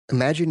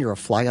Imagine you're a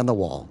fly on the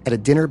wall at a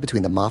dinner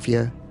between the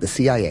mafia, the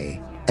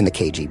CIA, and the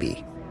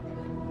KGB.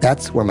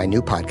 That's where my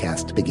new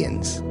podcast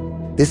begins.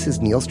 This is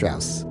Neil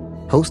Strauss,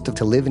 host of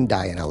To Live and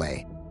Die in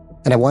LA,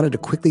 and I wanted to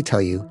quickly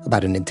tell you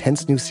about an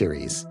intense new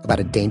series about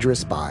a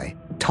dangerous spy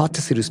taught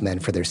to seduce men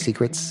for their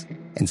secrets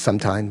and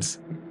sometimes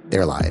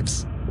their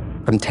lives.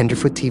 From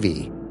Tenderfoot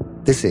TV,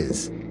 this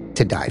is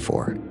To Die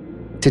For.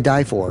 To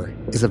Die For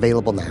is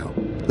available now.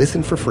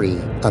 Listen for free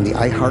on the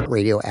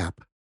iHeartRadio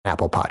app,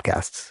 Apple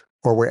Podcasts,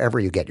 or wherever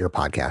you get your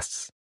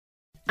podcasts.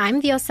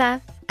 I'm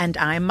Diosa. And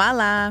I'm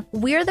Mala.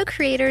 We're the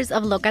creators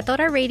of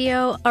Locatora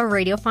Radio, a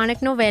radiophonic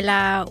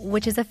novela,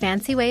 which is a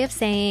fancy way of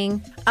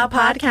saying a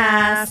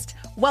podcast.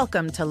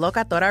 Welcome to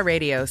Locatora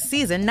Radio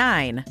Season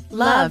 9.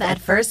 Love at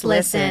First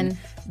Listen.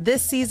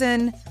 This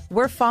season,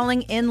 we're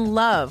falling in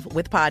love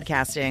with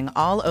podcasting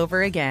all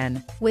over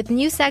again. With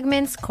new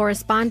segments,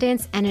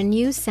 correspondence, and a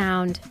new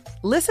sound.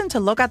 Listen to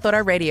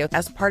Locatora Radio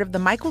as part of the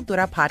My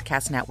Cultura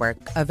Podcast Network,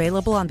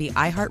 available on the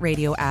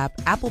iHeartRadio app,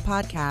 Apple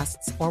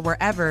Podcasts, or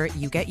wherever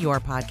you get your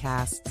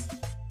podcasts.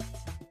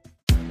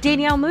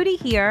 Danielle Moody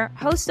here,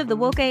 host of the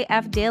Woke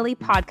AF Daily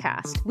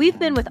podcast. We've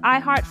been with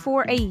iHeart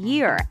for a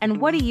year,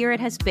 and what a year it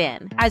has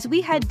been. As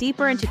we head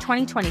deeper into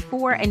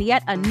 2024 and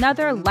yet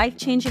another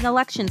life-changing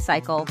election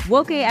cycle,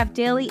 Woke AF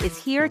Daily is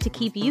here to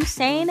keep you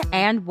sane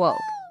and woke.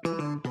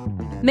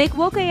 Make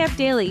Woke AF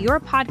Daily your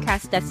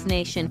podcast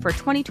destination for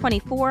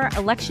 2024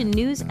 election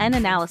news and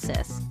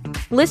analysis.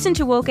 Listen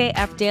to Woke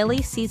AF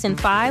Daily Season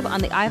 5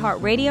 on the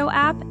iHeartRadio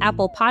app,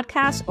 Apple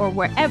Podcasts, or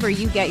wherever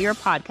you get your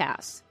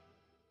podcasts.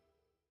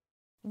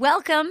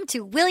 Welcome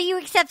to Will You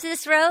Accept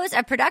This Rose,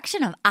 a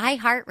production of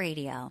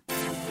iHeartRadio.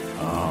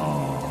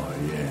 Oh,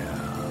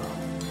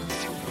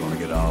 yeah. Gonna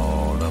get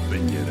all up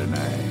in you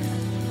tonight.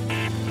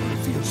 Gonna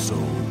feel so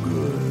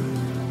good.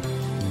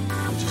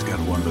 I just got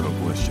one little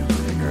question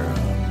for you, girl.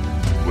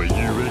 Will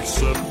you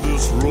accept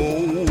this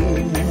rose?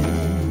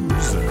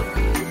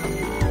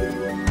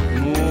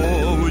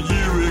 Oh, will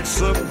you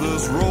accept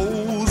this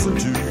rose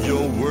into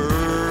your world?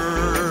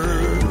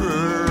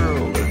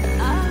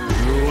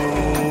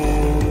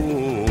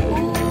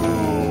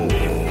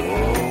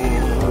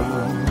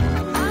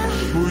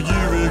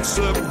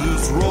 Accept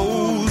this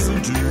rose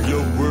into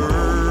your world.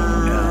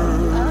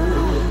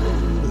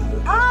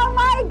 Oh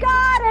my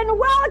God, and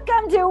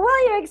welcome to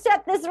Will You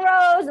Accept This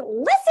Rose?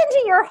 Listen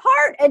to Your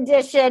Heart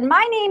edition.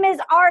 My name is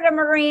Arda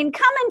Marine,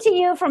 coming to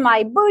you from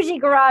my bougie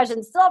garage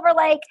in Silver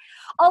Lake.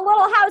 A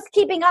little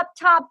housekeeping up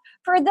top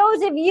for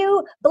those of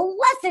you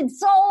blessed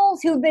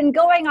souls who've been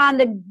going on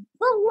the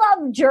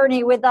love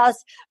journey with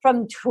us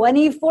from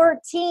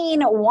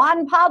 2014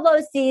 Juan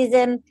Pablo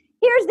season.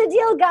 Here's the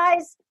deal,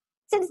 guys.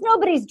 Since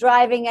nobody's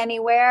driving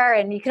anywhere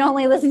and you can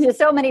only listen to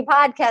so many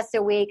podcasts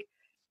a week,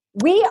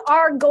 we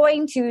are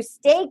going to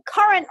stay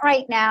current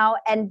right now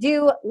and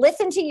do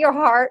Listen to Your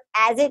Heart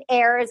as it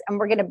airs. And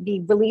we're going to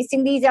be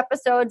releasing these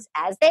episodes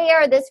as they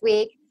air this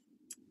week.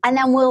 And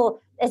then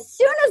as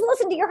soon as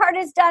Listen to Your Heart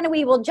is done,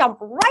 we will jump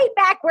right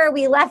back where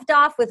we left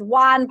off with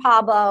Juan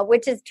Pablo,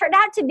 which has turned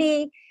out to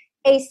be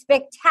a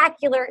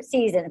spectacular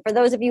season. For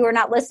those of you who are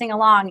not listening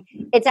along,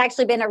 it's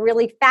actually been a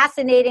really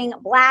fascinating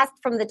blast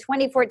from the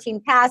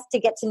 2014 past to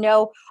get to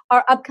know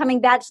our upcoming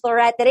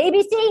bachelorette that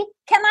ABC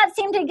cannot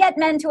seem to get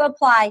men to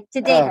apply to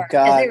date her. Oh,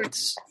 God. There were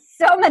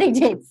so many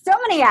dates, so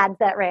many ads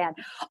that ran.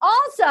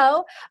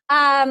 Also,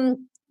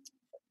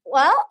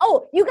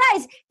 you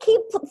guys,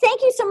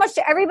 thank you so much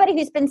to everybody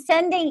who's been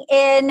sending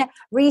in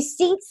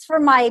receipts for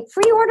my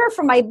pre-order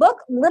for my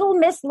book, Little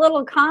Miss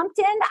Little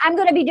Compton. I'm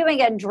going to be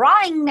doing a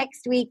drawing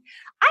next week.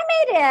 I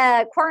made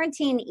a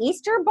quarantine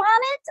Easter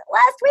bonnet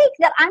last week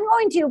that I'm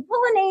going to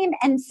pull a name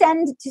and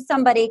send to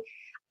somebody.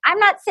 I'm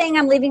not saying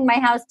I'm leaving my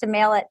house to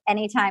mail it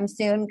anytime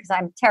soon because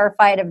I'm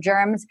terrified of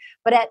germs,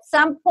 but at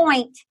some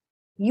point,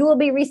 you will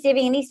be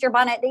receiving an Easter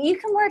bonnet that you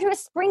can wear to a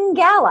spring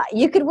gala.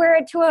 You could wear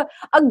it to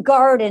a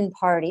garden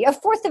party, a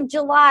 4th of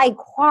July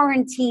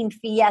quarantine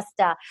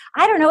fiesta.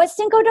 I don't know, a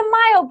Cinco de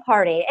Mayo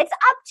party. It's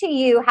up to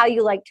you how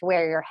you like to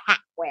wear your hat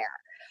wear.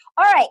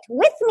 All right,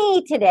 with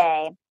me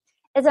today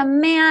is a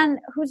man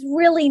who's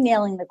really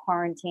nailing the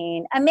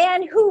quarantine, a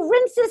man who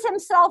rinses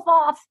himself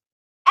off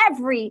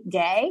every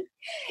day.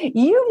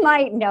 You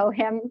might know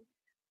him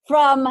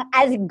from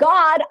as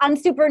God on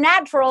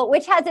Supernatural,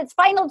 which has its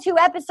final 2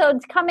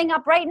 episodes coming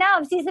up right now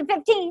of season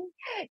 15.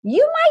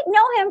 You might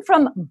know him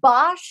from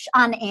Bosch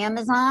on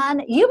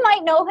Amazon. You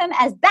might know him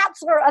as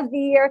Bachelor of the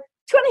Year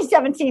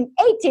 2017,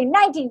 18,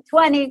 19,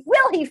 20.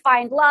 Will he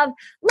find love?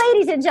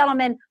 Ladies and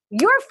gentlemen,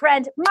 your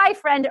friend, my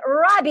friend,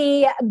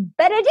 Robbie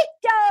Benedicto.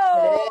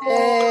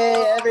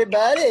 Hey,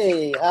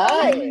 everybody.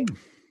 Hi.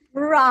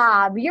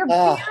 Rob, your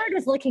beard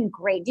is looking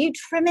great. Do you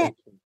trim it?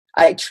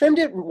 I trimmed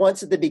it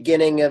once at the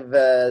beginning of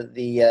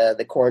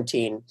the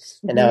quarantine,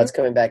 and now it's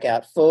coming back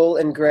out full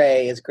and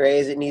gray as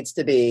it needs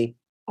to be.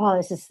 Oh,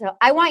 this is so.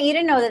 I want you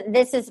to know that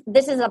this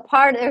is a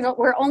part.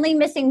 We're only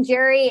missing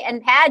Jerry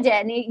and Paget,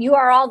 and you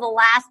are all the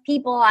last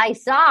people I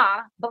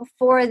saw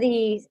before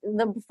the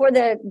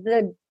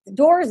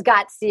doors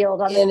got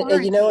sealed on the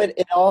And you know,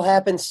 it all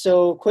happened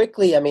so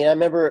quickly. I mean, I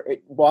remember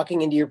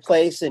walking into your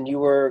place and you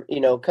were,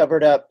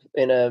 covered up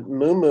in a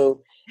muumuu,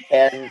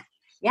 and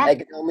I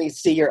could only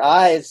see your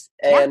eyes.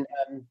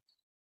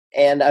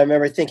 And I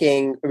remember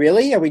thinking,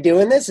 really? Are we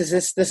doing this?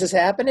 This is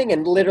happening?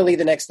 And literally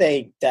the next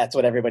day, that's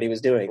what everybody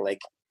was doing. Like,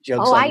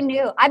 jokes. Oh, I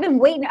knew. I've been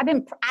waiting. I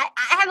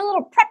have a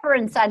little prepper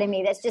inside of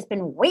me that's just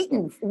been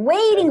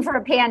waiting for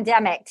a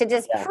pandemic to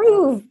just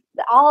prove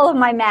all of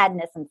my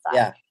madness inside.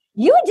 Yeah.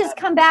 You had just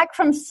come back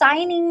from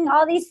signing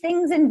all these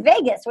things in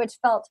Vegas,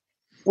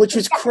 which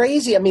was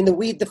crazy. I mean,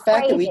 the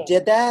fact that we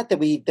did that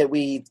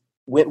we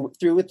went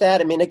through with that.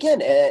 I mean,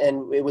 again,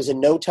 and it was a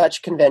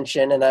no-touch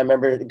convention, and I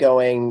remember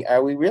going,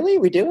 "Are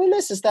we doing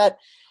this? Is that?"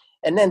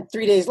 And then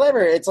 3 days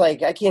later, it's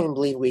like, I can't even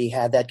believe we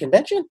had that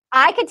convention.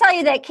 I could tell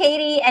you that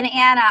Katie and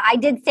Anna, I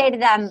did say to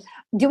them,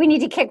 "Do we need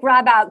to kick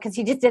Rob out because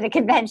he just did a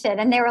convention?"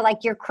 And they were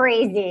like, "You're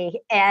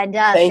crazy." And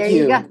thank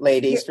you,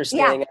 ladies, for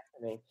staying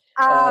after me.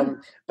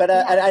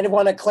 I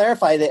want to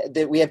clarify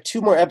that we have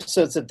 2 more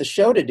episodes of the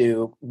show to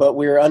do, but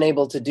we were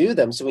unable to do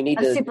them. So we need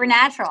to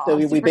Supernatural. So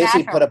we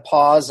basically put a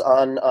pause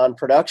on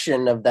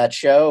production of that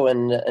show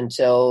and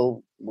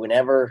until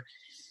whenever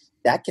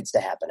that gets to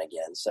happen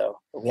again. So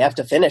we have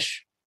to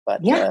finish,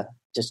 but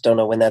just don't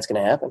know when that's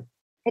going to happen.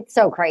 It's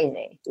so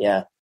crazy.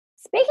 Yeah.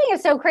 Speaking of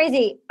so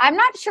crazy, I'm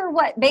not sure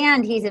what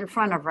band he's in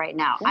front of right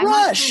now.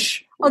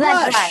 Rush. Oh,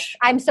 that's Rush.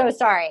 I'm so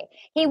sorry.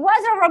 He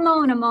was a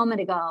Ramone a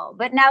moment ago,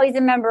 but now he's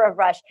a member of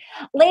Rush.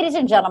 Ladies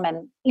and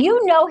gentlemen,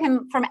 you know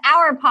him from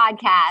our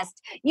podcast.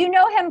 You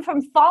know him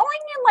from falling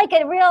in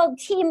like a real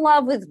team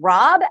love with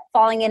Rob,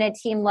 falling in a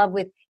team love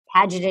with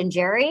Paget and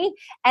Jerry.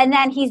 And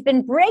then he's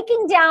been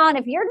breaking down,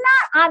 if you're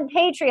not on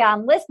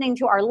Patreon, listening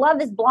to our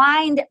Love is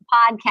Blind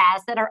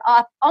podcasts that are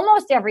up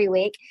almost every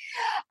week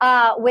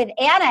with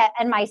Anna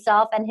and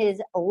myself and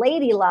his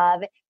lady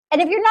love.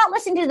 And if you're not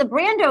listening to the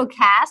Brando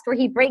cast, where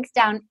he breaks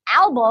down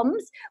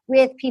albums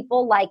with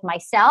people like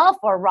myself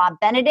or Rob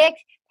Benedict,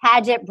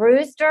 Paget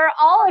Brewster,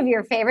 all of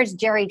your favorites,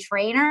 Jerry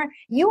Trainer,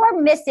 you are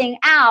missing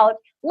out.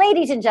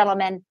 Ladies and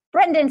gentlemen,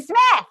 Brendan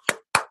Smith.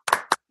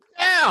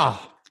 Yeah.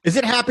 Is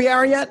it happy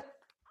hour yet?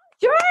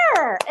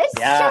 Sure. It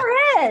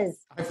sure is.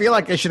 I feel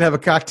like I should have a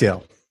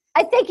cocktail.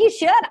 I think you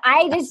should.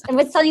 I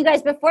was telling you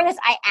guys before this,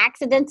 I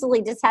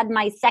accidentally just had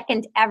my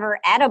second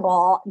ever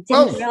edible.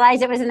 Didn't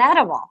realize it was an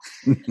edible.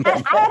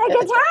 I had a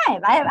good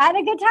time. I had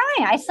a good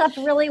time. I slept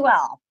really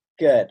well.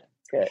 Good.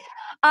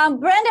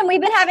 Brendan,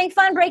 we've been having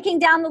fun breaking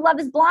down the Love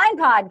is Blind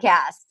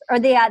podcast, or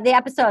the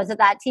episodes of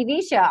that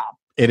TV show.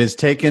 It has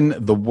taken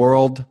the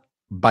world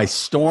by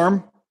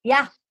storm.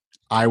 Yeah.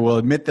 I will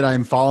admit that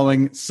I'm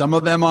following some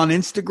of them on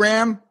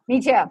Instagram. Me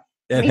too.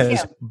 It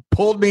has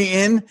pulled me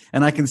in,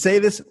 and I can say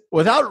this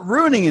without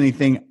ruining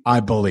anything, I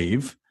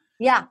believe.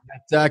 Yeah.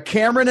 That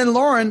Cameron and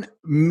Lauren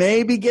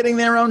may be getting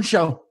their own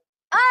show.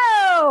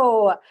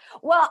 Oh,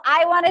 well,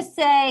 I want to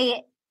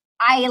say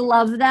I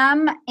love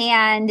them.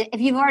 And if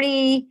you're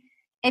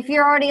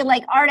already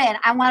like, Arden,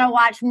 I want to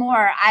watch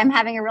more, I'm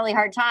having a really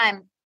hard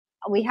time.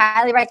 We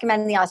highly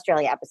recommend the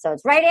Australia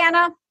episodes. Right,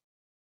 Anna?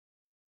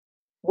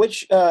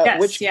 Which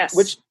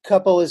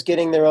couple is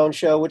getting their own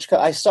show?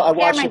 I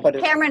watched it, but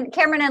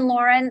Cameron and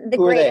Lauren,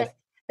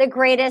 the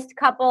greatest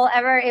couple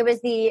ever. It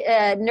was the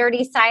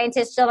nerdy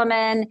scientist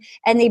gentleman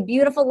and the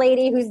beautiful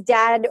lady whose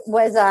dad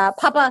was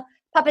Papa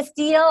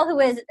Steele, who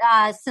was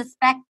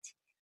suspect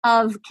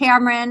of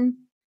Cameron.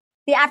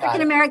 The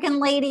African American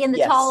lady and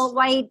the tall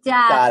white.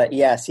 Got it.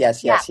 Yes.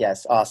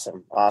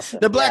 Awesome.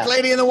 The black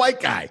lady and the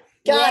white guy.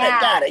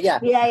 Got it.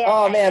 Yeah.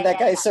 Oh man, that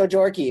guy's so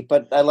dorky,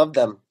 but I love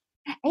them.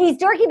 He's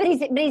dorky, but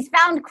he's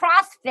found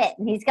CrossFit,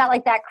 and he's got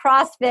like that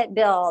CrossFit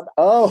build.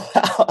 Oh,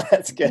 wow,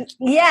 that's good.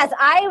 Yes,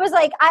 I was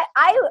like,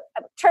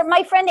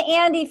 my friend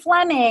Andy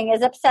Fleming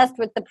is obsessed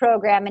with the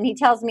program, and he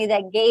tells me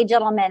that gay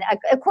gentlemen,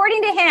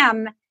 according to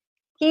him,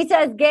 he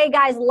says gay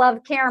guys love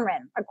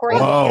Cameron. According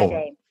to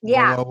Andy,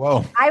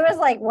 Whoa. I was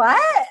like,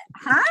 what?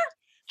 Huh?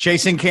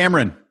 Chasing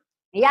Cameron.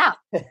 Yeah.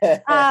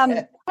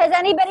 Has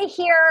anybody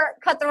here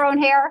cut their own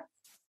hair?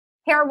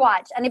 Hair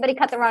watch. Anybody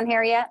cut their own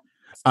hair yet?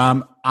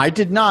 I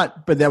did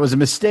not, but that was a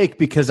mistake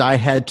because I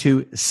had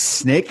to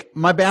snake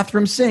my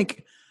bathroom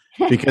sink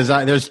because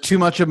there's too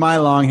much of my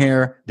long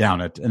hair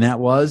down it, and that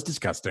was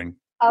disgusting.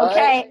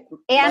 Okay.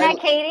 Anna,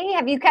 Katie,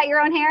 have you cut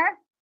your own hair?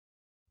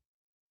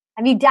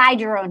 Have you dyed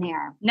your own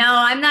hair? No,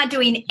 I'm not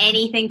doing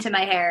anything to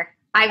my hair.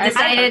 I've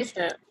decided,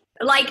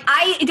 like,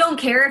 I don't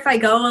care if I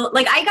go,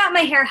 like, I got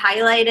my hair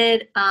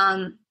highlighted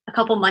a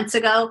couple months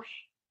ago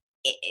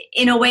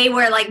in a way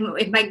where, like,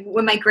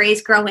 when my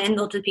grays grow in,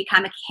 they'll just be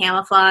kind of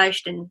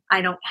camouflaged and I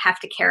don't have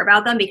to care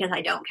about them because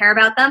I don't care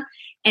about them.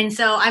 And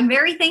so I'm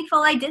very thankful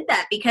I did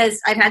that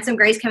because I've had some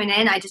grays coming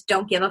in. I just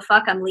don't give a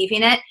fuck. I'm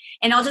leaving it.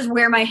 And I'll just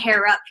wear my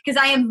hair up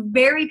because I am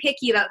very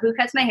picky about who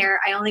cuts my hair.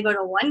 I only go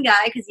to one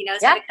guy because he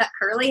knows how to cut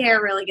curly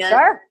hair really good.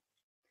 Sure.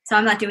 So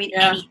I'm not doing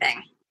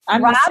anything.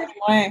 I'm the same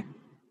way.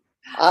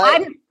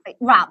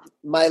 Rob.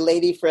 My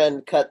lady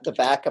friend cut the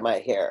back of my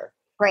hair.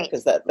 Great.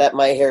 Because that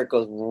my hair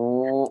goes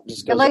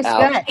just goes it looks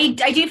out.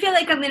 Good. I do feel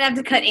like I'm going to have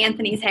to cut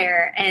Anthony's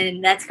hair,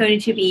 and that's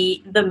going to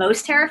be the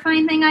most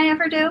terrifying thing I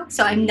ever do.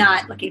 So I'm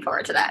not looking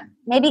forward to that.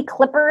 Maybe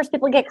clippers.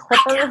 People get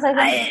clippers,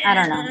 I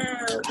don't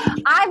know.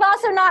 I've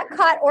also not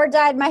cut or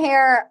dyed my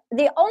hair.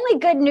 The only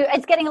good news,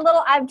 it's getting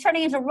I'm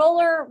turning into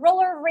roller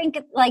rink,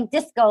 like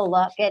disco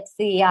look. It's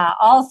the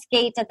all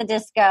skate at the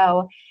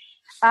disco.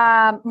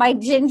 My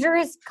ginger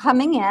is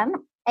coming in.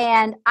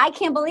 And I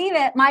can't believe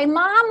it. My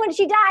mom, when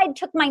she died,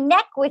 took my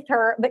neck with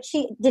her, but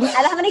I don't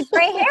have any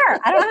gray hair.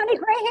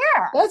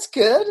 That's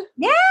good.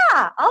 Yeah,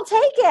 I'll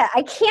take it.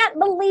 I can't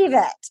believe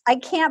it.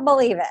 It's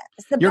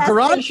the best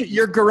thing.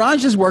 Your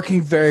garage is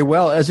working very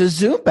well as a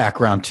Zoom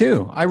background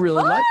too. I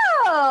really like it.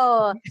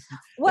 Oh,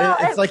 well,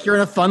 it's like you're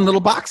in a fun little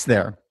box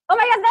there. Oh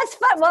my God, that's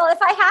fun. Well,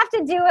 if I have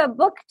to do a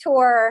book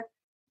tour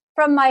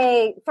from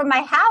my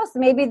house,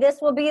 maybe this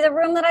will be the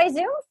room that I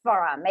Zoom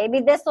from.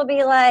 Maybe this will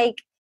be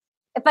like,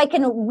 if I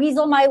can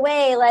weasel my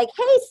way, like,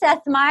 hey,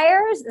 Seth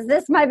Meyers, is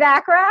this my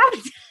background?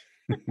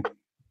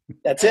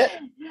 That's it?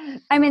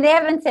 I mean, they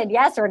haven't said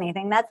yes or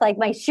anything. That's like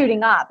my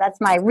shooting up.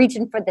 That's my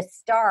reaching for the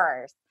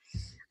stars.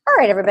 All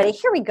right, everybody,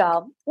 here we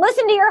go.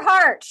 Listen to your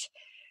heart.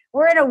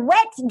 We're in a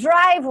wet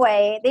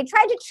driveway. They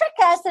tried to trick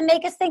us and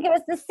make us think it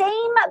was the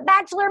same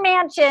bachelor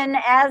mansion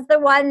as the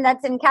one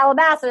that's in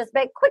Calabasas,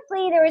 but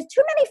quickly there was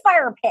too many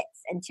fire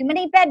pits and too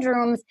many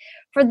bedrooms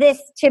for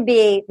this to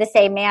be the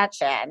same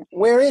mansion.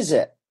 Where is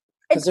it?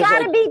 It's got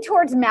to be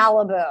towards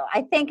Malibu.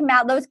 I think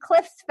those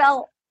cliffs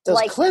felt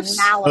like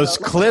Malibu. Those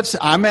cliffs,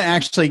 I'm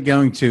actually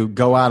going to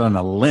go out on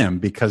a limb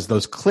because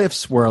those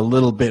cliffs were a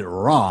little bit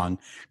wrong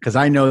because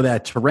I know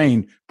that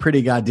terrain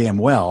pretty goddamn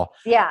well.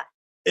 Yeah.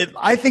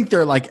 I think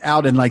they're like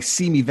out in like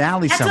Simi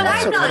Valley somewhere.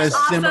 That's what I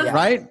thought.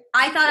 Right?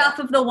 I thought off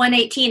of the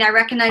 118. I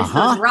recognized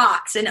those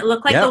rocks, and it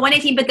looked like the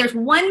 118. But there's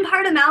one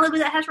part of Malibu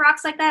that has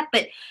rocks like that.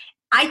 But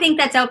I think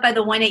that's out by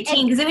the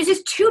 118 because it was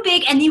just too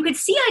big, and you could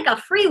see like a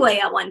freeway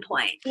at one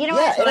point. You know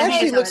what? It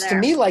actually looks to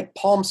me like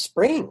Palm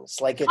Springs.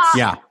 Like it's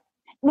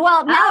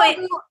Well,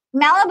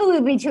 Malibu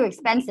would be too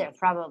expensive,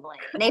 probably.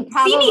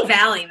 Simi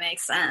Valley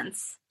makes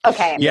sense.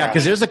 Okay. Yeah,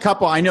 because there's a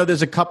couple. I know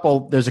there's a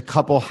couple.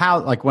 How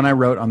like when I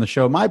wrote on the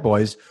show My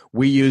Boys,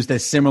 we used a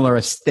similar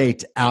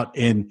estate out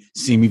in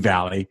Simi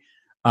Valley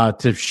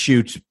to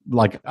shoot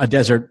like a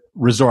desert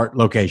resort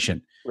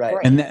location. Right.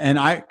 And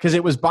I because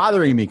it was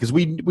bothering me because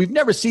we've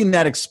never seen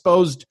that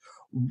exposed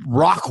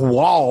rock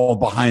wall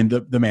behind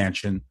the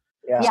mansion.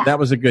 Yeah. So that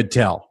was a good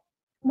tell.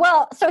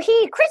 Well, so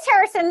Chris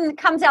Harrison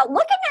comes out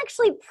looking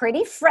actually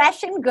pretty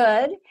fresh and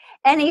good,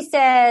 and he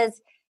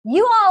says,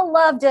 "You all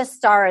loved A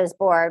Star Is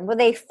Born. Well,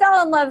 they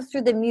fell in love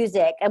through the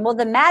music, and will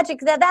the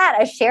magic of that,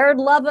 a shared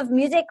love of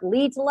music,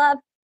 lead to love?"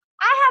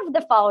 I have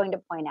the following to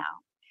point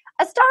out: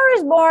 A Star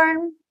Is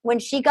Born. When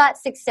she got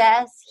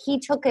success, he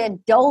took a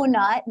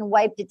donut and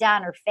wiped it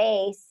down her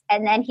face.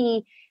 And then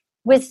he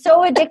was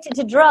so addicted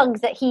to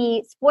drugs that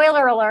he,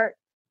 spoiler alert,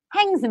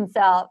 hangs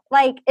himself.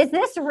 Like, is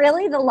this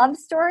really the love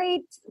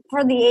story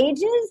for the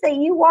ages that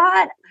you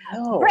want?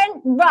 No.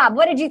 Rob,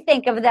 what did you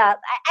think of that?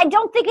 I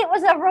don't think it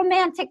was a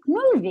romantic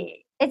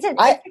movie. It's a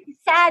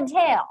sad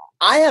tale.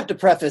 I have to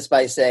preface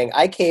by saying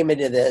I came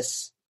into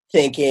this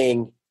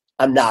thinking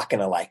I'm not going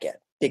to like it.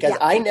 Because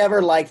I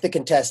never liked the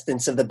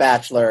contestants of The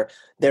Bachelor.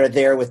 They're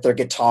there with their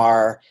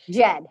guitar,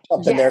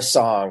 pumping their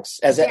songs.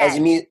 As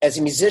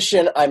a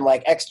musician, I'm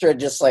like extra,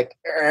 just like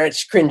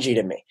it's cringy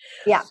to me.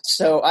 Yeah.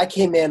 So I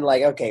came in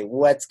like, okay,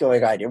 what's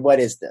going on here? What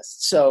is this?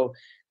 So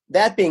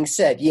that being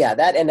said,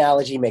 that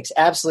analogy makes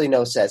absolutely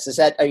no sense.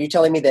 Are you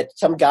telling me that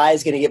some guy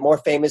is going to get more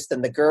famous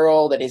than the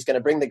girl? That he's going to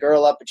bring the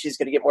girl up, and she's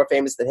going to get more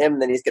famous than him,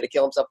 and then he's going to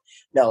kill himself?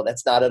 No,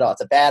 that's not at all.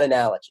 It's a bad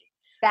analogy.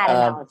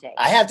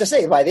 I have to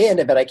say, by the end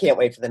of it, I can't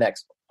wait for the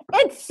next one.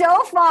 It's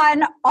so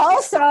fun.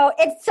 Also,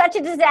 it's such a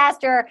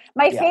disaster.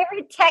 My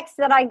favorite text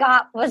that I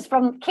got was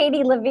from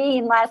Katie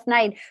Levine last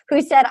night,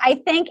 who said, "I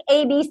think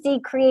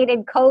ABC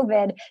created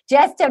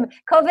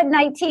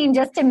COVID-19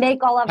 just to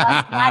make all of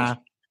us watch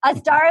A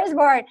Star Is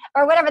Born,"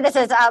 or whatever this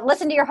is.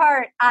 Listen to your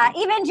heart.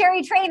 Even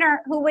Jerry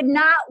Trainer, who would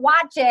not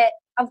watch it,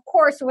 of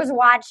course, was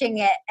watching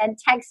it and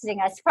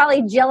texting us.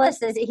 Probably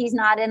jealous as he's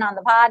not in on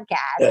the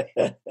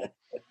podcast.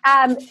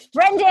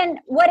 Brendan,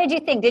 what did you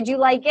think? Did you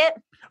like it?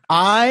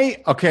 I'm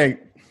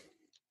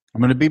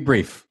going to be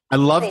brief. I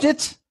loved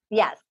it.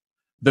 Yes.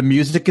 The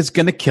music is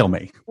going to kill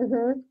me.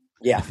 Mm-hmm.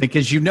 Yeah. I think,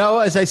 as you know,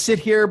 as I sit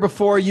here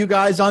before you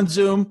guys on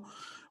Zoom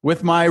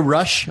with my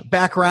Rush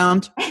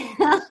background,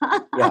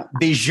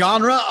 the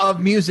genre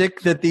of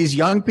music that these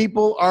young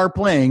people are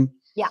playing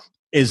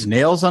is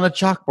nails on a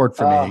chalkboard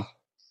for me.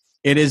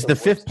 It is the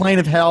fifth plane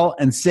of hell,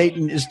 and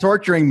Satan is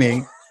torturing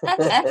me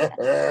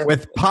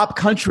with pop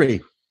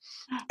country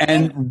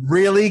and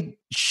really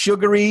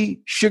sugary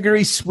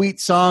sweet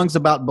songs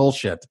about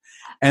bullshit.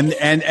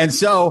 And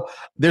so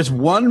there's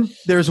one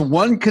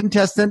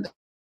contestant,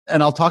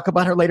 and I'll talk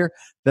about her later,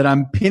 that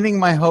I'm pinning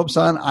my hopes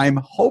on. I'm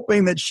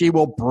hoping that she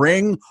will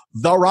bring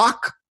the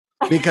rock,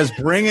 because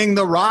bringing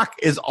the rock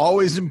is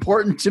always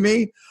important to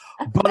me.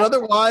 But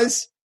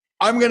otherwise,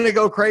 I'm going to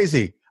go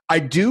crazy. I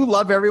do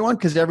love everyone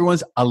because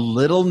everyone's a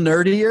little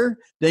nerdier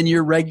than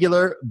your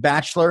regular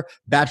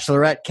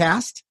bachelorette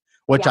cast,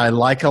 which I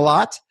like a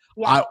lot.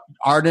 Yeah.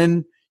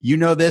 Arden, you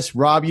know this.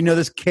 Rob, you know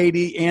this.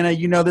 Katie, Anna,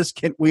 you know this.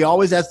 We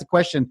always ask the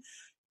question,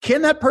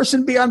 can that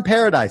person be on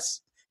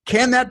Paradise?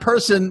 Can that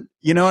person,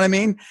 you know what I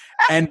mean?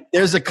 And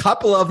there's a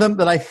couple of them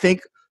that I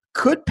think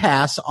could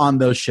pass on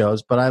those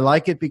shows, but I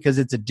like it because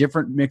it's a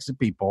different mix of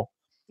people.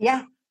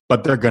 Yeah.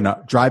 But they're going to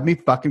drive me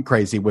fucking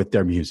crazy with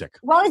their music.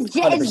 Well, it's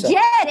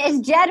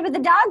Jed with the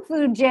dog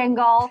food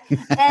jingle.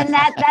 And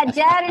that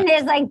Jed and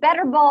his like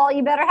better bowl,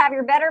 you better have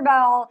your better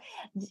bowl.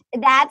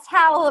 That's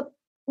how,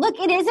 look,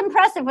 it is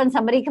impressive when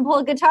somebody can pull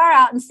a guitar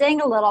out and sing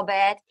a little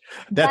bit.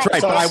 That's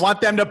right. But I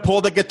want them to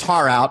pull the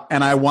guitar out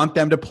and I want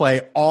them to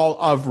play all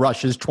of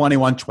Rush's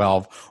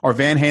 2112 or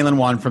Van Halen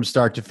 1 from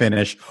start to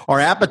finish or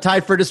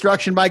Appetite for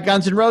Destruction by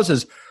Guns N'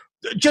 Roses.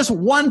 Just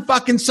one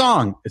fucking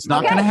song. It's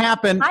not going to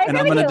happen, and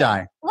I'm going to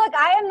die. Look,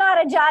 I am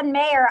not a John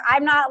Mayer.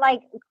 I'm not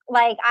like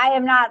I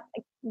am not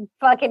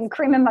fucking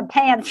creaming my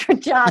pants for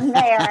John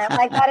Mayer.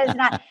 Like that is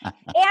not.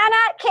 Anna,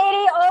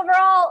 Katie,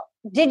 overall,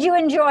 did you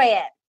enjoy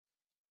it?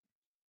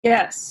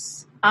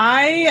 Yes,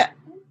 I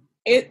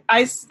think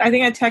I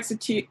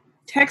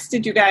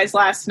texted you guys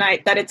last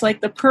night that it's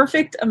like the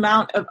perfect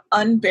amount of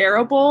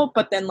unbearable,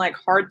 but then like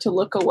hard to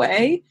look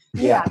away.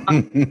 Yeah.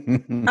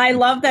 I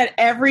love that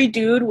every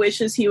dude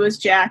wishes he was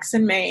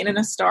Jackson Maine in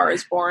A Star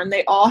Is Born.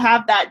 They all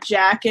have that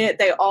jacket.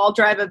 They all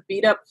drive a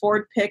beat up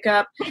Ford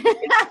pickup.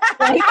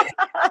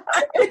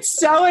 It's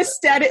so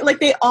aesthetic. Like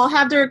they all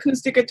have their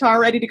acoustic guitar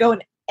ready to go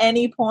at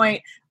any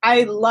point.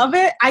 I love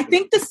it. I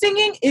think the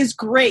singing is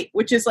great,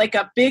 which is like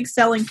a big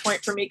selling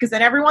point for me because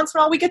then every once in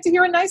a while we get to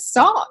hear a nice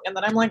song. And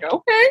then I'm like,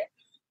 okay,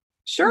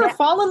 sure,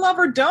 fall in love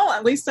or don't.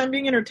 At least I'm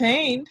being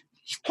entertained.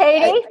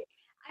 Katie?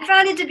 I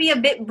found it to be a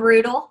bit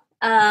brutal.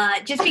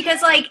 Just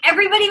because like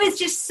everybody was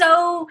just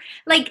so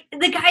like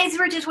the guys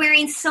were just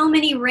wearing so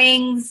many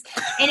rings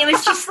and it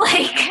was just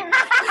like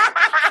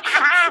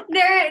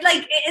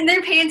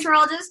their pants were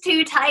all just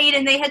too tight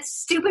and they had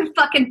stupid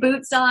fucking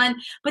boots on,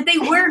 but they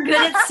were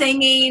good at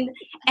singing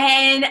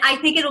and I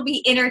think it'll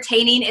be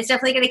entertaining. It's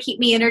definitely going to keep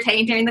me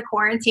entertained during the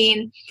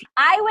quarantine.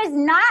 I was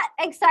not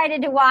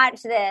excited to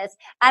watch this,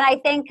 and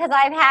I think because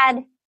I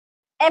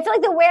feel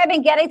like the way I've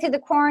been getting through the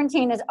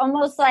quarantine is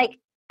almost like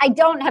I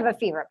don't have a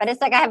fever, but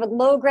it's like I have a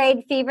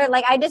low-grade fever.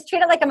 Like I just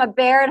treat it like I'm a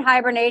bear in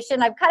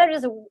hibernation. I've kind of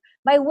just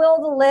my will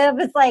to live.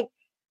 It's like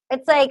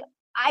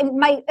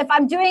if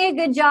I'm doing a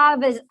good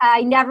job is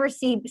I never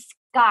see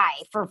sky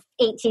for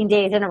 18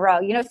 days in a row.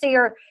 You know, so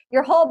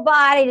your whole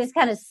body just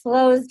kind of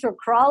slows to a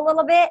crawl a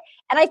little bit.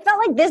 And I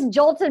felt like this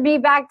jolted me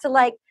back to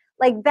like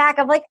back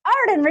of like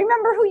Arden,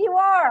 remember who you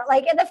are.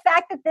 Like, and the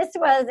fact that this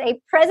was a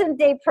present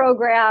day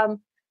program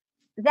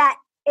that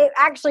it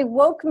actually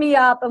woke me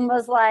up and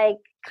was like,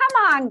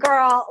 come on,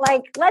 girl.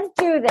 Like, let's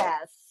do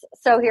this.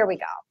 So here we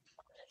go.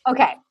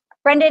 Okay.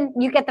 Brendan,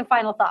 you get the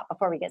final thought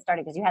before we get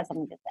started because you had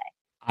something to say.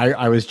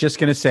 I was just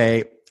going to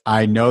say,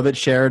 I know that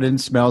Sheridan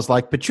smells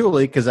like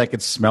patchouli because I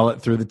could smell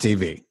it through the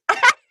TV.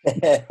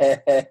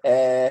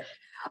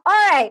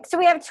 All right. So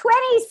we have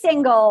 20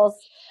 singles.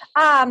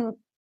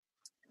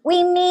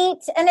 We meet,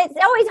 and it's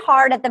always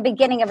hard at the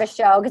beginning of a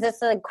show because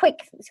it's a quick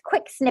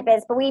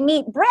snippets, but we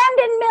meet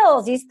Brandon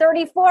Mills. He's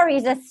 34.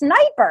 He's a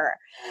sniper.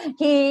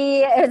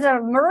 He is a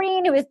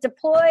Marine who is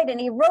deployed, and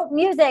he wrote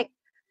music.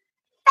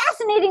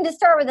 Fascinating to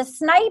start with a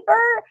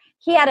sniper.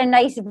 He had a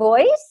nice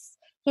voice.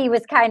 He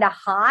was kind of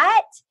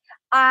hot.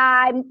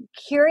 I'm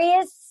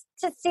curious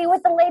to see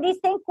what the ladies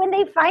think when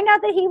they find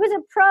out that he was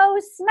a pro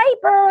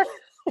sniper.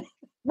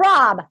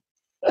 Rob.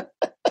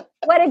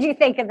 What did you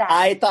think of that?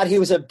 I thought he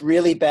was a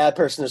really bad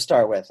person to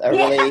start with.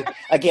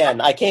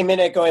 I came in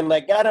it going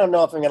like, I don't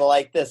know if I'm going to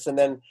like this. And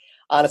then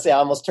honestly, I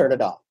almost turned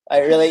it off.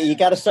 You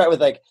got to start with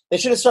they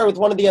should have started with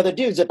one of the other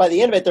dudes. By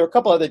the end of it, there were a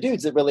couple other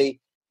dudes that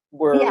really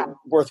were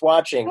worth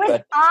watching. It was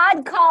an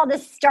odd call to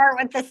start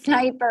with the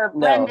sniper,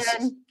 Brendan.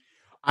 No.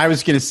 I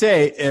was going to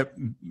say,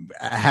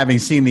 having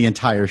seen the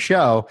entire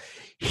show,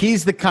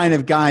 he's the kind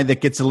of guy that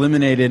gets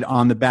eliminated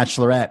on The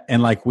Bachelorette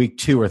in like week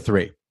 2 or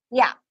 3.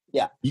 Yeah.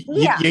 Yeah.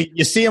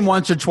 You see him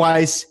once or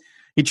twice.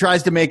 He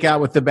tries to make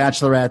out with the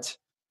Bachelorette.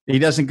 He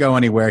doesn't go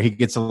anywhere. He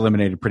gets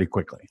eliminated pretty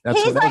quickly. That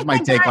was my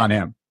take on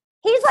him.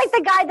 He's like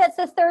the guy that's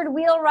the third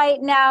wheel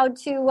right now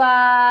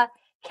to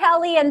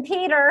Kelly and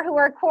Peter, who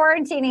are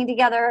quarantining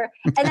together.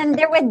 And then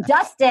they're with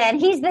Dustin.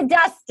 He's the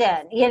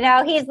Dustin. You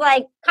know, he's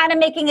like kind of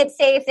making it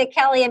safe that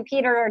Kelly and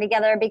Peter are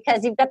together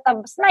because you've got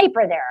the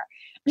sniper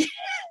there.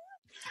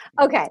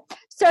 Okay.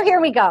 So here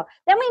we go.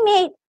 Then we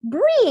meet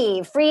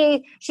Bree.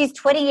 She's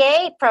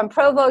 28 from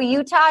Provo,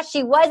 Utah.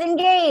 She was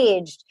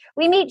engaged.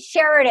 We meet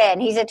Sheridan.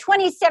 He's a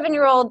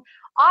 27-year-old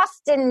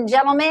Austin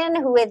gentleman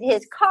who with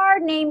his car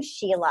named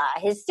Sheila.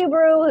 His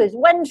Subaru, his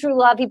one true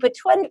love. He put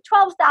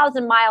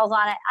 12,000 miles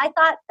on it. I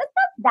thought, that's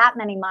not that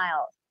many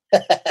miles.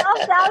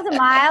 12,000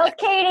 miles,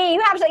 Katie.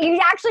 You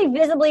actually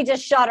visibly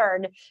just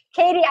shuddered,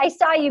 Katie. I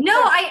saw you. No,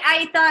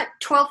 I thought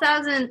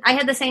 12,000. I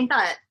had the same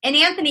thought. And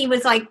Anthony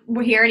was like,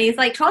 "We're here," and he's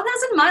like,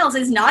 12,000 miles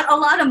is not a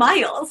lot of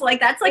miles. Like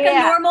that's like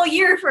a normal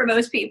year for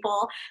most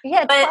people.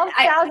 Yeah,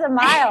 12,000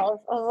 miles.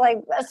 I was like,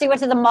 so you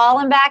went to the mall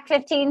and back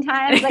 15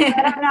 times. Like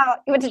I don't know.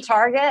 You went to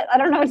Target. I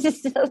don't know.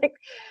 Just like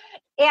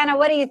Anna,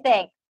 what do you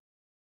think?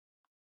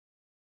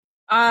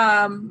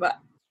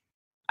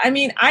 I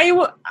mean,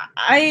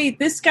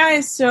 this guy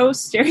is so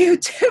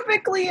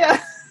stereotypically,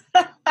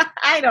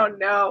 I don't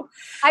know.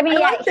 I mean, I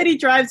like that he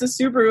drives a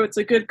Subaru. It's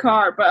a good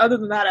car. But other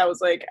than that, I was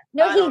like,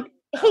 no,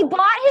 he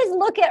bought his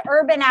look at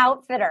Urban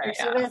Outfitters.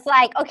 Yeah. It was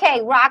like,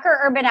 okay, rocker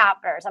Urban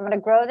Outfitters. I'm going to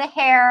grow the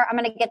hair. I'm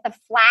going to get the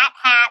flat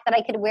hat that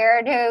I could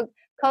wear to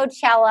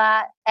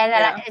Coachella. And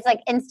then it's like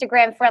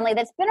Instagram friendly.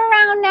 That's been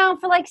around now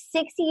for like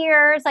 6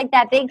 years. Like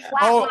that big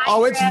flat.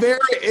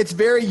 It's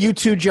very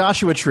U2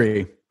 Joshua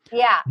Tree.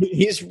 Yeah.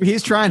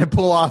 He's trying to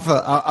pull off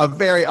a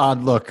very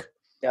odd look.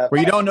 Yep.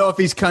 Where you don't know if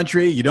he's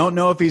country, you don't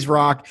know if he's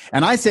rock.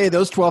 And I say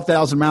those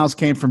 12,000 miles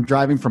came from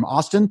driving from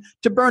Austin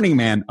to Burning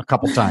Man a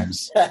couple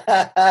times.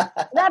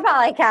 That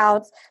probably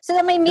counts. So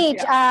then we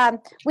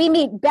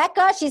meet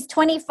Becca. She's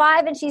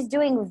 25 and she's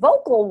doing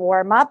vocal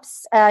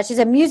warm-ups. She's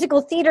a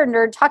musical theater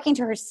nerd talking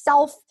to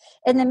herself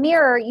in the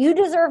mirror. You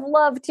deserve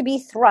love to be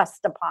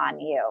thrust upon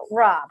you.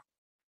 Rob.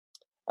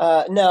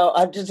 No,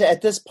 I'm just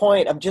at this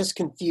point. I'm just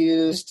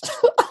confused.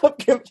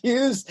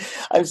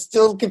 I'm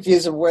still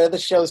confused of where the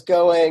show's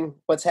going,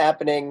 what's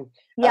happening.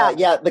 Yeah,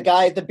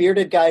 the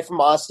bearded guy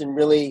from Austin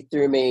really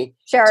threw me.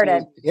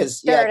 Sheridan.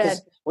 Because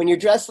when you're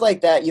dressed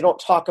like that, you don't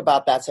talk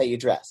about that's how you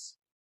dress.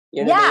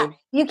 You know what I mean?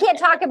 You can't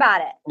talk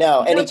about it.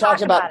 No, and he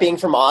talked about being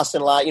from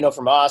Austin a lot. You know,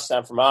 from Austin,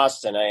 I'm from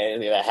Austin. I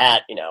have a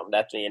hat. You know,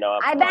 that's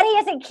I bet he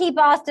has a Keep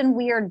Austin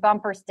Weird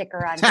bumper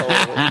sticker on.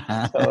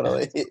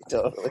 Totally.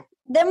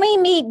 Then we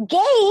meet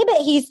Gabe.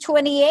 He's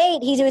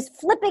 28. He was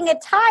flipping a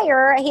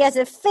tire. He has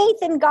a faith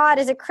in God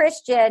as a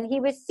Christian. He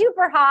was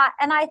super hot,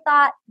 and I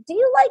thought, do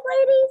you like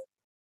ladies?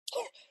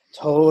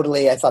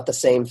 Totally, I thought the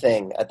same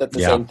thing.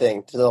 Same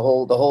thing to the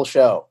whole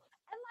show.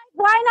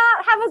 Why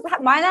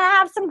not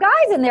have some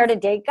guys in there to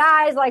date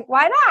guys? Like,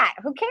 why not?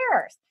 Who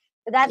cares?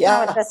 But that's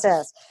not what this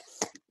is.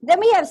 Then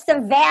we have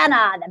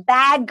Savannah, the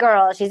bad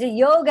girl. She's a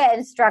yoga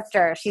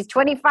instructor. She's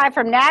 25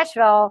 from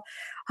Nashville,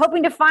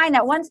 hoping to find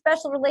that one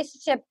special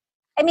relationship.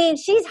 I mean,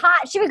 she's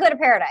hot. She would go to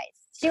paradise.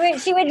 She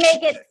would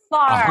make it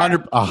far.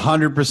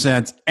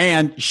 100%.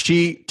 And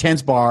she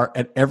tends bar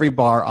at every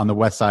bar on the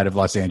west side of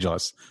Los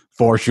Angeles,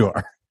 for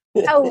sure.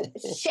 Oh,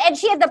 and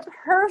she had the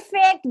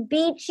perfect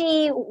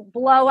beachy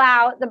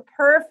blowout,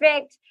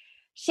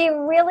 she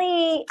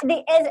really,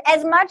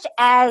 as much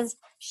as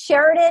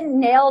Sheridan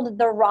nailed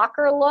the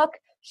rocker look,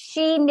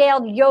 she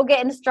nailed yoga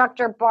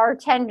instructor,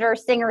 bartender,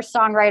 singer,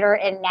 songwriter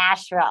in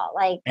Nashville.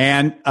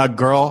 And a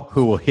girl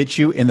who will hit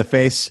you in the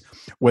face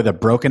with a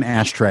broken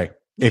ashtray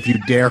if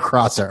you dare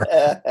cross her.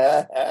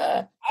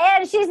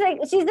 And she's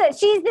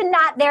the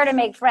not there to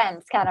make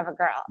friends kind of a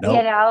girl,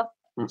 you know?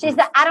 She's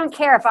the I don't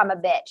care if I'm a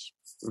bitch.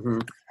 Mm-hmm.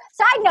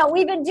 Side note,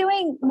 we've been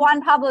doing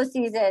Juan Pablo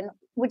season,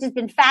 which has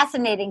been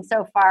fascinating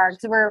so far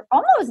because we're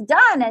almost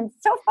done. And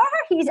so far,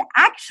 he's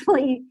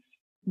actually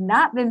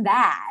not been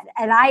bad.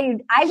 And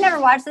I've never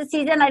watched the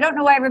season. I don't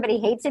know why everybody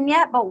hates him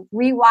yet, but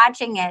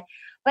rewatching it.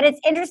 But it's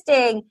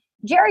interesting.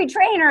 Jerry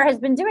Trainer has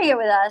been doing it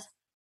with us.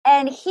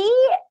 And he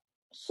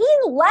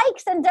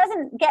likes and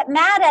doesn't get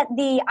mad at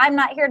the I'm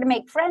not here to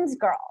make friends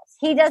girls.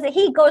 He does it.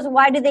 He goes,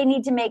 why do they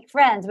need to make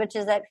friends? Which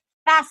is a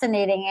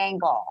fascinating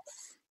angle.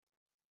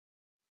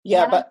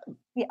 Yeah, but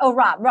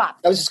Rob.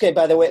 I was just saying.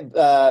 By the way,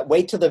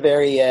 wait till the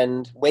very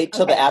end. Wait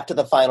till after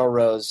the final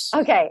rose.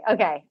 Okay.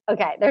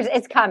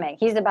 It's coming.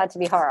 He's about to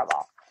be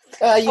horrible.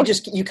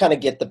 You kind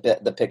of get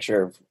the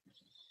picture of.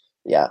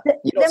 Yeah,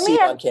 you don't see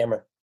it on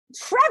camera.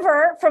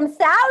 Trevor from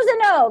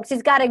Thousand Oaks.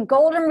 He's got a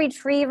golden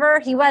retriever.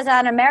 He was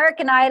on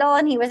American Idol,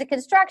 and he was a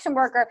construction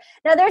worker.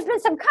 Now, there's been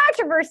some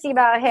controversy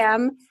about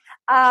him.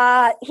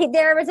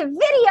 There was a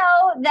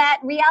video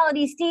that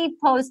Reality Steve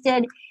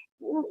posted,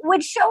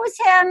 which shows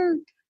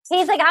him.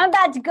 He's like, I'm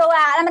about to go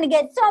out. I'm going to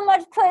get so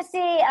much pussy.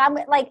 I'm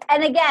like,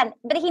 and again,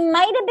 but he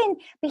might have been.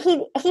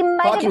 He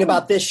might talking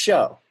about this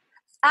show.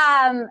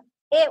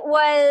 It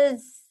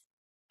was.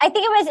 I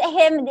think it was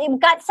him. It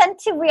got sent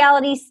to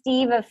Reality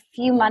Steve a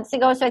few months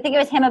ago, so I think it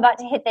was him about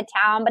to hit the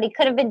town. But he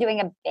could have been doing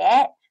a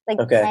bit,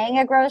 playing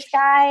a gross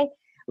guy.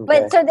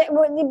 Okay. But so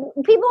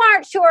people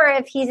aren't sure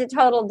if he's a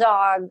total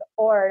dog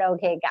or an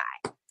okay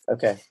guy.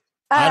 Okay.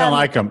 I don't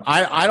like him.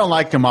 I don't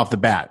like him off the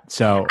bat.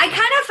 So I kind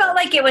of felt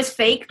like it was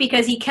fake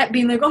because he kept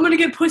being like, I'm going to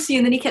get pussy.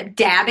 And then he kept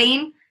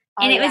dabbing.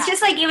 And it was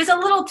just like, it was a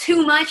little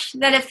too much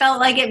that it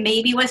felt like it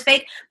maybe was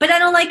fake. But I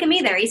don't like him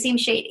either. He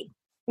seems shady.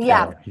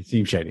 Yeah. He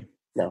seems shady.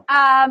 No.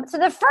 So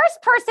the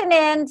first person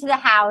into the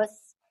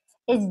house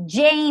is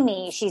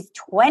Jamie. She's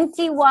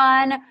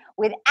 21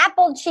 with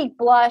apple cheek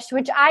blush,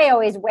 which I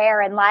always wear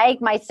and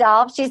like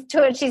myself. She's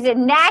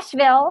in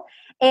Nashville.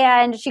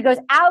 And she goes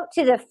out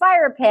to the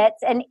fire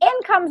pits, and in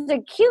comes a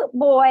cute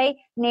boy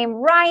named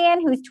Ryan,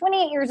 who's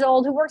 28 years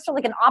old, who works for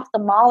like an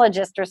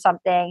ophthalmologist or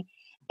something.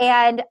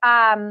 And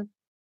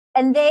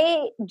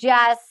they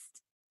just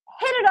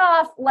hit it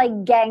off like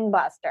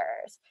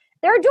gangbusters.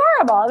 They're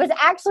adorable. It was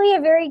actually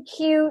a very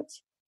cute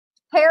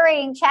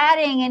pairing,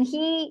 chatting, and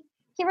he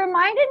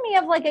reminded me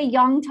of like a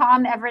young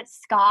Tom Everett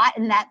Scott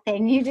in That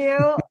Thing You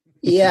Do.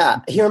 Yeah,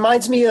 he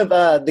reminds me of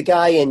the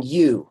guy in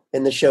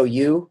the show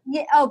You.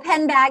 Yeah, oh,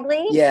 Penn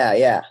Badgley? Yeah.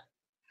 Yeah,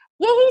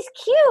 he's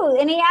cute,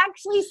 and he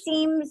actually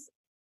seems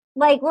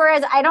like,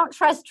 whereas I don't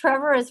trust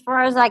Trevor as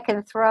far as I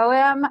can throw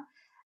him,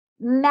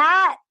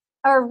 Matt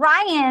or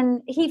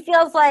Ryan, he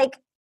feels like,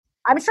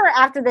 I'm sure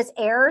after this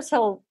airs,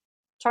 he'll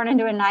turn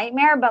into a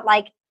nightmare, but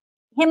like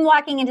him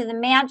walking into the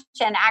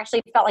mansion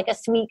actually felt like a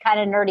sweet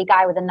kind of nerdy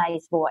guy with a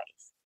nice voice.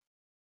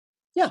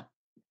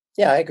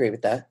 Yeah, I agree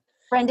with that.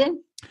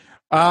 Brendan?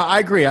 I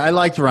agree. I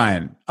liked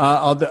Ryan.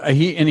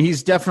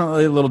 He's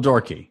definitely a little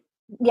dorky.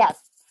 Yes.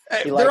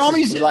 He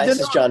likes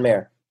his John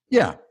Mayer.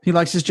 Yeah, he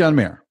likes his John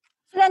Mayer.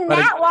 So then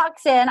Matt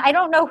walks in. I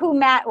don't know who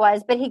Matt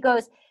was, but he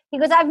goes,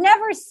 I've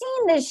never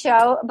seen this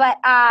show, but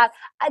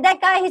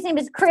that guy, his name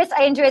is Chris.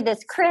 I enjoyed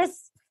this.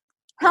 Chris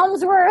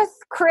Helmsworth.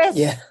 Chris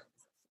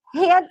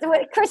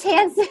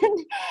Hansen.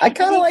 I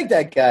kind of like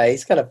that guy.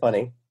 He's kind of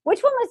funny.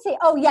 Which one was he?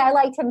 Oh, yeah, I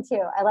liked him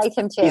too.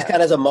 He's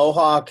kind of a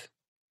mohawk.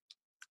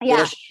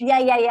 Yeah.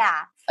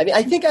 I mean,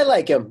 I think I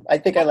like him.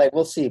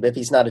 We'll see if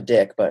he's not a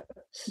dick, but.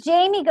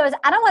 Jamie goes,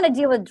 I don't want to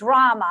deal with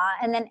drama.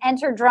 And then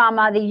enter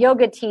Drama, the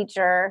yoga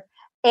teacher.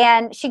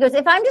 And she goes,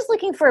 if I'm just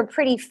looking for a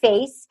pretty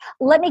face,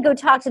 let me go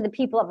talk to the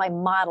people at my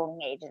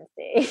modeling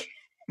agency.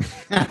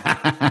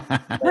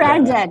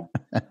 Brandon.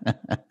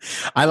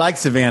 I like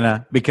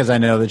Savannah because I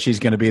know that she's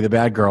going to be the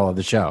bad girl of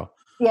the show.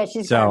 Yeah,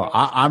 she's so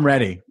I'm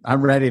ready.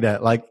 I'm ready to,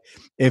 like,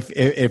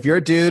 if you're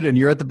a dude and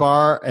you're at the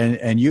bar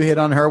and you hit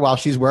on her while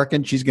she's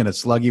working, she's going to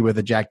slug you with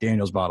a Jack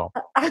Daniels bottle.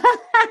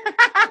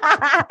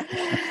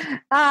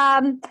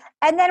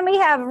 And then we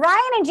have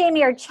Ryan and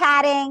Jamie are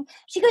chatting.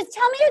 She goes,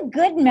 tell me a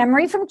good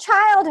memory from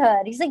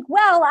childhood. He's like,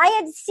 well, I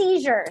had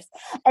seizures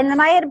and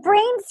then I had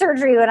brain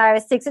surgery when I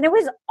was 6 and it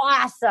was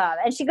awesome.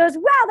 And she goes,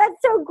 wow, that's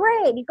so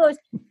great. He goes,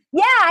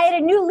 yeah, I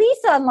had a new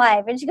lease on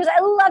life. And she goes, I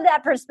love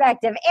that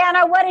perspective.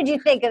 Anna, what did you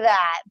think of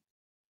that?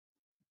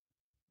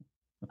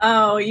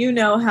 Oh, you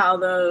know how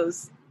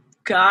those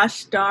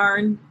gosh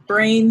darn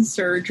brain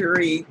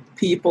surgery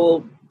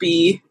people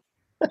be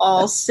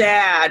all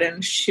sad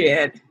and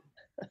shit.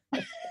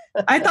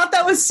 I thought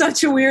that was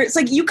such a weird, it's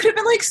like, you could have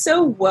been like,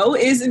 so woe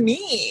is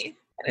me.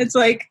 And it's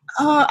like,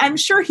 I'm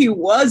sure he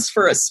was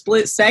for a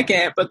split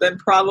second, but then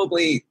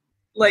probably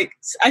like,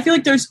 I feel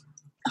like there's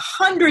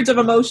hundreds of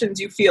emotions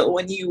you feel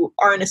when you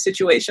are in a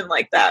situation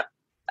like that.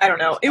 I don't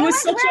know. It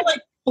was such a like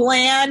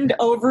bland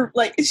over,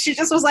 like she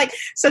just was like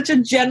such a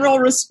general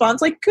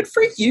response, like good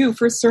for you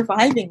for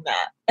surviving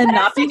that and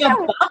not being a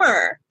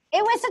bummer.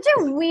 It was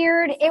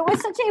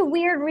such a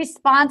weird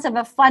response of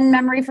a fun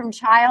memory from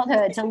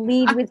childhood to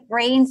lead with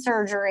brain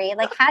surgery.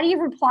 Like, how do you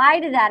reply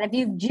to that if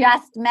you've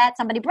just met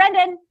somebody?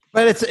 Brendan?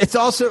 But it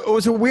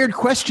was a weird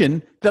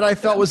question that I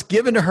felt was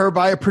given to her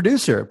by a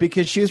producer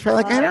because she was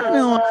probably like, I don't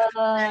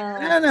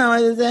know.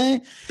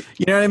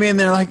 You know what I mean?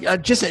 They're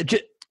like, just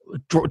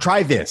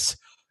try this.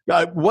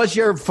 What's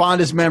your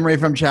fondest memory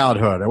from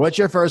childhood? Or what's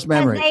your first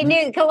memory? And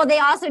they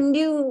also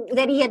knew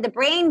that he had the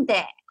brain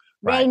thing.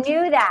 They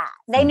knew that.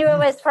 They knew it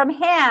was from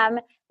him.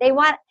 They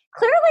I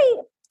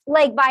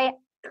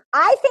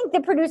think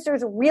the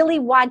producers really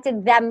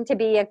wanted them to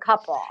be a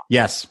couple.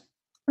 Yes.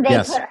 They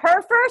put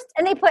her first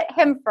and they put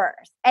him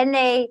first. And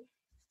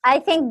I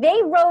think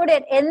they wrote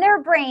it in their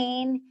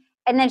brain.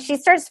 And then she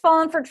starts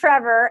falling for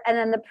Trevor. And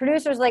then the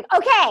producer's like,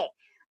 okay,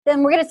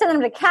 then we're going to send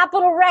them to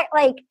Capitol Rec.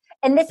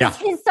 And this is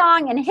his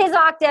song and his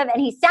octave.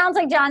 And he sounds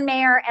like John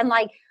Mayer. And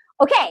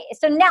okay,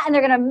 so now, and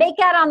they're going to make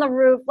out on the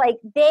roof. Like,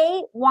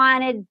 they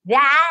wanted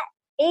that.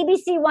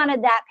 ABC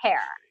wanted that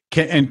pair.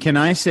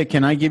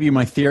 Can I give you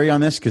my theory on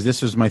this? Because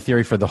this was my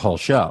theory for the whole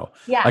show.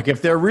 Yeah. Like,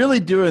 if they're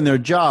really doing their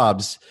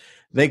jobs,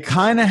 they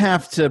kind of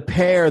have to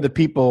pair the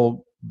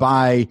people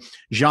by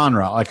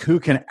genre, like who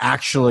can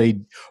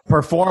actually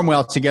perform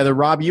well together.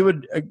 Rob,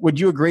 would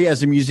you agree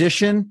as a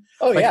musician?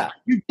 Oh, yeah.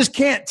 You just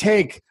can't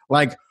take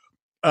like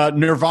a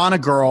Nirvana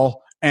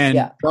girl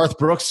and Garth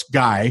Brooks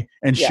guy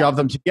and shove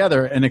them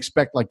together and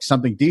expect like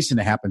something decent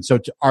to happen. So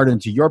to Arden,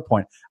 to your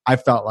point, I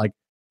felt like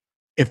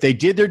if they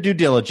did their due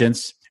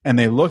diligence and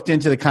they looked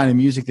into the kind of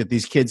music that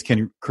these kids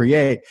can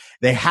create,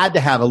 they had to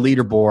have a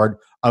leaderboard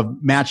of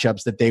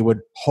matchups that they would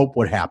hope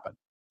would happen.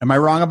 Am I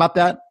wrong about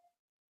that?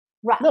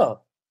 Right.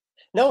 No.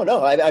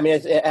 I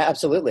mean,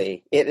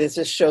 absolutely.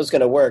 This show's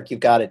going to work. You've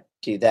got to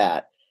do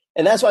that.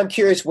 And that's why I'm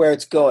curious where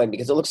it's going,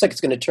 because it looks like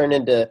it's going to turn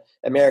into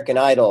American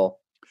Idol.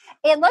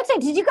 It looks like,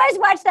 did you guys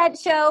watch that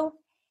show,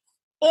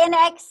 In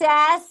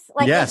Excess?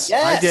 Yes,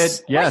 I did.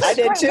 Yes, I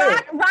did too.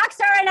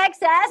 Rockstar In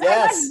Excess. Yes. I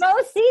watched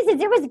both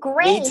seasons. It was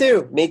great.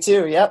 Me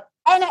too. Yep.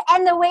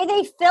 And the way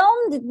they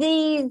filmed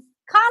these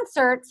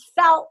concerts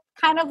felt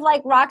kind of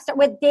like Rockstar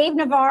with Dave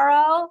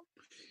Navarro.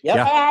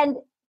 Yep. And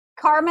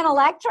Carmen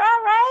Electra,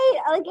 right?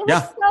 Like it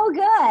was so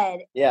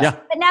good. Yeah.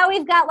 But now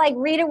we've got like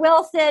Rita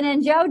Wilson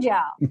and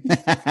JoJo.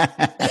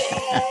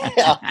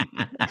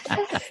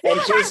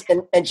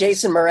 and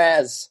Jason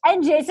Mraz.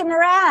 And Jason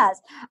Mraz.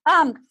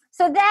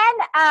 So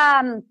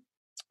then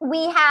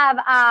we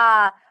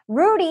have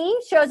Rudy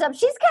shows up.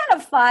 She's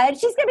kind of fun.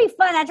 She's going to be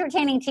fun,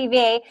 entertaining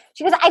TV.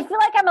 She goes, I feel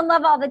like I'm in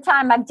love all the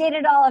time. I've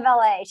dated all of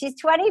LA. She's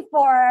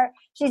 24.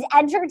 She's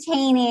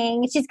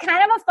entertaining. She's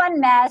kind of a fun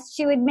mess.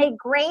 She would make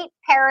great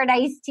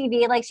Paradise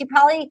TV. Like she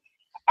probably,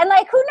 and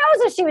like, who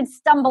knows if she would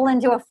stumble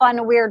into a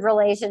fun, weird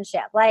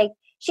relationship. Like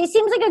she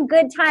seems like a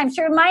good time.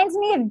 She reminds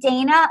me of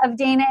Dana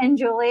and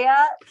Julia.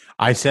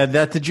 I said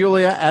that to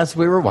Julia as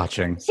we were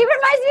watching. She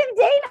reminds me of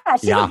Dana.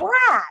 She's a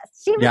blast.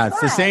 It's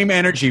the same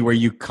energy where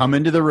you come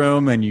into the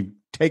room and you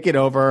take it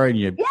over and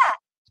you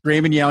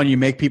scream and yell and you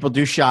make people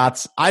do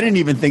shots. I didn't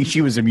even think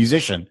she was a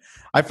musician.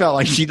 I felt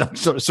like she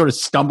sort of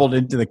stumbled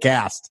into the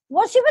cast.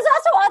 Well, she was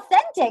also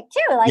authentic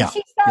too. Like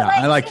she felt like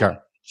I like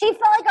her. She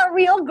felt like a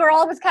real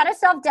girl, was kind of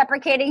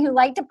self-deprecating, who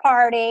liked to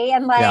party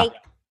and like,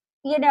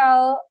 you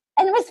know,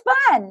 and it was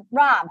fun.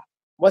 Rob.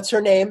 What's her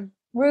name?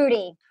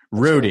 Rudy.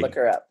 Look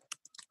her up.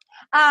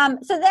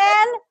 So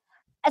then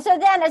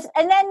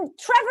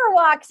Trevor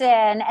walks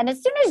in, and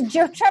as soon as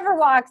Trevor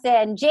walks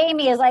in,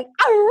 Jamie is like,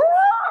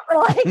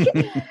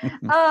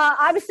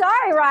 I'm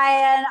sorry,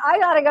 Ryan. I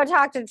got to go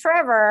talk to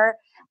Trevor.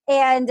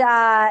 And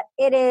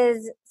it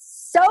is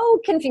so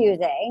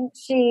confusing.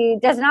 She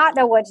does not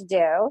know what to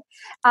do.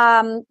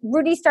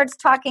 Rudy starts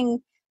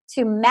talking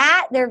to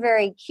Matt. They're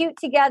very cute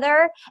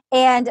together.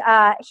 And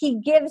he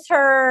gives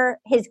her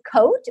his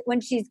coat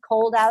when she's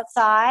cold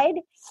outside.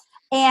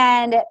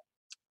 And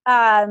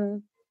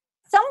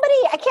somebody,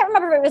 I can't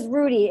remember if it was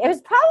Rudy. It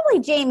was probably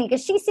Jamie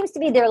because she seems to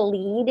be their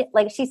lead.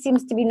 Like she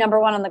seems to be number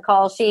one on the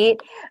call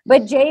sheet.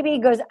 But Jamie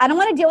goes, I don't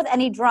want to deal with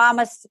any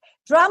drama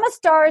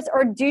stars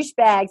or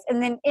douchebags.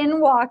 And then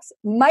in walks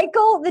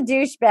Michael the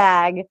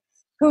douchebag,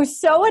 who's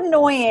so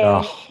annoying.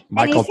 Oh,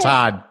 Michael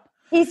Todd.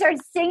 He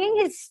starts singing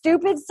his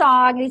stupid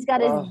song. He's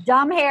got his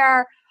dumb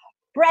hair.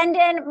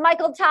 Brendan,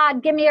 Michael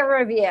Todd, give me a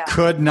review.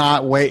 Could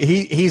not wait.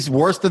 He's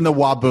worse than the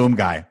Waboom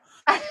guy.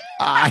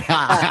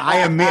 I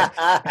am.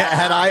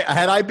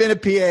 Had I been a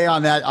PA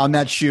on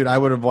that shoot, I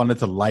would have wanted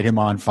to light him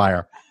on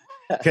fire.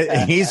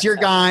 He's your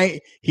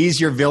guy. He's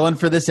your villain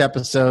for this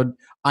episode.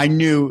 I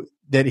knew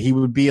that he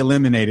would be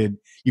eliminated.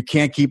 You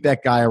can't keep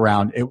that guy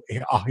around.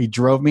 He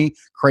drove me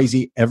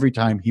crazy every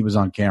time he was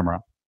on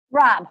camera.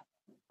 Rob.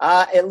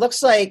 It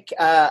looks like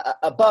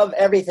above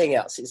everything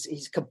else,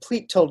 he's a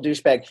complete total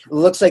douchebag. It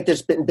looks like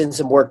there's been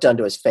some work done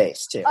to his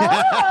face too.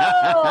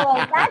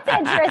 Oh, that's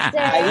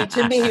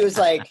interesting. To me, he was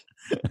like,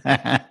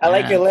 I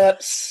like your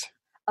lips.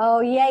 Oh,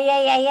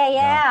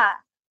 yeah.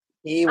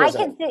 He was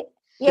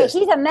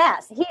he's a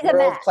mess. He's a mess.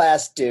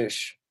 World-class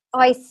douche. Oh,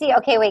 I see.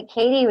 Okay, wait.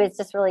 Katie was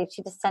just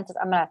she just sent us.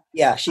 I'm going to.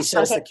 Yeah, she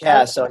sent us the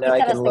cast, so now I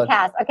can look. The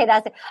cast. Okay,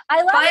 that's it.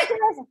 I love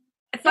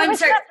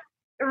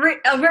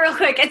it. Real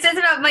quick, it says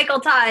about Michael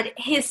Todd,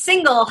 his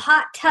single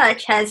Hot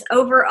Touch has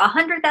over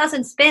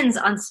 100,000 spins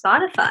on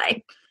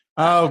Spotify.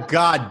 Oh,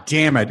 God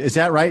damn it. Is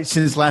that right?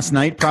 Since last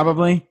night,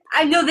 probably?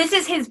 I know this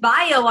is his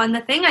bio on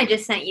the thing I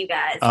just sent you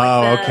guys.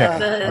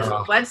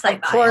 The website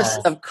bio.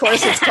 Of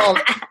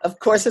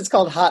course it's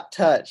called Hot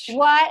Touch.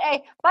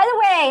 What? By the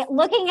way,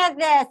 looking at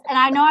this, and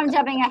I know I'm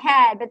jumping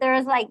ahead, but there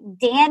was like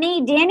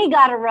Danny. Danny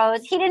got a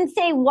rose. He didn't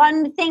say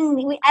one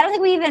thing. I don't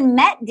think we even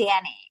met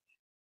Danny.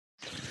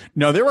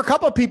 No, there were a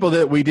couple of people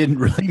that we didn't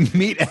really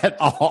meet at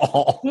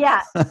all.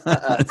 Yeah.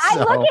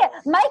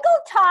 Michael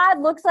Todd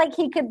looks like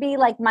he could be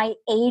like my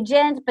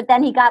agent, but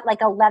then he got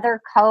like a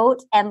leather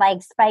coat and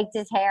like spiked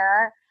his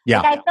hair. Yeah.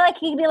 Like, I feel like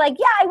he'd be like,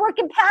 yeah, I work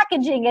in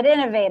packaging at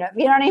Innovative.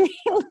 You know what I mean?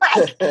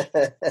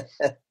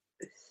 Like,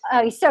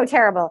 oh, he's so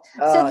terrible.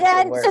 So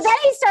then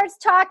he starts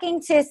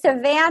talking to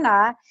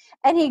Savannah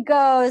and he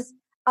goes,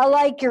 I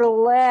like your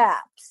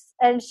lips.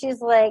 And she's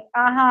like,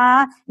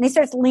 uh-huh. And he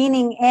starts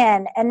leaning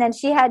in. And then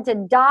she had to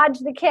dodge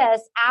the kiss,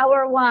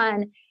 hour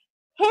one.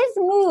 His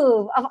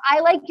move of I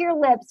like your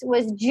lips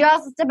was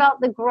just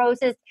about the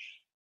grossest.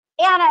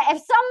 Anna,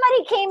 if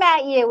somebody came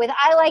at you with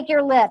I like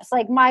your lips,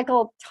 like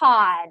Michael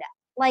Todd,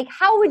 like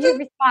how would you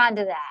respond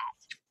to that?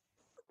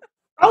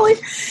 Probably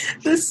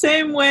the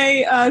same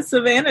way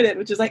Savannah did,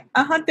 which is like,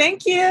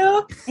 thank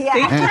you.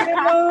 Yeah. Thank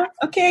you.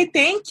 Okay,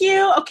 thank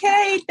you.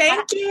 Okay,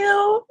 thank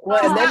you.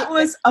 Well, that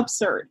was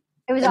absurd.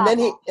 It was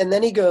and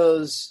then he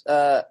goes,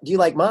 do you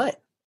like mine?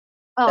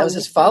 That was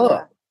his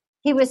follow-up.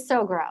 He was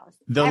so gross.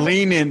 The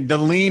lean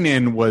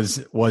in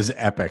was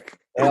epic.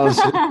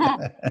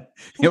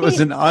 It was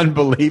an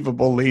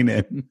unbelievable lean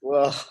in.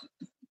 Well,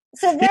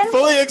 so then he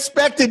fully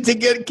expected to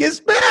get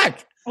kissed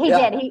back. He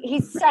did.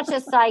 He's such a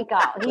psycho.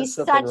 He's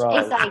such a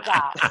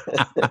psycho.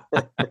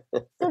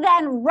 So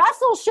then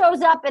Russell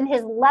shows up in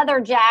his leather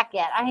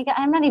jacket.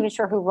 I'm not even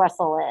sure who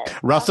Russell is.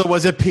 Russell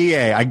was a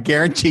PA. I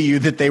guarantee you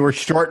that they were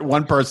short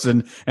one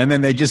person, and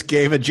then they just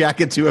gave a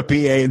jacket to a PA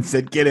and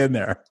said, get in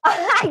there.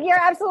 You're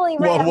absolutely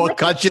right. We'll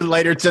cut you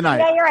later tonight.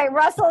 Yeah, you're right.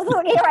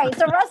 You're right.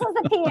 So Russell's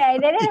a PA.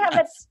 They didn't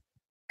have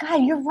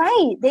God, you're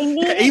right.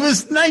 He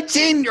was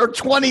 19 or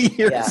 20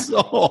 years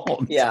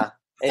old. Yeah.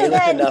 And he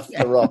looked enough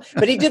for the role.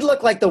 But he did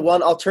look like the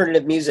one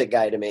alternative music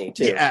guy to me,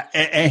 too. Yeah,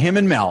 and him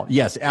and Mel.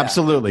 Yes,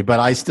 absolutely. Yeah.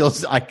 But I still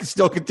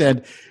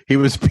contend he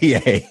was PA.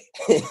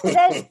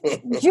 Then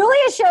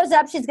Julia shows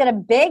up. She's got a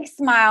big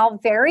smile,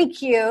 very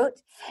cute.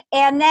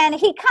 And then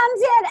he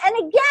comes in, and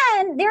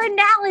again, their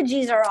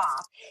analogies are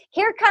off.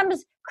 Here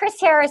comes Chris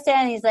Harrison,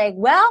 and he's like,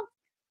 well,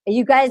 are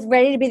you guys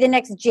ready to be the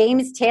next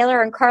James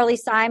Taylor and Carly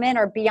Simon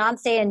or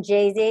Beyonce and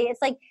Jay-Z?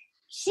 It's like,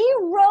 she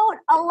wrote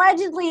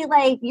allegedly,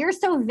 like, you're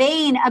so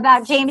vain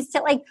about James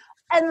Taylor. Like,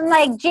 and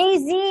like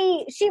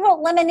Jay-Z, she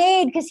wrote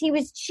Lemonade because he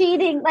was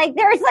cheating. Like,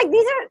 there's even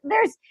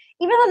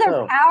though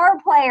they're power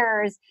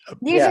players,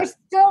 these are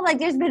still like,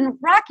 there's been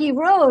rocky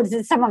roads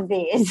in some of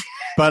these.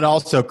 But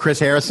also Chris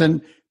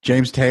Harrison,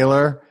 James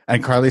Taylor,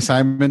 and Carly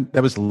Simon,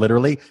 that was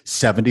literally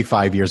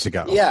 75 years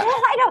ago. Yeah.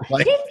 Yes, I know.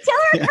 Like, James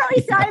Taylor and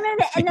Carly Simon,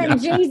 and then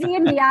Jay-Z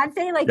and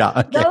Beyonce. Like,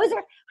 those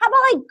are, how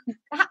about like,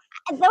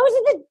 those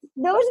are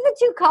the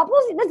two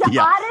couples? That's the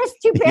oddest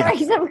two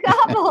pairings of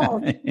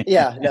couples.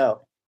 Yeah,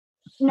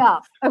 No.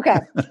 Okay.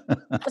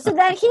 So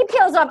then he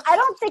peels off. I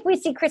don't think we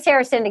see Chris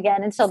Harrison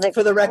again until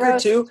for the record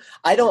too.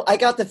 I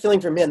got the feeling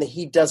from him that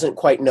he doesn't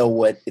quite know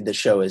what the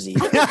show is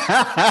either.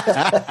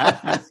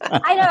 I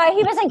know.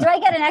 He was like, "Do I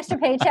get an extra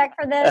paycheck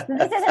for this?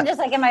 This isn't just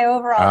like in my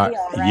overall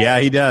deal, right?" Yeah,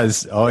 he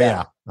does. Oh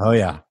yeah.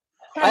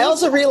 I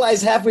also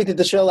realized halfway through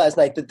the show last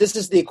night that this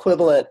is the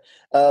equivalent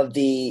of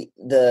the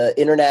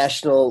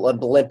International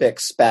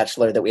Olympics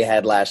Bachelor that we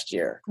had last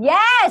year.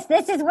 Yes,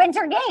 this is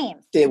Winter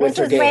Games.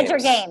 Winter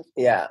Games.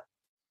 Yeah.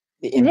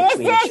 This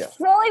is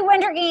fully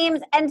Winter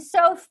Games. And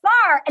so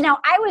far, now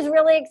I was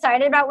really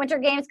excited about Winter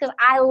Games because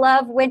I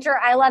love winter.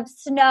 I love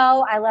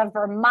snow. I love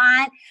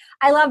Vermont.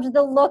 I loved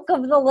the look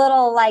of the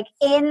little like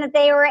inn that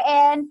they were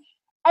in.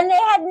 And they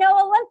had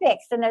no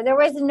Olympics in there. There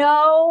was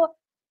no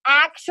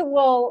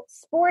actual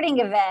sporting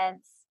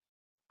events.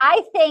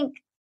 I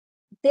think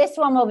this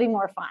one will be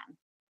more fun.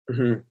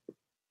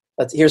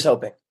 Mm-hmm. Here's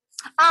hoping.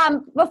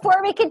 Before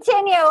we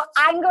continue,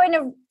 I'm going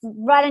to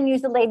run and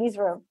use the ladies'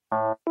 room.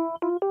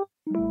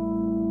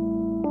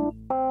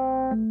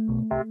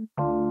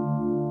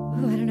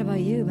 Ooh, I don't know about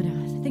you, but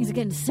things are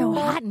getting so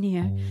hot in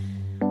here.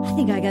 I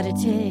think I gotta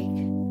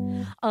take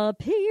a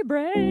pee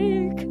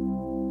break.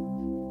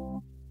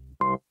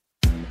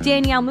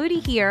 Danielle Moody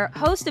here,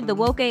 host of the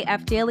Woke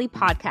AF Daily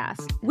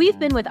podcast. We've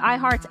been with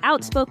iHeart's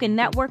Outspoken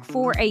Network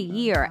for a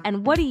year,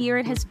 and what a year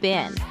it has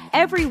been.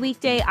 Every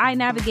weekday, I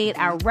navigate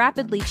our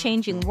rapidly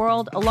changing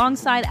world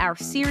alongside our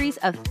series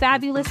of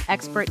fabulous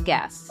expert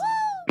guests.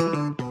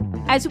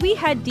 As we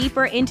head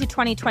deeper into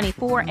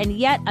 2024 and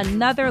yet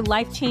another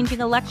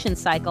life-changing election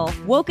cycle,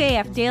 Woke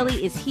AF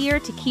Daily is here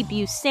to keep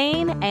you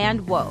sane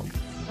and woke.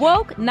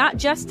 Woke not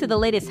just to the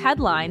latest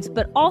headlines,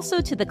 but also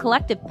to the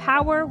collective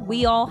power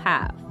we all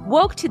have.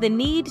 Woke to the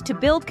need to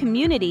build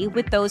community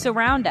with those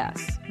around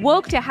us.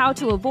 Woke to how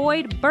to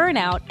avoid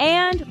burnout,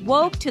 and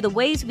woke to the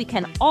ways we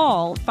can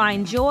all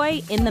find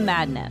joy in the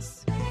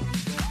madness.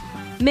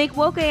 Make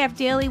Woke AF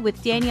Daily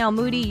with Danielle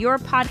Moody your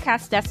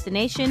podcast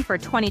destination for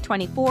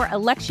 2024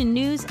 election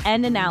news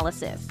and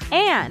analysis.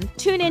 And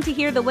tune in to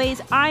hear the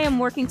ways I am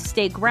working to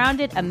stay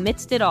grounded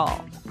amidst it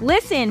all.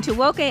 Listen to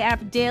Woke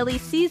AF Daily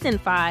Season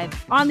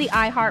 5 on the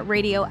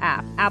iHeartRadio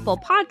app, Apple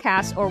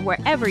Podcasts, or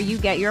wherever you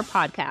get your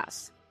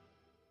podcasts.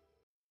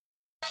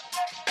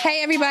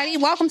 Hey, everybody.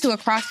 Welcome to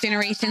Across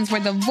Generations,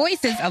 where the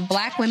voices of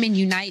Black women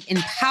unite in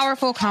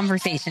powerful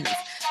conversations.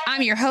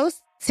 I'm your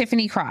host,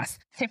 Tiffany Cross.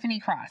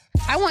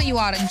 I want you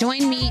all to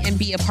join me and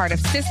be a part of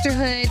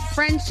sisterhood,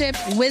 friendship,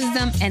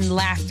 wisdom, and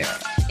laughter.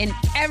 In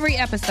every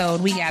episode,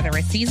 we gather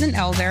a seasoned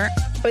elder.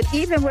 But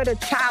even with a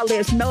child,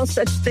 there's no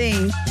such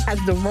thing as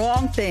the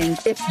wrong thing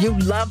if you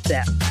love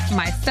them.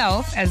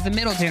 Myself, as the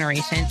middle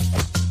generation.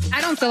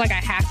 I don't feel like I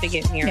have to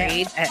get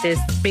married at this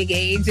big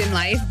age in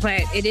life,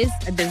 but it is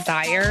a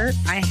desire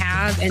I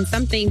have and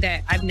something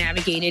that I've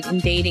navigated in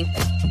dating.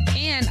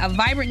 And a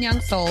vibrant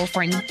young soul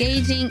for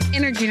engaging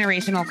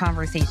intergenerational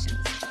conversations.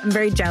 I'm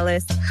very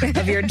jealous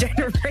of your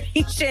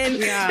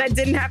generation that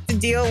didn't have to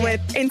deal with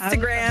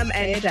Instagram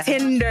and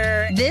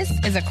Tinder. This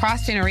is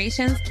Across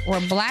Generations, where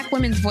Black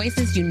women's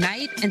voices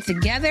unite, and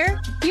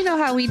together, you know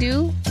how we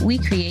do, we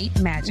create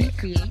magic.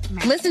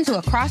 Listen to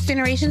Across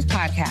Generations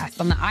podcast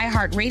on the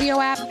iHeartRadio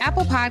app,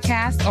 Apple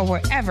Podcasts, or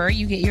wherever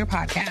you get your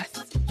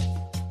podcasts.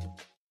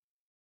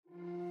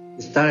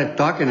 We started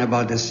talking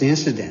about this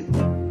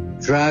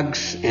incident.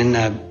 Drugs and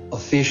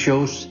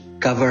officials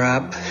cover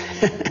up.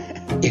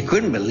 You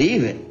couldn't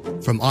believe it.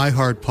 From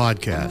iHeart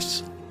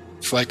Podcasts.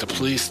 It's like the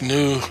police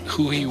knew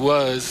who he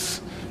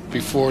was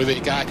before they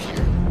got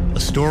here. A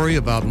story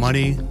about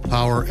money,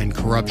 power, and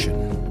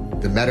corruption.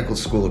 The medical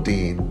school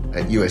dean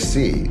at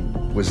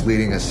USC was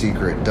leading a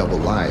secret double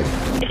life.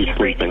 Is she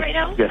breathing right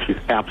now? Yes, she's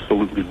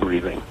absolutely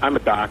breathing. I'm a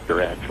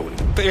doctor, actually.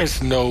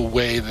 There's no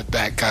way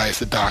that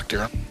guy's a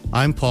doctor.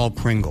 I'm Paul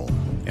Pringle,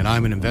 and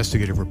I'm an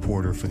investigative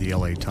reporter for the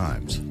LA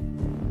Times.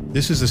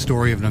 This is the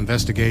story of an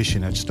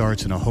investigation that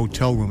starts in a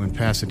hotel room in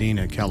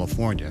Pasadena,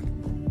 California,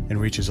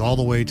 and reaches all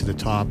the way to the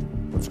top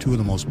of two of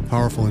the most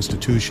powerful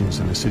institutions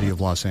in the city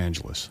of Los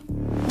Angeles.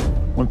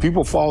 When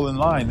people fall in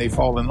line, they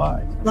fall in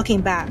line.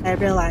 Looking back, I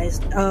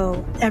realized,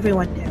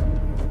 everyone knew.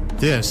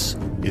 This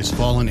is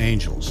Fallen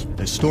Angels,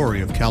 a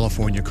story of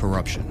California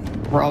corruption.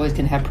 We're always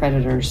going to have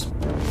predators.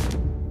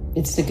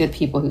 It's the good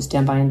people who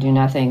stand by and do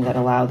nothing that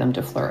allow them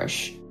to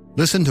flourish.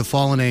 Listen to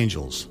Fallen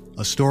Angels,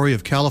 a story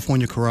of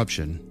California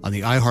corruption on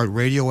the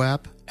iHeartRadio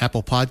app,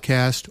 Apple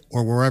Podcast,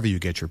 or wherever you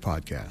get your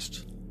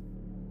podcasts.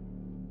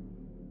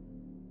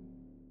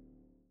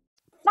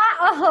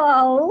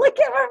 Oh, look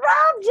at what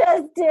Rob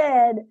just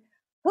did.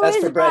 That's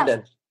for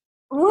Brendan.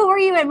 Who are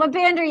you in? What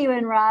band are you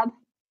in, Rob?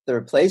 The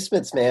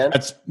Replacements, man.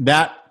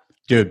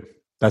 Dude,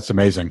 that's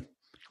amazing.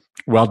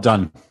 Well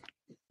done.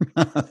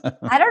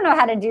 I don't know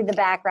how to do the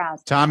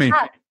backgrounds. Tommy.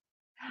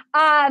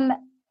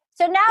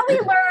 So now we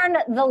learn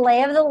the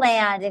lay of the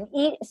land. And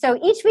so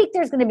each week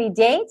there's going to be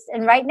dates.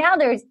 And right now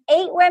there's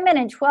 8 women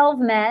and 12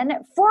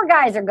 men. 4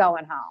 guys are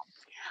going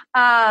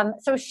home.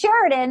 So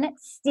Sheridan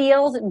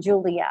steals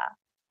Julia.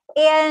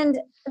 And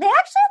they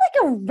actually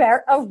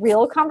had a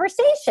real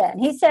conversation.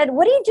 He said,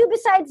 "What do you do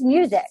besides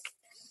music?"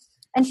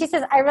 And she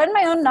says, "I run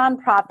my own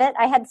nonprofit.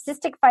 I had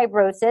cystic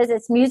fibrosis.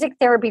 It's music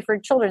therapy for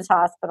Children's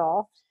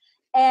Hospital.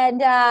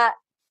 And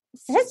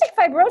cystic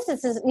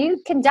fibrosis is,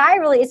 you can die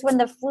really. It's when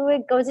the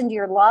fluid goes into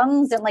your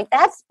lungs. And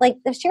that's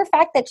the sheer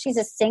fact that she's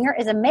a singer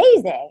is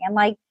amazing. And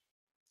like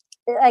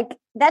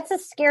that's a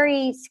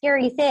scary,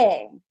 scary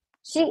thing.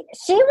 She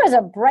was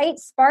a bright,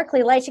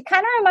 sparkly light. She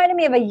kind of reminded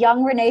me of a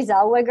young Renee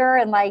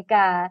Zellweger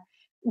and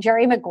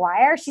Jerry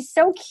Maguire. She's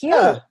so cute.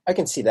 Yeah, I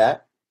can see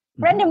that.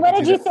 Brendan, what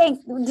did you think?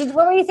 What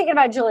were you thinking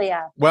about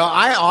Julia? Well,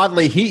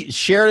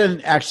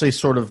 Sheridan actually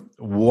sort of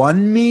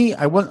won me.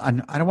 I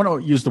don't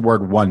want to use the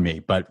word won me,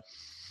 but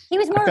he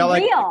was more real.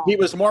 Like he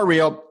was more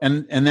real,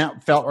 and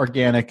that felt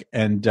organic,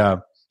 and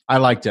I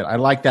liked it. I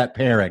liked that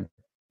pairing.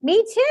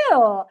 Me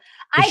too.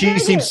 She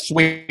seems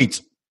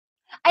sweet.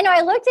 I know.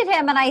 I looked at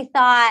him and I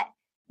thought,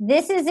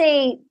 this is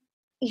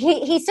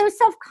he's so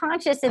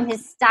self-conscious in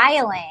his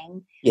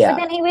styling. Yeah. But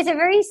then he was a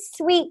very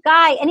sweet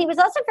guy. And he was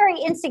also very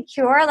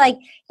insecure. Like,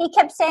 he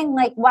kept saying,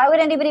 why would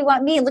anybody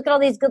want me? Look at all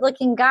these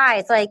good-looking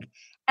guys. And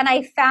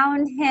I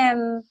found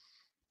him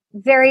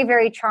very,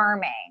 very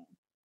charming.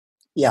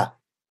 Yeah,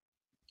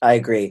 I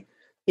agree.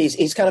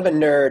 He's kind of a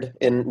nerd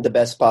in the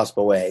best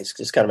possible ways.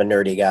 He's kind of a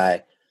nerdy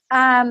guy.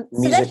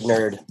 Music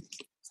nerd.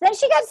 Then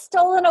she got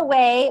stolen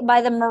away by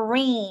the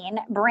Marine,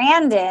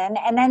 Brandon,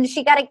 and then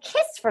she got a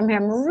kiss from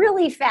him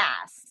really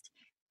fast.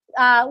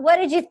 What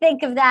did you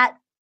think of that,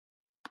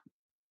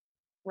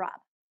 Rob?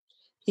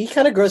 He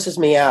kind of grosses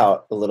me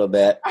out a little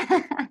bit.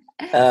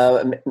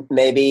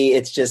 Maybe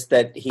it's just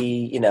that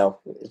he,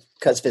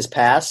 because of his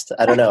past.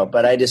 I don't know,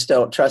 but I just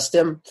don't trust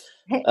him.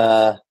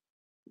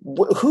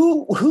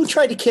 Who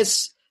tried to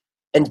kiss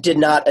and did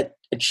not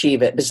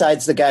achieve it,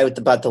 besides the guy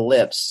about the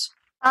lips?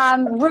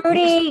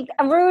 Rudy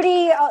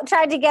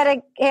tried to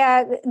get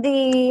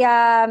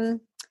the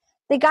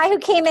guy who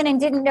came in and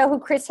didn't know who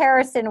Chris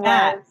Harrison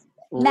was.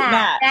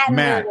 Matt.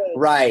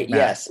 Right. Matt.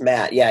 Yes.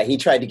 Matt. Yeah. He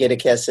tried to get a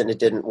kiss and it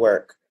didn't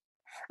work.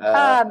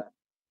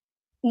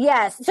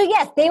 Yes. So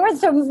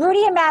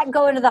Rudy and Matt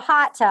go into the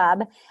hot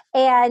tub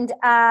and,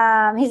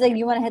 he's like,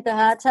 "You want to hit the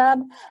hot tub?"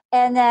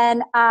 And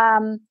then,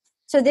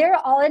 so they're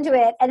all into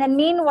it. And then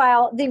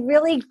meanwhile, the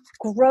really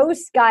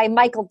gross guy,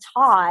 Michael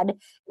Todd,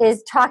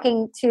 is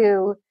talking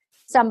to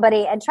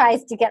somebody and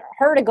tries to get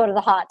her to go to the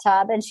hot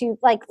tub. And she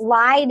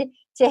lied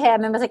to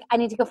him and was like, "I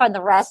need to go find the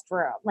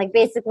restroom."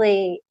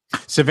 Basically.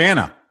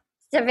 Savannah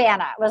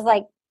was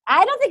like,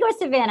 I don't think it was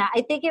Savannah.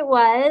 I think it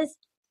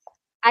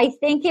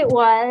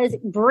was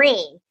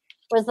Bree.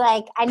 Was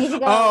like, "I need to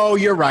go." Oh,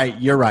 you're right.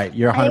 You're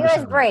 100%. I think it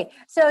was Brie.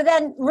 So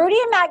then Rudy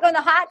and Matt go in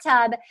the hot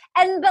tub,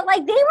 but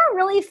they were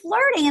really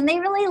flirting and they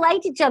really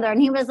liked each other. And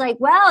he was like,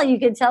 "Well, you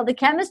could tell the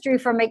chemistry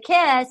from a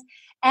kiss."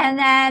 And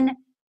then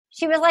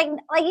she was like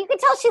you could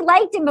tell she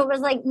liked him, but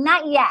was like,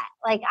 "Not yet.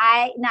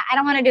 I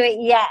don't want to do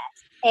it yet."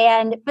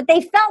 But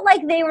they felt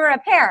like they were a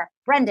pair.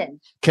 Brendan,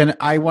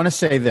 I want to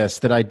say this,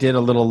 that I did a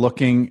little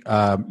looking,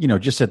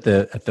 just at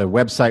the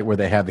website where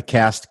they have the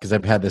cast, because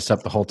I've had this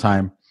up the whole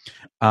time.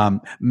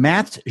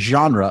 Matt's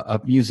genre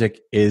of music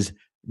is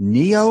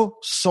neo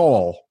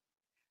soul.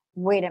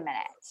 Wait a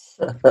minute.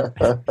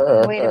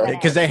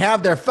 Because they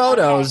have their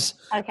photos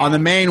on the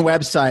main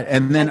website,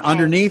 and then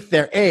underneath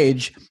their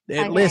age,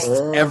 it lists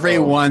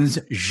everyone's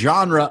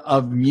genre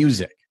of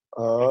music.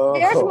 Oh.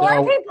 There's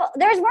more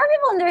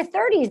people in their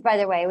 30s, by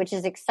the way, which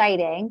is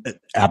exciting.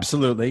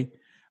 Absolutely.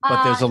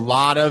 But there's a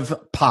lot of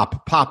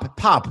pop.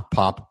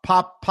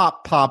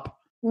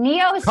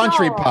 Neo soul.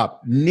 Country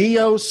pop.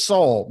 Neo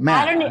soul.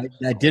 Matt,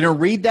 I didn't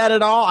read that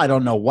at all. I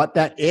don't know what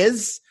that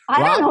is.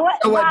 I don't know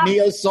what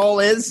neo soul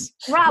is.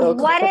 Rob,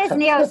 what is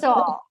neo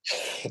soul?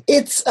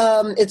 It's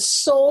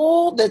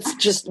soul that's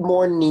just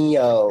more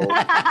neo than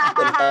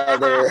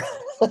other.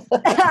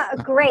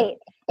 Great.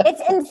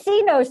 It's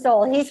Encino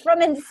Soul. He's from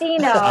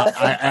Encino.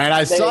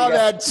 I saw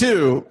that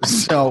too.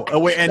 So,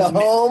 the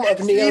home of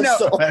neo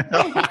soul.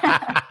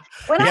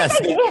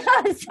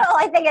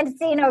 I think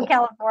Encino,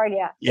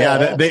 California.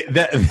 Yeah,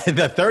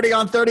 the 30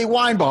 on 30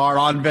 wine bar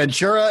on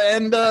Ventura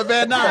and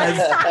Van Nuys.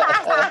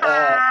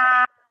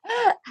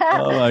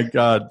 Oh my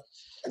God.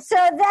 So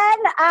then,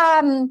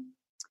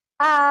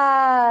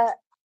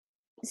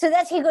 so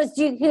that's, he goes,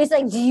 he was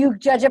like, do you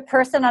judge a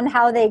person on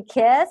how they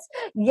kiss?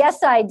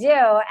 Yes, I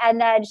do. And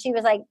then she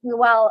was like,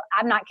 well,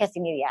 I'm not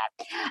kissing you yet.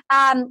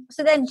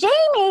 So then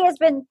Jamie has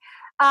been,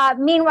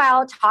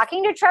 meanwhile,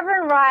 talking to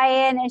Trevor and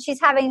Ryan, and she's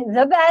having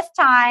the best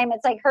time.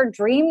 It's like her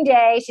dream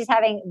day. She's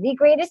having the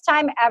greatest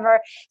time ever.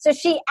 So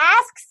she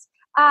asks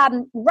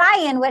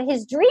Ryan what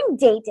his dream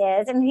date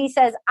is, and he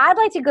says, I'd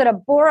like to go to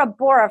Bora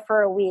Bora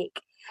for a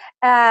week.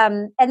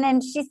 And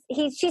then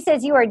she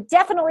says, you are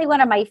definitely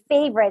one of my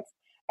favorites.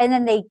 And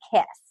then they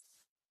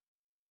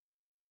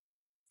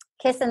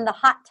kiss in the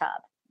hot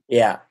tub.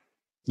 Yeah,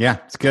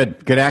 it's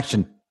good. Good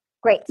action.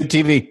 Great. Good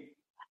TV.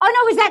 Oh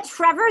no, was that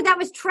Trevor? That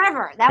was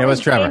Trevor. That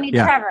was Trevor. Jamie.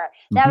 Yeah. Trevor.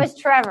 That was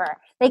Trevor.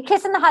 They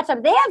kiss in the hot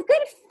tub. They have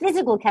good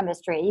physical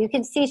chemistry. You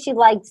can see she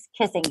likes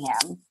kissing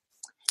him.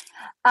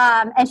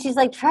 And she's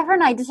like, Trevor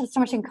and I just have so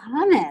much in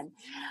common.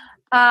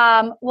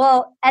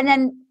 Well, and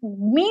then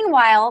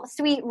meanwhile,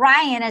 sweet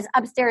Ryan is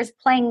upstairs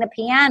playing the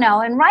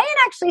piano, and Ryan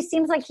actually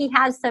seems like he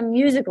has some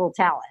musical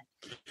talent.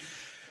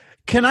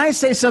 Can I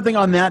say something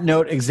on that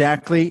note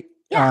exactly?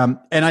 Yeah.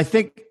 And I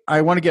think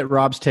I want to get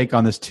Rob's take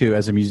on this too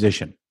as a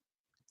musician.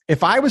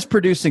 If I was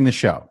producing the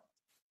show,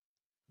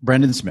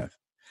 Brendan Smith,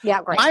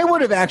 great. I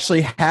would have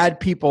actually had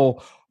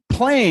people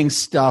playing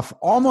stuff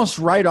almost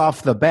right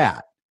off the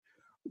bat.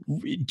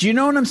 Do you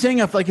know what I'm saying?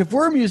 If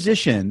we're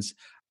musicians,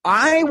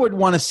 I would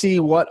want to see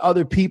what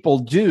other people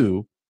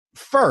do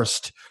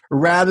first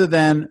rather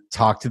than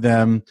talk to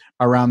them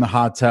around the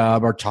hot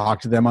tub or talk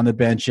to them on the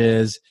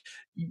benches.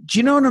 Do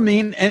you know what I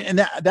mean? And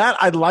that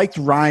I liked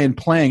Ryan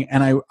playing,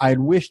 and I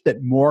wish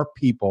that more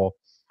people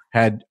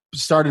had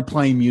started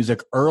playing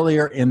music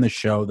earlier in the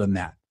show than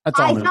that. That's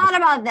all. I thought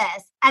about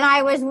this, and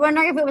I was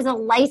wondering if it was a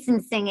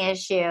licensing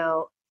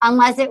issue,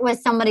 unless it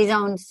was somebody's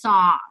own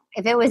song.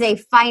 If it was a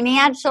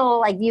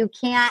financial, you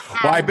can't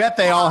have... Well, I bet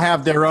they all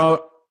have their own...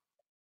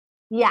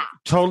 Yeah.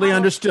 Totally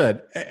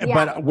understood.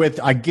 Yeah.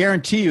 But I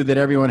guarantee you that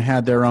everyone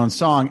had their own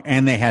song,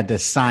 and they had to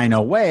sign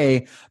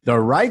away the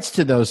rights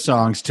to those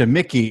songs to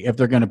Mickey if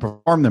they're going to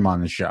perform them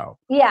on the show.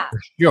 Yeah. For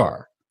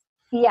sure.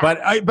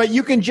 Yeah. But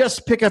you can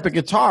just pick up a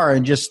guitar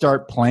and just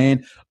start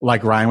playing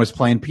like Ryan was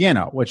playing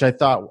piano, which I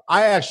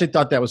actually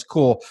thought that was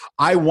cool.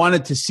 I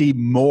wanted to see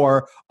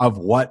more of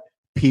what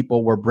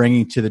people were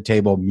bringing to the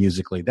table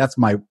musically. That's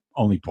my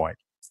only point.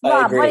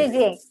 Rob, what do you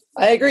think?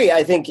 I agree.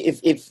 I think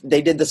if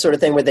they did the sort of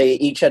thing where they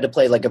each had to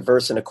play like a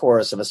verse and a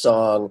chorus of a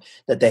song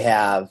that they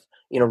have,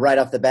 right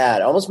off the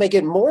bat, almost make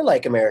it more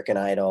like American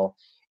Idol.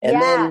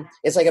 And then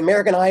it's like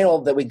American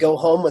Idol that we go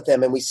home with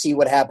them and we see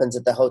what happens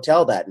at the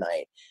hotel that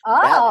night.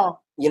 Oh.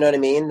 You know what I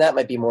mean? That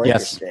might be more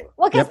interesting.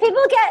 Well, because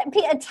people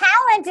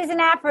talent is an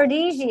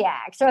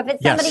aphrodisiac. So if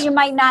it's somebody you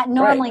might not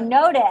normally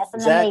notice,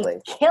 and then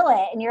they kill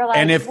it, and you're like,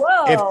 and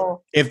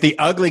whoa. If the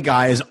ugly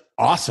guy is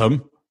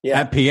awesome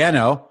at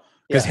piano,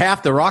 because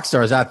half the rock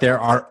stars out there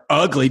are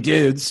ugly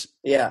dudes.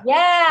 Yeah.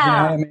 Yeah. You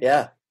know what I mean?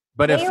 Yeah.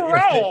 But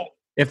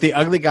if the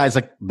ugly guy's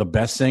like the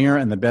best singer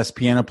and the best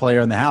piano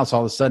player in the house,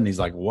 all of a sudden he's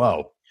like,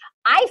 whoa.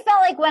 I felt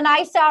like when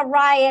I saw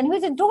Ryan,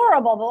 who's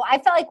adorable, but I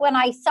felt like when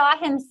I saw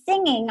him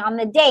singing on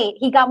the date,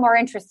 he got more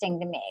interesting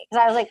to me.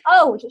 Because I was like,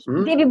 oh,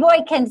 baby boy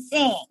can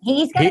sing.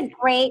 He's got a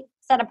great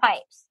set of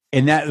pipes.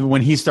 And that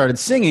when he started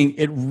singing,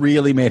 it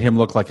really made him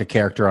look like a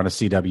character on a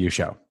CW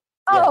show.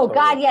 Oh,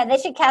 God, yeah. They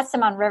should cast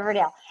him on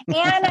Riverdale.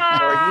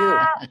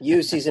 Anna. Or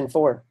you season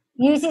 4.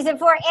 You season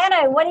 4.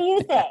 Anna, what do you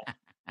think?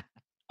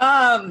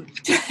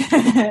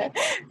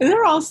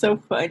 They're all so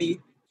funny.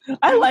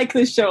 I like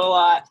this show a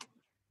lot.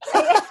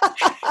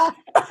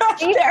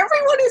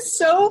 Everyone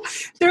is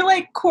they're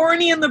like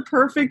corny in the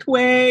perfect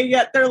way,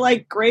 yet they're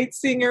like great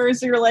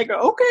singers. You're like,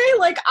 okay,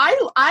 like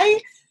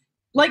I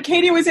like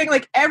Katie was saying,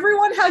 like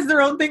everyone has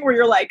their own thing where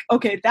you're like,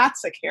 okay,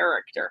 that's a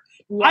character.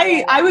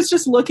 I was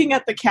just looking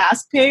at the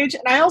cast page,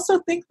 and I also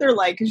think their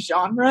like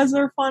genres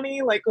are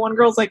funny. Like one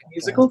girl's like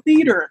musical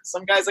theater, and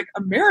some guy's like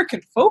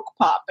American folk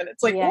pop, and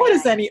it's like, what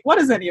does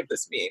any of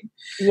this mean?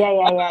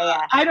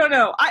 Yeah. I don't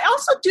know. I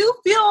also do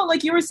feel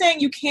like you were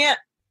saying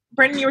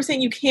Brendan, you were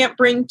saying you can't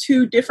bring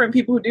two different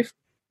people who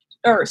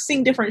or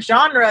sing different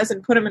genres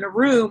and put them in a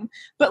room.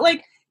 But,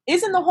 like,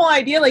 isn't the whole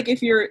idea, like,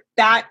 if you're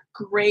that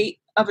great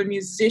of a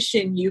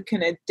musician, you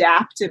can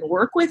adapt and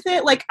work with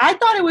it? Like, I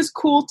thought it was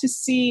cool to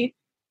see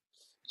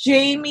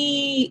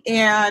Jamie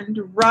and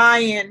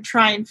Ryan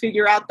try and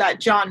figure out that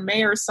John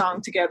Mayer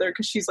song together,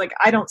 because she's like,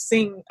 I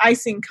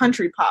sing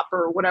country pop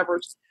or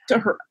whatever to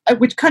her.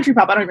 Which country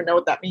pop, I don't even know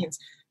what that means.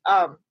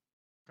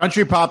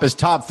 Country pop is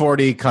top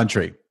 40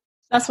 country.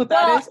 That's what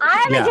that is. I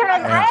have a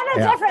different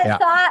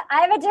thought.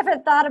 I have a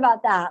different thought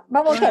about that.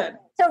 But okay.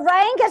 So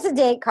Ryan gets a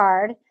date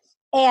card,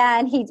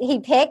 And he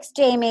picks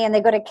Jamie, and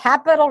they go to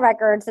Capitol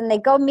Records, and they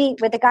go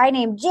meet with a guy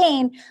named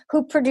Jane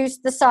who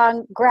produced the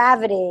song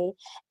Gravity.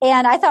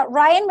 And I thought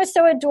Ryan was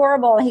so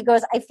adorable. He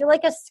goes, I feel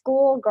like a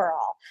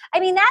schoolgirl.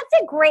 I mean,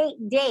 that's a great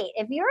date.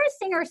 If you're a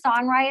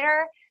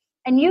singer-songwriter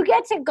and you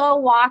get to go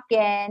walk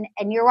in,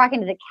 and you're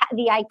walking to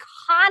the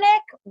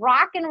iconic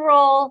rock and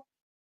roll,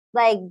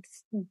 like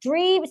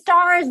Dream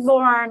Stars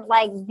Born,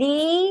 like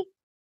the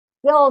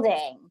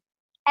building.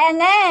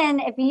 And then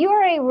if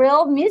you're a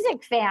real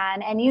music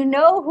fan and you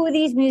know who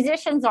these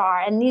musicians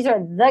are, and these are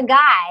the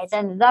guys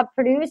and the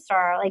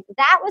producer, like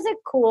that was a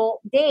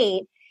cool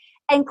date.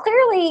 And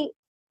clearly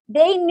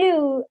they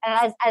knew,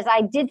 as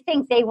I did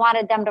think they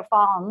wanted them to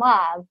fall in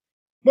love,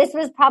 this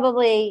was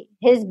probably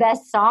his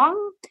best song.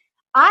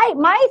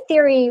 My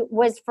theory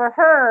was for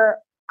her,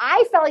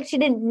 I felt like she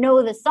didn't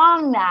know the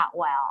song that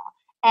well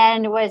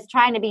and was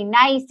trying to be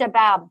nice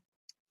about,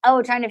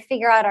 trying to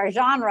figure out our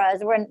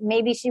genres when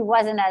maybe she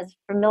wasn't as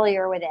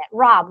familiar with it.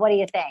 Rob, what do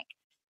you think?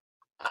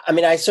 I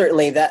mean, I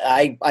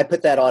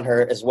put that on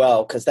her as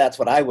well, because that's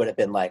what I would have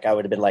been like. I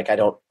would have been like, I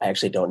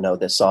actually don't know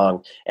this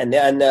song. And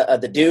then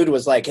the dude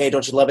was like, hey,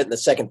 don't you love it in the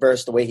second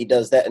verse, the way he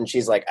does that? And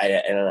she's like,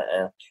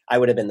 I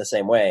would have been the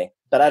same way.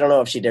 But I don't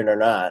know if she did or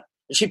not.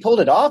 She pulled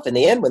it off in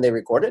the end when they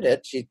recorded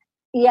it. She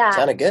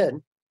sounded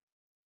good.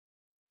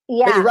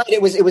 Yeah. But you're right.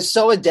 It was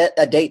so a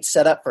date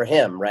set up for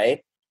him,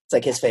 right? It's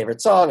like his favorite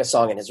song, a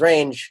song in his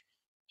range.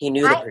 He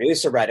knew the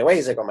producer right away.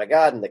 He's like, oh my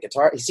God. And the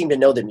guitar, he seemed to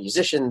know the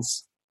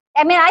musicians.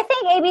 I mean, I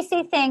think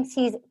ABC thinks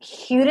he's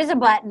cute as a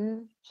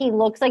button. He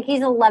looks like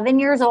he's 11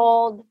 years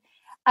old.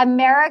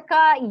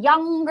 America,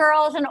 young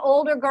girls and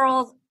older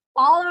girls,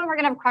 all of them are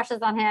going to have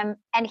crushes on him.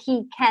 And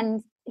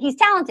he's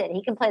talented.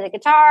 He can play the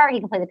guitar. He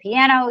can play the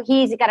piano.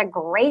 He's got a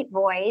great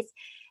voice.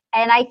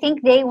 And I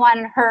think they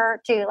wanted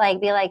her to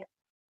be like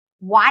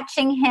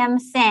watching him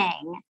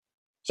sing.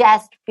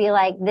 Just be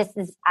like, this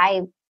is,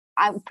 I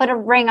put a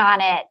ring on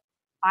it.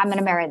 I'm going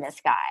to marry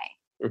this guy.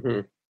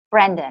 Mm-hmm.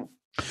 Brendan.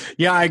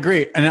 Yeah, I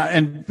agree.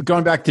 And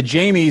going back to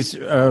Jamie's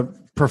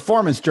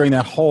performance during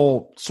that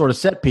whole sort of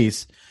set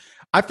piece,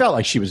 I felt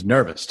like she was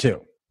nervous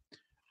too,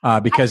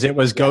 because it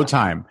was go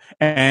time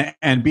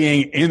and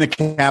being in the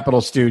Capitol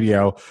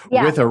studio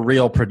with a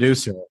real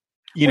producer.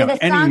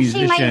 Any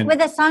musician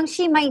with a song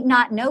she might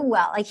not know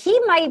well. Like he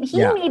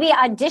maybe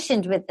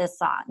auditioned with this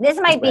song. This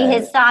might be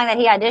his song that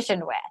he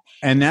auditioned with.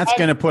 And that's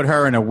going to put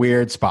her in a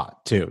weird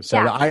spot too. So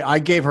I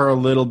gave her a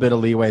little bit of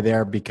leeway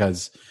there,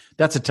 because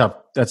that's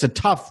a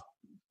tough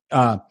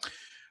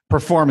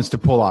performance to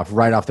pull off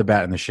right off the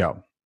bat in the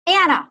show.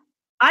 Anna.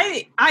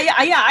 I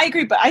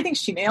agree, but I think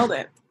she nailed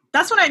it.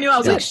 That's when I knew. I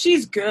was like,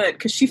 she's good,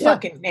 because she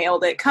fucking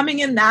nailed it. Coming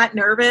in that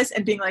nervous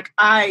and being like,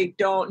 I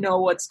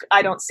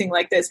don't sing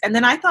like this. And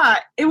then I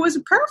thought it was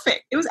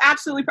perfect. It was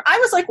absolutely perfect. I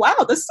was like,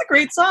 wow, this is a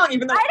great song,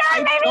 even though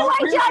I don't like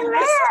John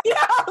Mayer. Yeah,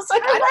 I was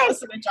like, I don't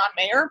listen to John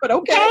Mayer, but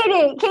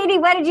okay. Katie,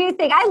 what did you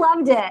think? I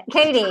loved it.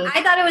 Katie.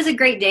 I thought it was a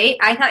great date.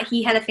 I thought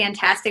he had a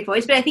fantastic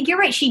voice, but I think you're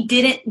right. She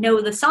didn't know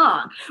the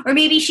song. Or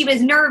maybe she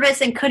was nervous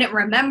and couldn't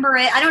remember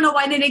it. I don't know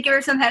why they didn't give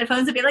her some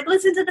headphones and be like,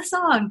 listen to the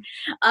song.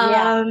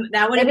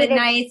 That would have been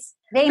nice.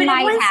 They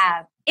might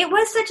have. It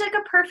was such like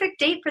a perfect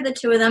date for the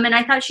two of them, and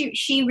I thought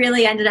she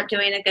really ended up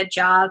doing a good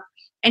job.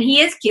 And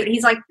he is cute.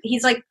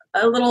 He's like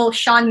a little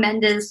Shawn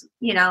Mendes,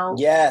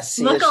 Yes,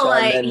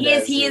 look-alike.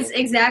 He is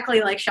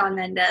exactly like Shawn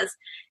Mendes.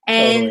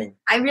 And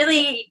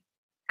totally.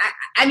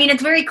 I mean,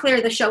 it's very clear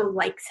the show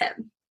likes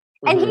him.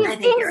 And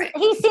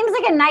he seems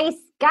like a nice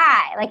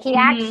guy. Like he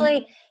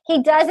actually,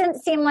 he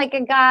doesn't seem like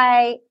a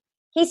guy.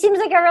 He seems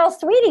like a real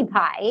sweetie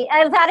pie.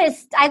 I thought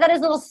his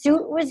little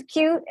suit was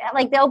cute.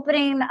 Like the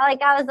opening,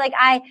 like I was like,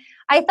 I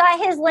thought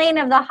his Lane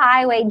of the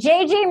Highway.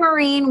 JJ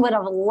Marine would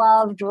have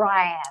loved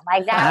Ryan.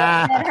 Like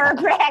that would have been her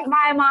pick.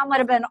 My mom would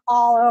have been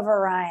all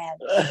over Ryan.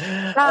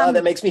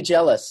 That makes me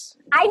jealous.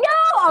 I know.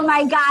 Oh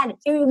my God.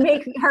 It would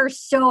make her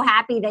so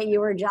happy that you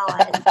were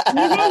jealous. You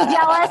being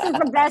jealous is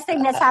the best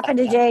thing that's happened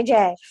to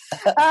JJ.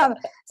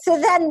 So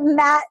then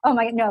Matt,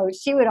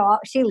 she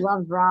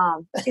loved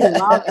Rob. She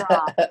loved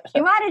Rob.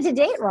 She wanted to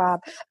date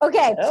Rob.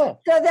 Okay. Oh.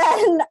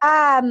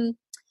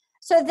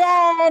 So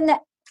then,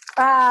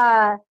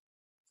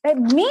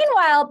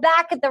 meanwhile,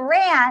 back at the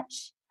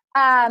ranch,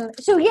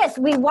 so yes,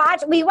 we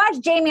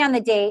watched Jamie on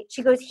the date.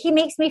 She goes, he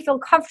makes me feel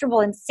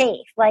comfortable and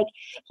safe. Like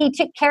he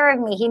took care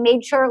of me. He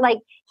made sure, like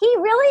he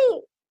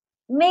really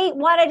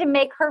wanted to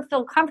make her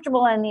feel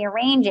comfortable in the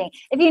arranging.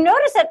 If you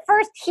notice at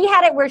first, he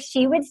had it where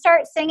she would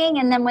start singing.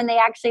 And then when they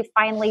actually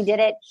finally did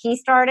it, he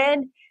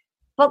started.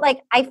 But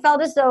like, I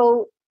felt as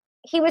though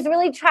he was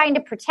really trying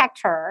to protect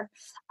her.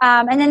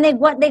 And then they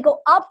go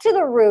up to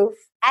the roof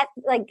at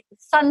like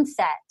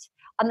sunset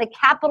on the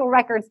Capitol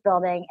Records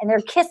building, and they're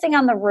kissing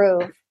on the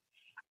roof.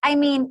 I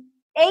mean,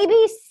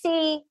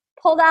 ABC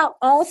pulled out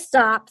all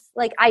stops.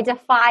 Like, I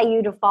defy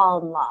you to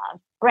fall in love.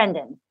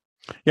 Brendan.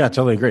 Yeah, I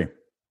totally agree.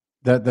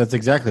 That's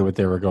exactly what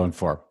they were going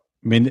for.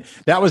 I mean,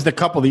 that was the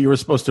couple that you were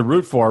supposed to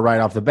root for right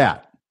off the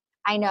bat.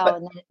 I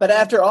know. But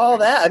after all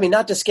that, I mean,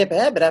 not to skip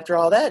ahead, but after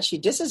all that, she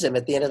disses him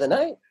at the end of the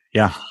night.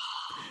 Yeah.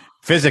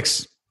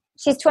 Physics.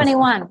 She's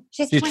 21.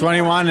 She's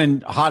 21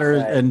 and hotter,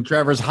 and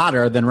Trevor's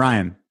hotter than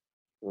Ryan.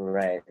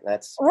 Right.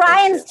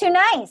 Ryan's too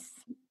nice.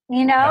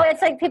 You know,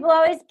 it's like people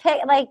always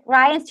pick, like,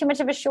 Ryan's too much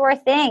of a sure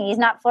thing. He's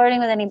not flirting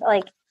with any,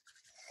 like.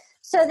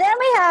 So then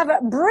we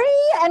have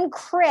Brie and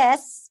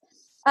Chris.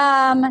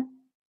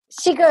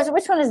 She goes,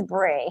 which one is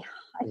Brie?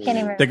 I can't even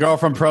remember. The girl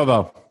from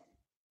Provo.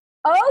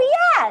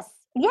 Oh, yes.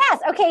 Yes.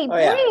 Okay.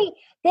 Brie,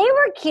 they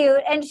were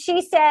cute. And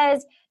she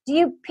says, do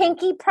you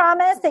pinky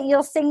promise that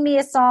you'll sing me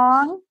a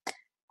song?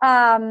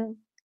 Trevor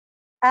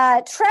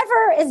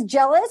is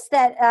jealous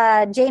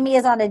that Jamie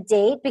is on a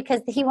date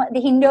because he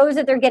knows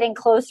that they're getting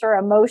closer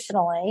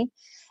emotionally.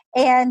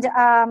 And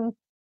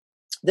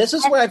this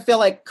is where I feel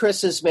like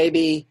Chris is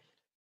maybe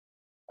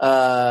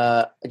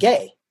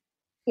gay.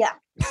 Yeah.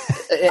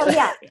 Oh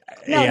yeah.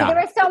 No, there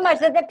was so much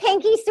the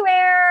pinky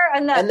swear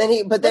and then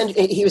he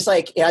was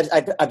like,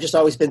 I've just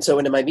always been so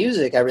into my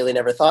music. I really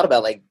never thought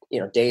about, like,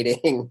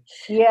 dating.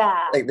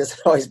 Yeah. Like, this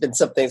has always been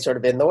something sort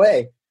of in the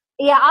way.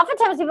 Yeah,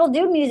 oftentimes people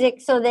do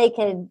music so they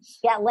could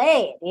get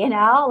laid, Like,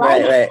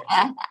 right.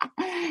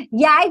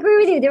 Yeah, I agree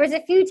with you. There was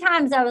a few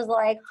times I was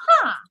like,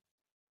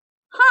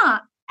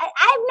 I've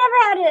never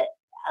had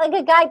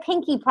a guy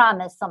pinky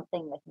promise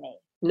something with me.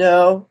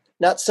 No,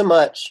 not so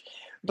much.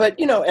 But,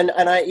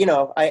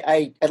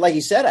 I like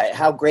you said,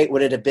 how great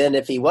would it have been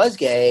if he was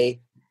gay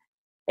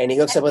and he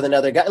hooks up with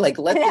another guy? Like,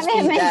 let this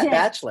be that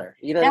Bachelor.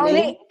 You know what I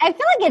mean? I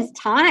feel like it's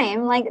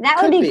time. Like,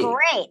 that would be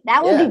great.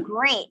 That would be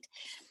great.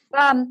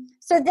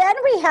 So then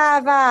we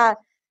have,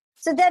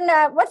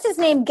 what's his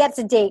name gets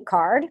a date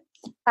card.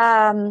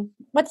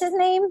 What's his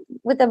name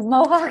with the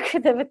mohawk?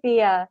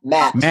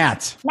 Matt,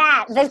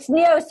 the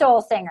neo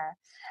soul singer.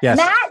 Yes.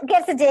 Matt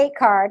gets a date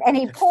card and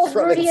he pulls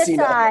Rudy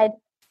aside.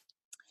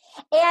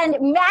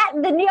 And Matt,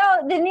 the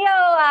neo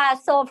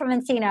soul from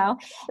Encino,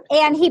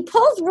 and he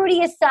pulls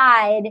Rudy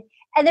aside,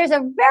 and there's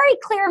a very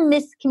clear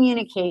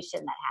miscommunication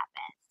that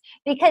happens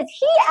because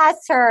he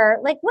asks her,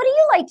 like, what do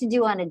you like to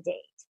do on a date?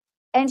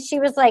 And she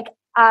was like,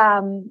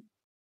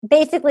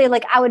 basically,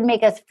 like, I would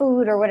make us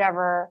food or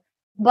whatever,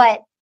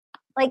 but,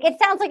 like, it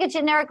sounds like a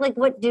generic, like,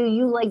 what do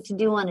you like to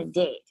do on a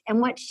date?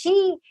 And then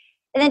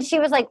she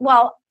was like,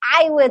 well,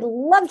 I would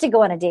love to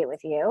go on a date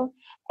with you.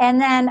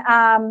 And then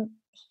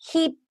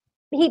he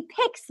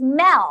picks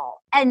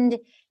Mel, and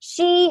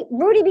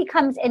Rudy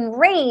becomes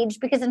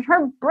enraged because in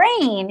her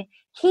brain,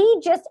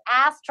 he just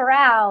asked her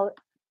out.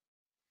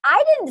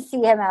 I didn't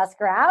see him ask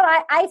her out.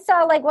 I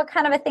saw, like, what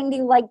kind of a thing do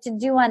you like to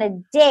do on a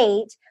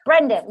date?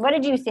 Brendan, what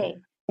did you see?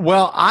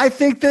 Well, I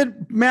think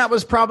that Matt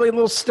was probably a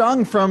little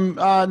stung from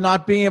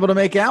not being able to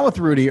make out with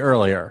Rudy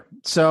earlier.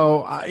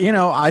 So,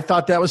 I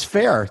thought that was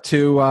fair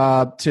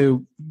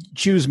to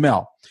choose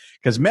Mel,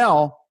 because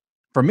Mel,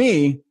 for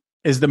me,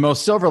 is the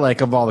most Silver Lake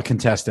of all the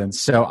contestants.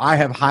 So I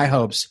have high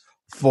hopes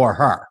for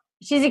her.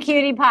 She's a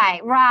cutie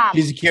pie. Rob.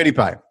 She's a cutie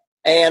pie.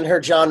 And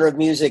her genre of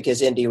music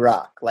is indie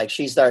rock. Like,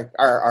 she's our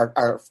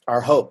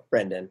hope,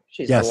 Brendan.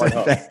 She's the one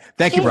hope.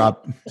 Thank you,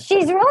 Rob.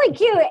 She's really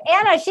cute.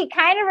 Anna, she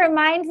kind of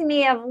reminds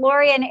me of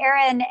Lori and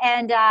Aaron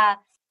and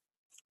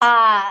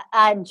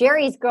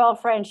Jerry's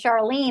girlfriend,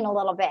 Charlene, a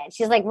little bit.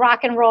 She's like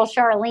rock and roll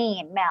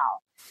Charlene,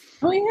 Mel.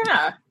 Oh,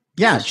 yeah.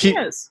 Yeah, she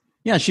is.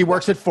 Yeah, she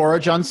works at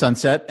Forage on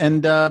Sunset,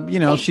 and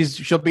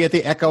she'll be at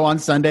the Echo on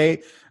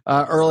Sunday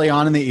early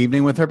on in the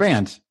evening with her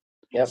band.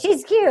 Yep.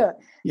 She's cute.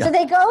 Yeah. So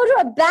they go to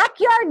a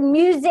backyard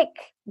music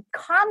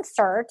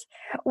concert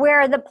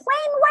where the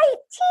Plain White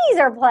T's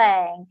are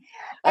playing.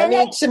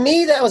 And to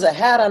me, that was a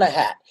hat on a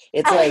hat.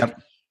 It's like,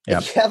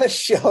 if you have a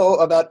show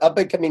about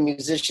up-and-coming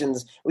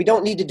musicians, we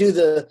don't need to do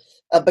the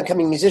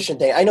up-and-coming musician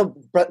thing. I know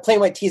Plain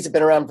White T's have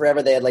been around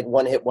forever. They had, like,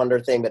 one-hit wonder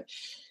thing, but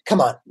come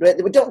on,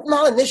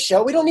 not on this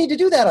show. We don't need to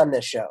do that on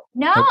this show.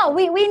 No,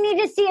 we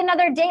need to see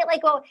another date.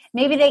 Like, well,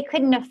 maybe they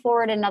couldn't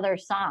afford another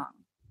song.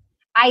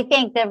 I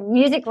think the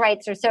music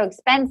rights are so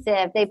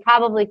expensive, they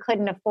probably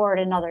couldn't afford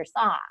another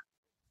song.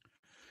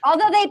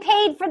 Although they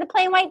paid for the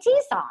Plain White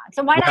T's song,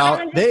 so why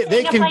not?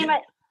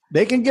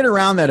 They can get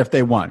around that if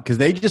they want, because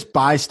they just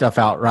buy stuff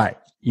outright.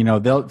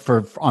 They'll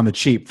on the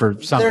cheap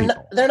for some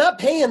people. They're not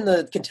paying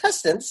the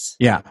contestants.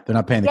 Yeah, they're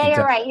not paying the contestants.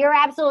 You're right. You're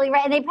absolutely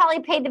right. And they probably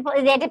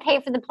they had to pay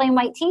for the Plain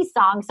White T's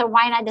song, so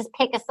why not just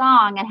pick a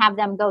song and have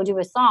them go do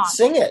a song?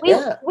 Sing it,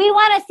 We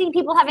want to see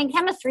people having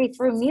chemistry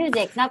through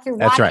music, not through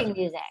watching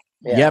music.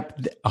 Yeah. Yep,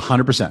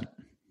 100%.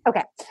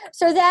 Okay.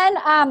 So then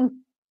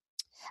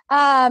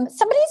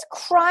somebody's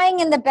crying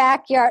in the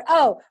backyard.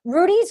 Oh,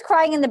 Rudy's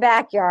crying in the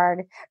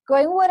backyard,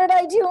 going, what did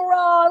I do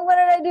wrong? What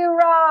did I do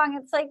wrong?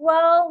 It's like,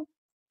 well,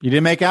 you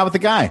didn't make out with the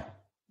guy.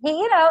 And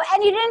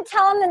you didn't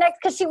tell him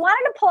because she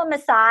wanted to pull him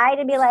aside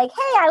and be like,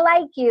 hey, I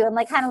like you, and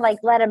like kind of like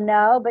let him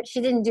know, but she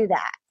didn't do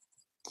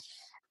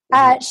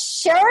that.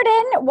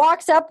 Sheridan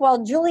walks up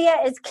while Julia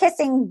is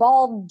kissing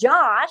bald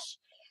Josh,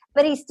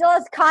 but he still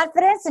has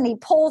confidence and he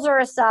pulls her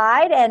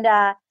aside and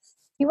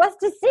he wants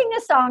to sing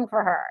a song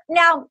for her.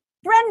 Now,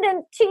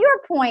 Brendan, to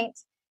your point,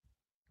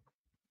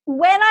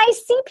 when I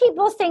see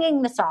people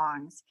singing the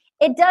songs,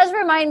 it does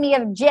remind me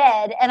of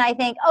Jed. And I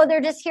think, oh,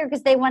 they're just here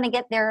because they want to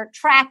get their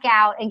track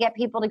out and get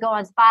people to go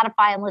on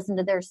Spotify and listen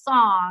to their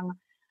song.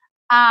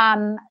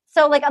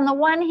 So like on the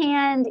one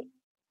hand,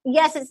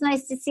 yes, it's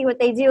nice to see what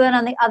they do. And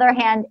on the other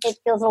hand, it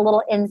feels a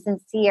little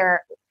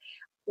insincere.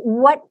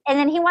 And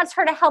then he wants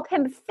her to help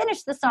him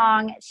finish the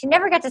song. She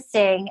never got to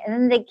sing. And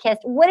then they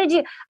kissed. I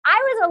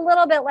was a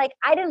little bit like,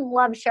 I didn't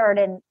love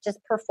Sheridan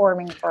just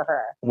performing for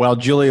her. Well,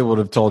 Julia would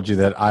have told you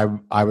that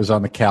I was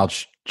on the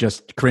couch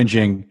just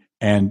cringing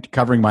and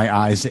covering my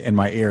eyes and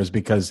my ears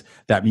because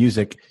that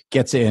music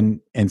gets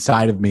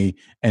inside of me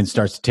and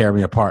starts to tear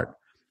me apart.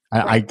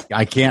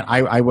 I can't,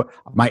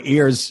 my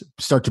ears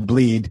start to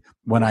bleed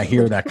when I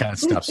hear that kind of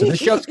stuff. So this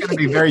show's going to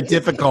be very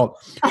difficult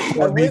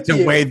for me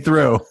to wade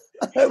through.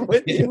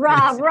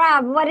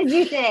 Rob, what did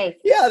you think?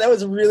 Yeah, that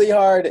was really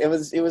hard. It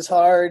was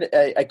hard.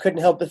 I couldn't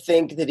help but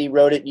think that he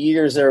wrote it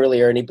years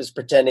earlier and he was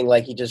pretending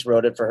like he just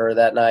wrote it for her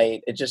that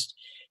night. It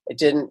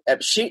didn't,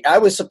 I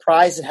was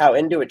surprised at how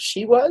into it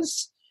she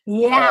was.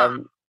 Yeah.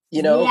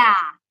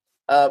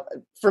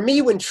 For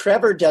me, when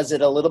Trevor does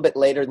it a little bit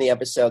later in the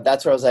episode,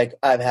 that's where I was like,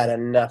 I've had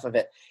enough of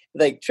it.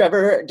 Like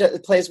Trevor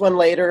plays one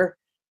later,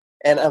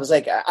 and I was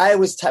like, by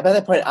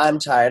that point, I'm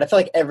tired. I feel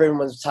like everyone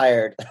was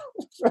tired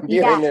from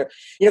hearing their,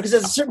 because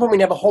at a certain point, we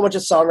have a whole bunch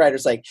of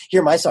songwriters like,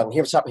 hear my song,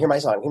 hear my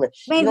song.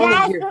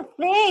 The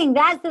thing.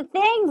 That's the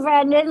thing,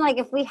 Brendan. Like,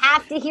 if we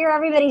have to hear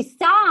everybody's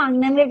song,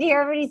 then we have to hear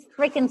everybody's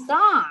freaking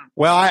song.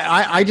 Well,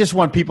 I just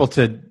want people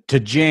to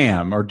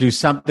jam or do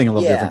something a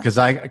little different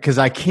because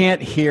I can't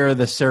hear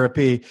the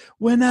syrupy,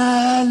 when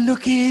I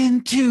look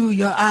into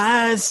your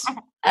eyes.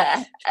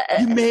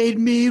 You made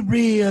me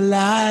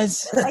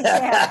realize that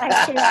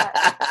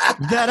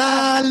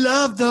I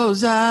love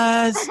those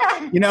eyes.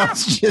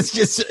 It's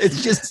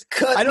just.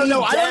 I don't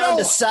know.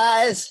 The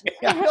size.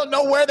 I don't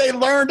know where they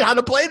learned how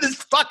to play this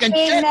fucking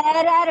shit.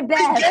 We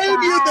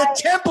gave you the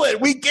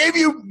template. We gave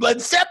you Led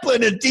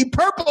Zeppelin and Deep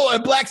Purple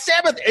and Black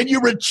Sabbath, and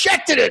you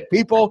rejected it,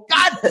 people.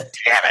 God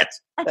damn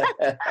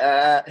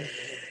it.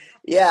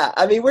 Yeah,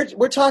 I mean,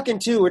 we're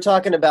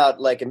talking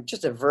about like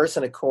just a verse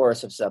and a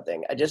chorus of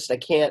something.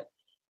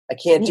 I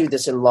can't do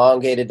this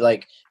elongated,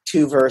 like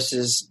 2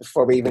 verses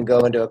before we even go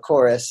into a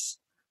chorus.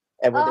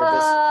 And they're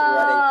just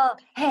running.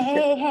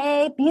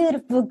 Hey,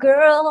 beautiful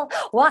girl,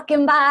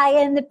 walking by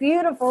in the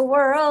beautiful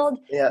world.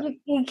 Yeah.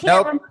 You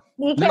can't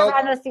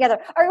run those together.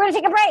 Are you going to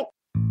take a break?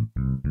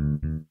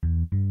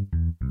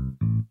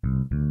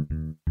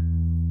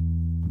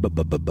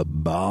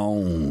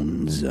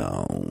 Bone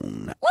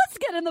Zone. Let's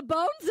get in the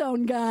Bone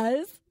Zone,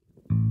 guys.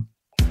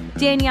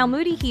 Danielle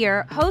Moody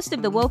here, host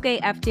of the Woke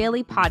AF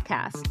Daily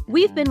podcast.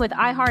 We've been with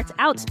iHeart's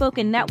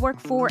Outspoken Network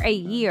for a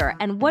year,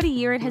 and what a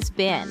year it has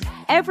been.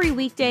 Every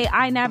weekday,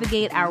 I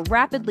navigate our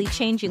rapidly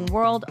changing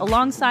world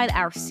alongside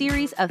our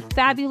series of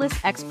fabulous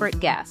expert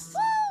guests.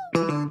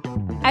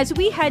 As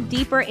we head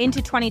deeper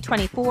into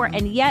 2024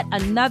 and yet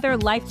another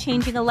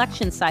life-changing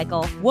election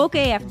cycle, Woke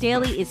AF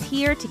Daily is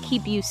here to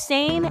keep you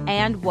sane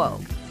and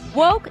woke.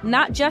 Woke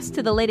not just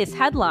to the latest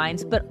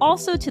headlines, but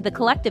also to the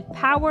collective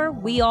power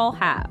we all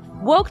have.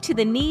 Woke to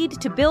the need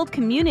to build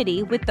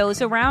community with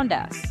those around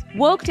us.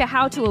 Woke to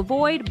how to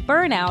avoid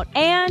burnout,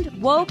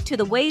 and woke to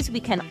the ways we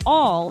can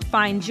all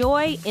find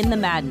joy in the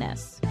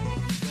madness.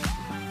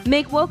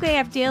 Make Woke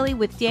AF Daily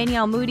with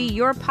Danielle Moody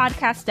your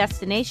podcast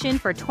destination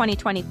for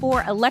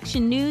 2024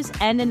 election news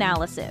and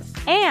analysis.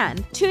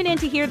 And tune in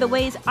to hear the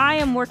ways I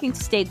am working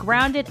to stay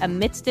grounded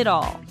amidst it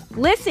all.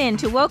 Listen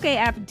to Woke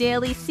AF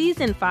Daily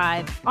Season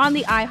 5 on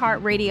the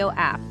iHeartRadio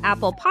app,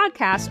 Apple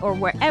Podcasts, or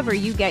wherever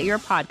you get your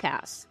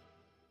podcasts.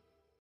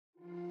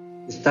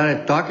 We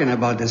started talking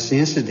about this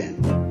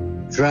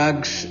incident.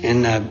 Drugs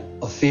and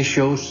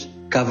officials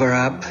cover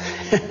up.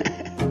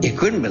 You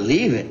couldn't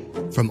believe it.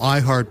 From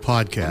iHeart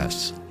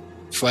Podcasts.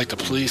 It's like the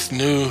police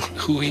knew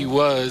who he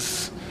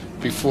was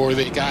before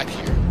they got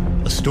here.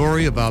 A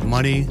story about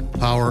money,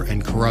 power,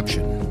 and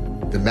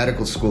corruption. The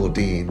medical school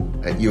dean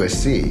at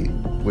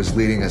USC was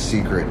leading a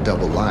secret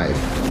double life.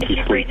 Is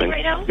she breathing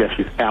right now? Yes,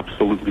 she's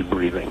absolutely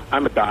breathing.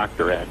 I'm a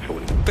doctor,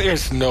 actually.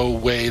 There's no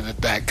way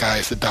that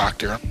guy's a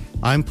doctor.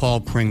 I'm Paul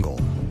Pringle,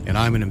 and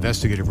I'm an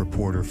investigative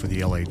reporter for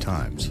the LA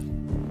Times.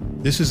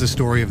 This is the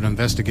story of an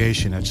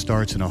investigation that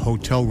starts in a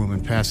hotel room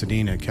in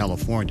Pasadena,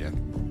 California,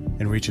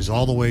 and reaches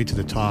all the way to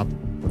the top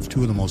of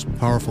 2 of the most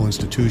powerful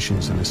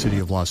institutions in the city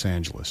of Los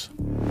Angeles.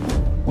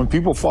 When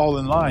people fall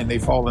in line, they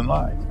fall in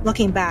line.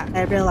 Looking back,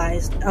 I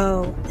realized,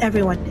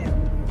 everyone knew.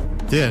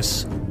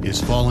 This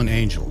is Fallen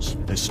Angels,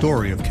 a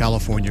story of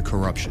California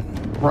corruption.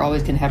 We're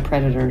always going to have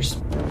predators.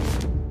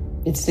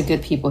 It's the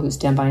good people who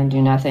stand by and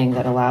do nothing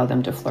that allow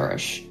them to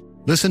flourish.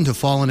 Listen to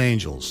Fallen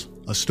Angels,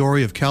 a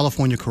story of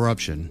California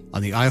corruption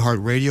on the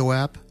iHeart Radio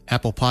app,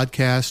 Apple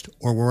Podcast,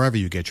 or wherever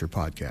you get your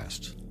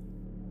podcasts.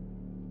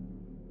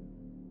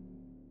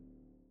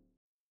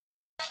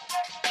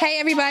 Hey,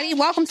 everybody.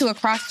 Welcome to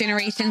Across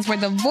Generations, where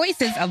the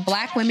voices of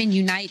Black women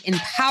unite in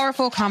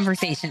powerful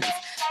conversations.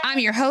 I'm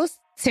your host,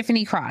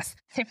 Tiffany Cross.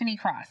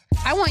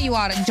 I want you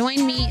all to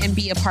join me and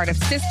be a part of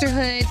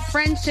sisterhood,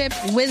 friendship,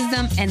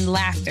 wisdom, and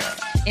laughter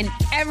In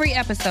every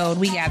episode,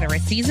 we gather a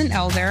seasoned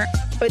elder.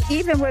 But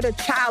even with a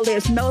child,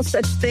 there's no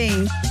such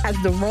thing as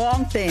the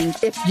wrong thing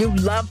if you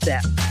love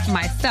them.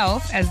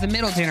 Myself as the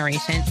middle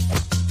generation.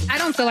 I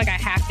don't feel like I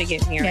have to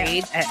get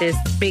married at this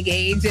big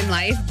age in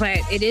life, but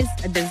it is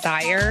a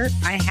desire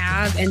I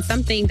have and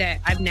something that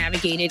I've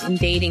navigated in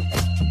dating.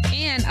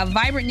 And a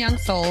vibrant young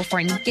soul for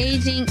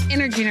engaging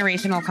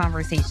intergenerational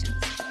conversations.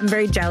 I'm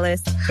very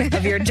jealous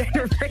of your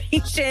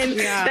generation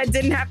that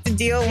didn't have to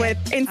deal with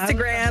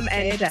Instagram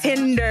and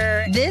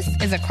Tinder. This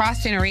is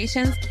Across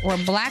Generations, where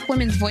Black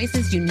women's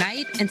voices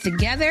unite, and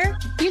together,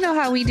 you know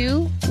how we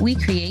do, we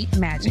create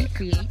magic.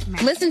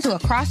 Listen to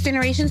Across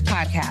Generations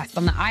podcast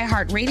on the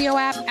iHeartRadio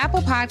app,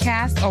 Apple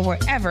Podcasts, or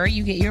wherever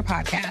you get your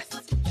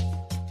podcasts. And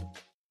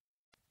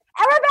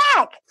we're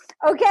back.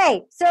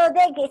 Okay, so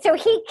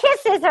he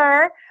kisses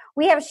her.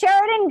 We have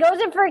Sheridan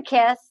goes in for a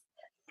kiss.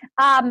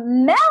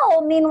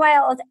 Mel,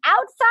 meanwhile, is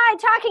outside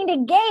talking to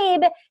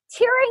Gabe,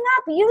 tearing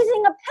up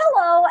using a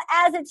pillow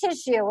as a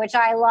tissue, which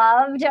I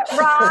loved.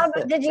 Rob,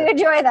 did you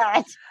enjoy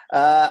that?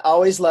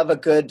 Always love a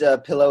good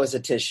pillow as a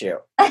tissue.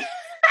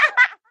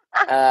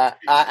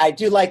 I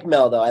do like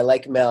Mel, though. I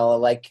like Mel. I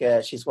like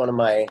she's one of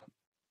my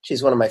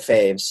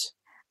faves.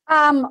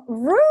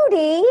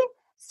 Rudy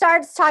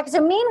starts talking.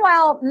 So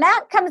meanwhile,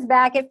 Matt comes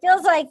back. It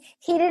feels like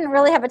he didn't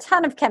really have a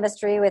ton of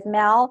chemistry with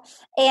Mel.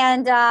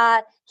 And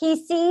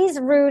he sees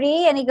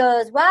Rudy and he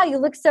goes, wow, you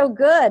look so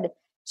good.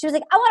 She was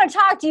like, I want to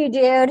talk to you,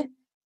 dude.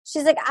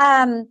 She's like,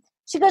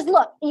 she goes,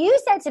 look, you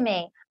said to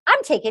me,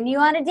 I'm taking you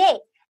on a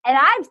date. And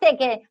I'm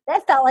thinking,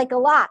 that felt like a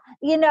lot.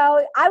 You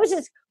know, I was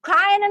just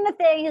crying in the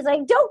thing. He's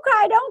like, don't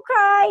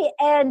cry.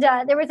 And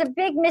there was a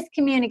big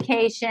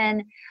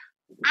miscommunication.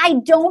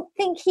 I don't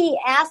think he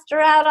asked her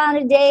out on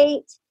a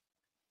date.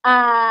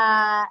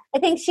 I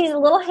think she's a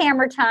little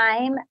hammer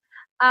time.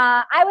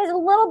 I was a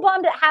little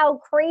bummed at how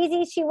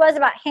crazy she was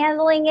about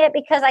handling it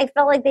because I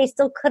felt like they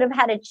still could have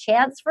had a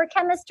chance for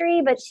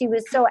chemistry, but she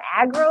was so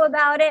aggro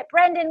about it.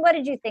 Brendan, what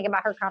did you think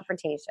about her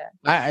confrontation?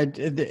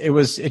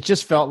 It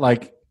just felt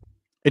like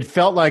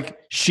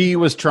she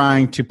was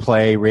trying to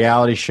play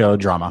reality show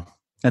drama.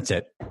 That's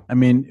it. I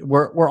mean,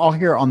 we're all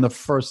here on the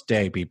first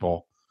day,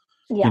 people.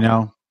 Yeah. You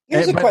know,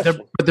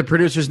 but the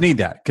producers need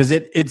that because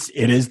it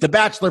is the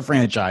Bachelor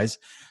franchise,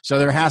 so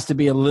there has to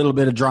be a little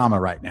bit of drama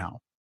right now.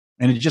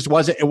 And it just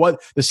wasn't.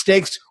 The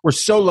stakes were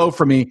so low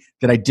for me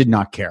that I did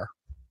not care.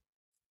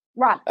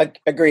 Rob,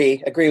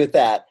 agree with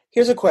that.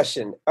 Here's a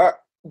question: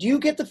 do you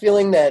get the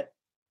feeling that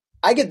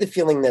I get the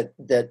feeling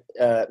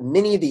that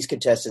many of these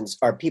contestants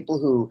are people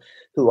who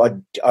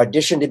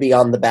auditioned to be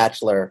on The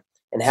Bachelor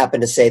and happen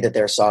to say that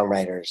they're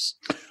songwriters?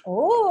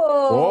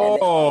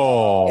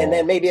 Oh, and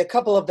then maybe a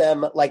couple of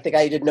them, like the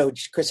guy who didn't know who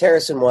Chris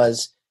Harrison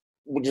was,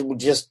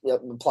 just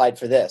applied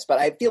for this. But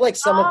I feel like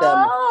some of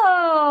them.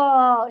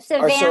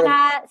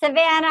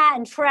 Savannah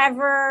and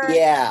Trevor.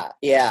 Yeah.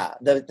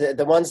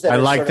 The ones that I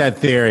like that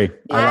theory.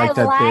 I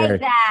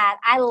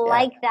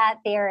like that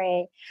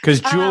theory.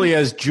 Because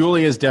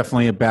Julia's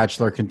definitely a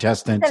Bachelor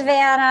contestant.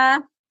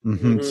 Savannah.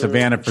 Mm-hmm.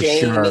 Savannah for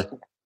sure.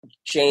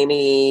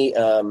 Jamie.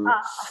 Yeah.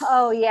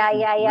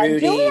 Rudy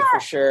Julia, for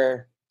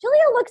sure.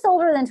 Julia looks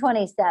older than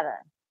 27.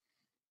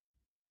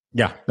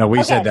 Yeah, no,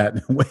 we said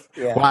that.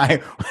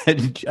 Why?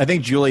 I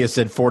think Julia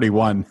said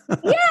 41.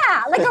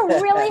 Yeah, like a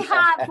really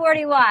hot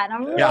 41.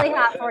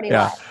 Hot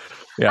 41.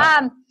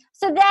 Yeah.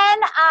 So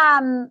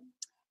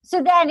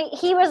then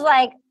he was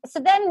like,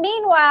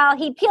 meanwhile,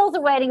 he peels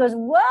away and he goes,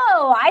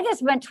 whoa, I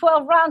just went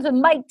 12 rounds with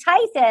Mike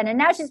Tyson. And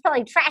now she's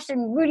probably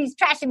Rudy's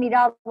trashing me to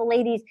all the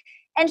ladies.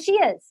 And she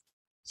is.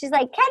 She's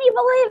like, can you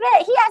believe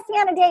it? He asked me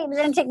on a date, but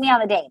didn't take me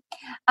on a date.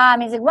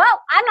 He's like, well,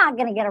 I'm not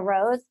going to get a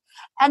rose.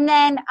 And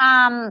then,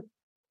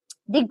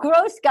 the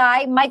gross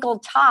guy, Michael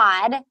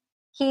Todd,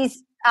 he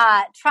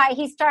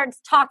starts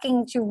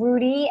talking to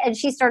Rudy and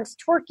she starts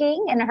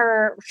twerking in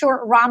her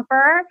short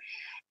romper.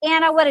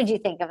 Anna, what did you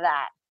think of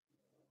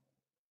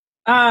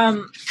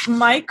that?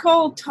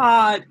 Michael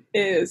Todd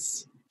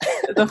is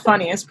the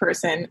funniest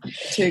person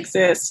to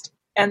exist.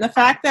 And the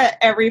fact that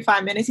every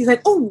 5 minutes he's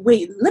like, oh,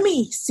 wait, let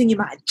me sing you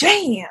my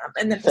jam.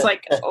 And then it's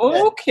like,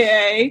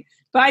 okay.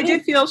 But I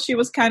did feel she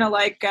was kind of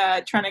like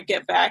trying to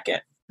get back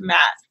at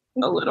Matt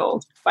a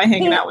little by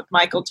hanging out with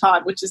Michael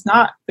Todd, which is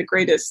not the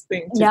greatest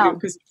thing to do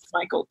because it's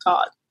Michael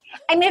Todd.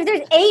 I mean, if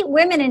there's 8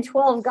 women and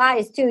 12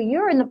 guys too,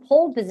 you're in the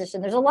pole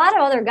position. There's a lot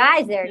of other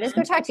guys there. Just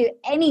go talk to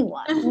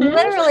anyone,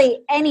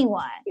 literally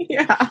anyone.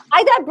 Yeah.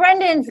 I thought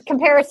Brendan's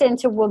comparison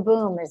to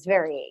Waboom is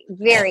very,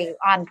 very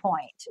on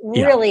point.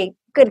 Really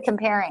good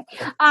comparing.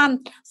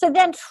 So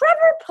then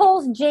Trevor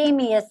pulls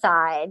Jamie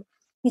aside.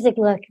 He's like,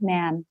 look,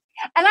 man.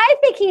 And I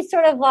think he's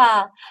sort of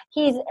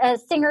he's a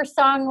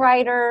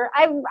singer-songwriter.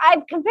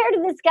 I've compared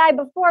to this guy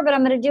before, but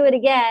I'm going to do it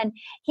again.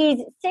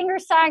 He's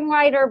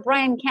singer-songwriter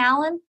Brian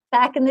Callen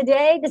back in the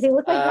day. Does he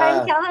look like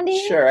Brian Callen to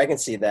you? Sure, I can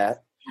see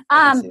that.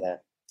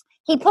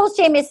 He pulls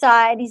Jamie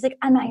aside. He's like,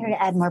 I'm not here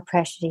to add more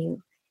pressure to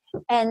you.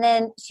 And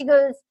then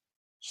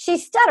she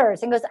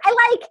stutters and goes,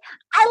 I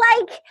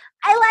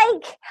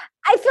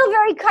feel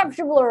very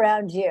comfortable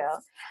around you.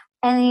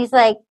 And he's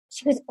like,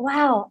 she goes,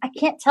 wow, I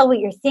can't tell what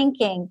you're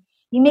thinking.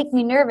 You make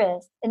me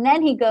nervous. And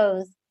then he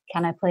goes,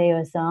 can I play you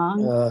a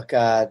song? Oh,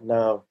 God,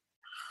 no.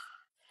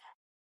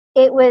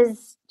 It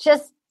was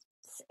just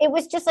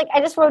like, I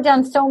just wrote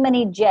down so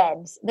many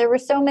Jeds. There were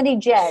so many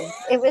Jeds.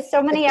 It was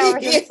so many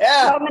hours.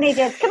 So many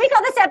Jeds. Can we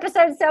call this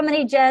episode So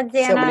Many Jeds,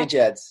 Anna? So many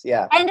Jeds,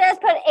 yeah. And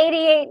just put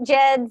 88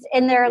 Jeds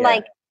in there,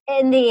 like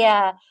in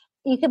the,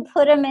 you could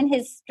put him in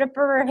his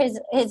stripper,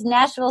 his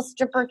Nashville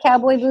stripper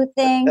cowboy booth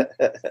thing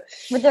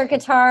with their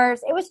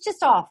guitars. It was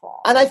just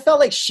awful. And I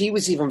felt like she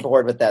was even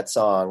bored with that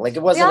song. Like,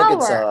 it wasn't a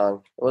good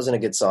song. It wasn't a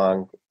good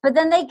song. But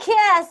then they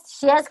kissed.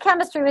 She has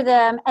chemistry with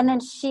him. And then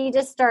she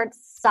just starts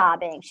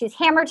sobbing. She's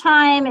hammer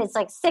time. It's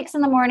like 6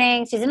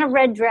 a.m. She's in a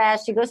red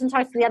dress. She goes and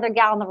talks to the other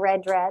gal in the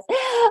red dress.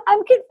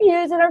 I'm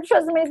confused and I'm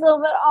trusting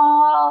myself at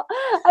all.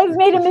 I've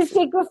made a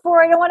mistake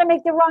before. I don't want to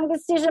make the wrong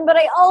decision, but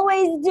I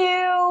always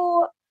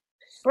do.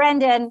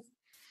 Brendan.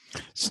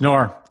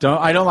 Snore.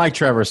 I don't like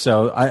Trevor,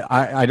 so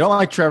I don't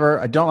like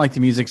Trevor. I don't like the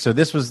music. So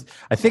this was,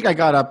 I think I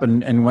got up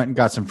and went and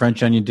got some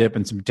French onion dip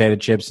and some potato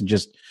chips and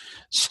just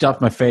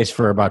stuffed my face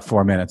for about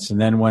 4 minutes.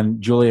 And then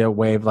when Julia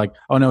waved like,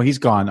 oh no, he's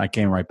gone, I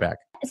came right back.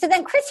 So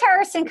then Chris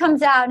Harrison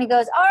comes out and he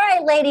goes, all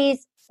right,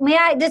 ladies, may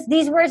I just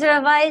these words of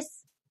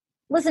advice?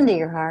 Listen to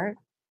your heart.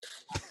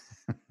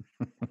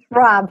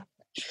 Rob.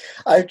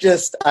 I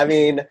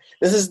mean,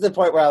 this is the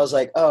point where I was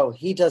like, oh,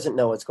 he doesn't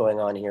know what's going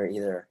on here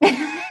either.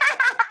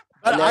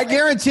 But I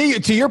guarantee you,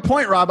 to your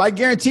point, Rob, I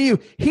guarantee you,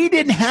 he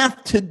didn't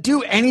have to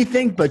do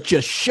anything but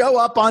just show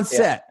up on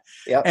set.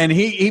 Yep. And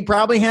he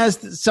probably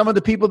has some of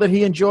the people that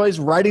he enjoys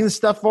writing the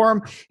stuff for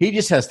him. He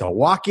just has to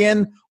walk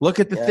in, look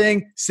at the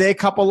thing, say a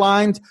couple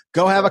lines,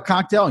 go have a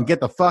cocktail, and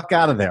get the fuck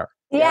out of there.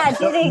 Yeah.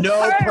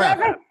 No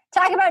prep.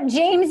 Talk about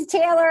James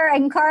Taylor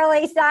and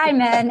Carly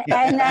Simon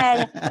and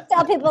then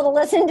tell people to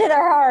listen to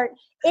their heart.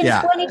 It's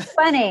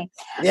 2020.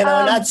 You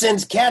know, not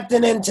since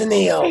Captain and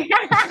Tennille.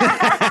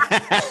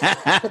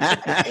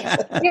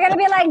 You're going to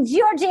be like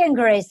Georgie and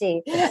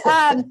Gracie.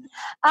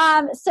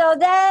 So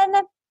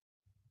then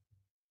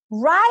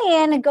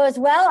Ryan goes,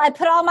 well, I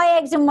put all my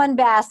eggs in one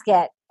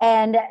basket.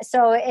 And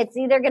so it's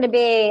either going to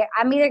be,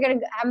 I'm either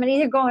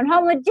going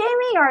home with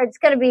Jamie or it's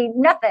going to be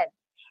nothing.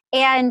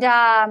 And,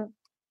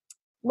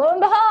 lo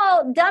and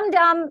behold, Dum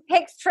Dum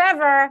picks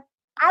Trevor.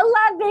 I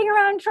love being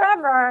around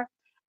Trevor.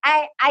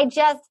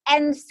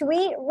 And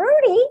sweet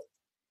Rudy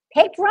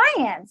picked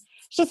Ryan.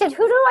 She said,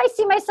 who do I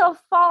see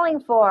myself falling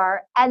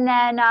for? And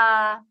then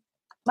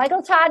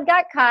Michael Todd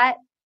got cut.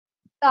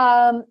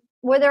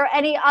 Were there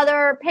any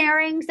other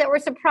pairings that were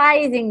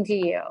surprising to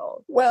you?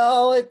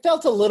 Well, it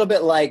felt a little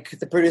bit like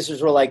the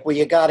producers were like, well,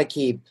 you got to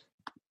keep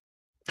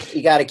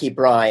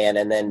Ryan.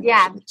 And then,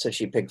 so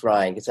she picked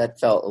Ryan because that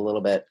felt a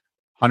little bit.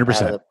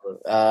 100%.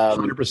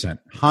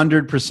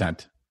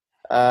 100%.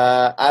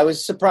 I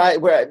was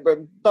surprised.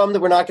 We're bummed that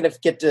we're not going to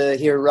get to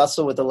hear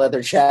Russell with the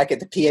leather jacket,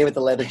 the PA with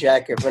the leather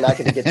jacket. We're not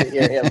going to get to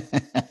hear him.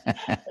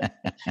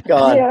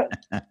 Gone.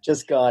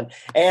 Just gone.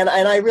 And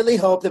I really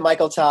hope that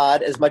Michael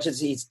Todd, as much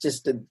as he's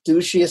just the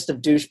douchiest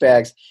of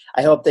douchebags,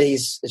 I hope that he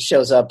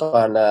shows up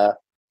on the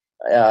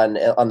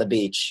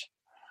beach.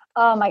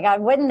 Oh my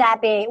God. Wouldn't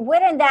that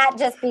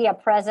just be a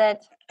present?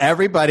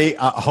 Everybody,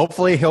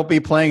 hopefully he'll be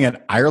playing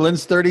at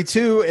Ireland's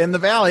 32 in the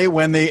Valley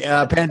when the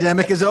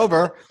pandemic is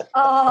over.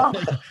 Oh.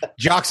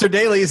 Joxer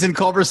Daly's in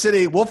Culver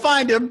City. We'll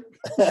find him.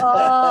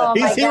 Oh,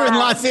 he's here in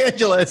Los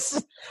Angeles.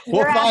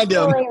 We'll find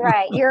him.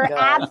 Right. You're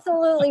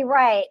absolutely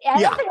right. I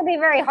don't think it'll be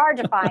very hard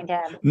to find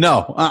him.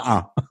 No.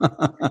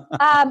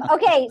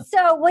 Okay,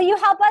 so will you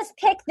help us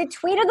pick the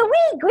tweet of the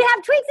week? We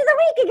have tweets of the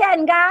week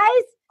again,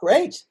 guys.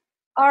 Great.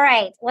 All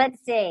right, let's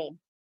see.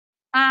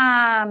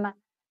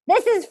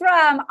 This is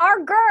from our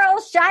girl,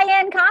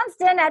 Cheyenne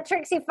Constant at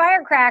Trixie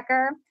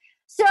Firecracker.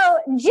 So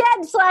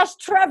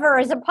Jed/Trevor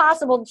is a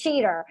possible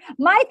cheater.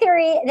 My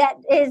theory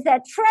is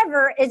that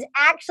Trevor is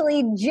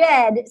actually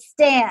Jed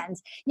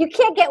Stans. You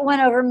can't get one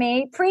over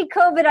me.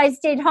 Pre-COVID, I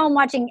stayed home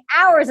watching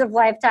hours of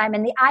Lifetime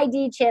and the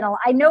ID channel.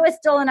 I know a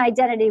stolen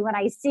identity when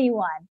I see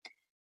one.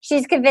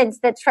 She's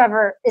convinced that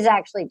Trevor is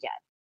actually Jed.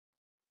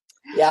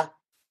 Yeah.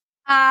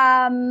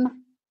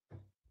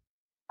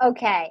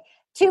 Okay.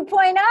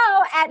 2.0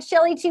 at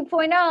Shelly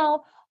 2.0.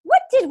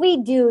 What did we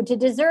do to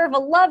deserve a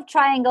love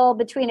triangle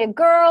between a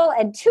girl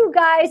and two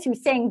guys who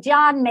sang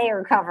John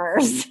Mayer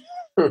covers?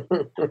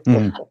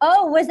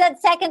 Oh, was that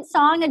second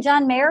song a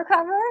John Mayer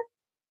cover?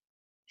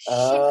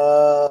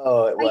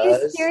 Oh, it was. Are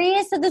you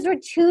serious? So those were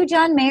two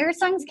John Mayer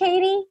songs,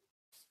 Katie?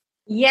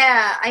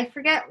 Yeah, I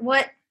forget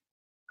what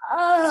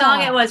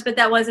song it was, but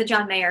that was a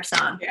John Mayer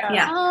song.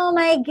 Yeah. Oh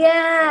my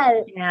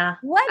God. Yeah.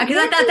 Because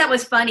I thought that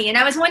was funny, and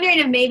I was wondering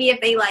if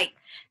they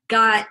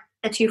got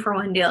a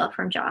 2-for-1 deal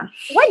from John.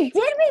 What did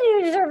we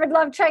do to deserve a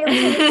love triangle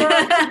between the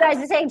girls you guys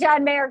to say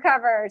John Mayer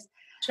covers?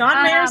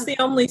 John Mayer's the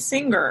only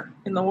singer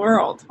in the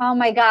world. Oh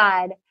my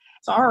God.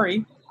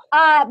 Sorry.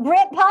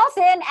 Britt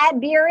Paulson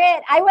at Beer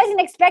It. I wasn't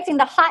expecting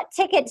the hot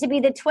ticket to be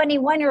the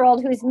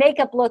 21-year-old whose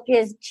makeup look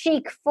is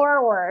cheek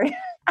forward.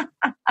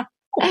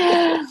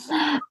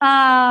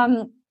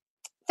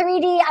 3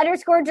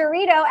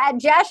 3D_Dorito at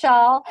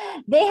Jeshal.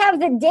 They have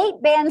the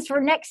date bands for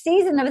next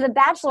season of The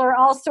Bachelor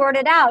all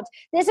sorted out.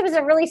 This was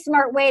a really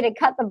smart way to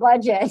cut the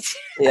budget.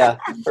 Yeah,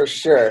 for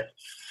sure.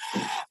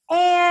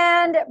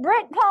 And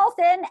Britt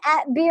Paulson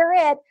at Beer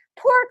It.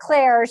 Poor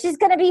Claire. She's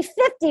going to be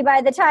 50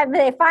 by the time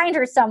they find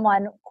her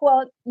someone.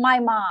 Quote, my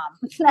mom.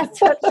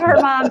 That's what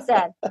her mom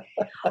said.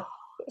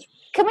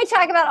 Can we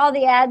talk about all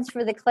the ads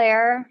for the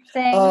Claire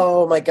thing?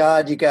 Oh my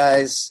God, you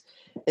guys.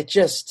 It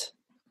just,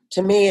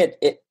 to me,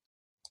 it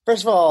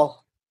first of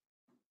all,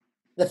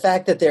 the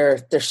fact that they're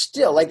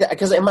still like that,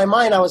 because in my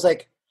mind I was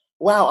like,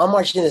 wow, I'm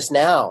watching this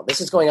now.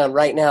 This is going on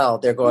right now.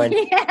 They're going,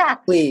 yeah.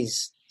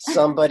 Please,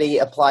 somebody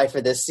apply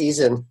for this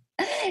season.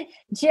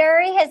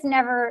 Jerry has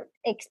never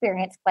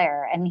experienced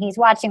Claire, and he's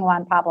watching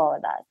Juan Pablo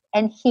with us.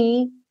 And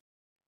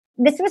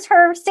this was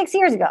her 6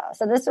 years ago.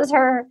 So this was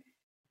her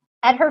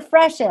at her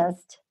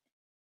freshest.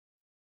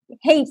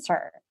 Hates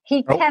her.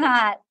 He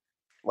cannot.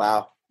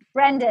 Wow.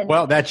 Brendan.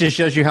 Well, that just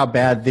shows you how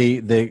bad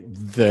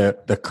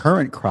the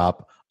current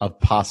crop of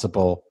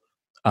possible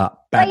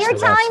but you're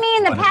telling me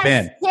in the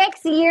past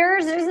 6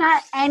 years there's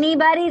not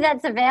anybody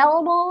that's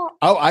available?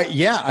 Oh,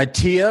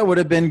 Tia would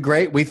have been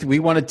great. We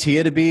wanted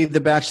Tia to be the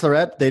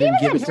Bachelorette. They didn't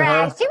give it to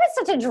her. She was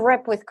such a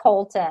drip with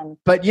Colton.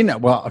 But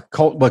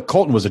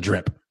Colton was a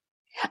drip.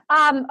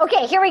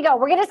 Okay, here we go.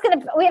 We have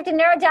to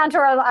narrow it down to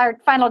our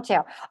final two.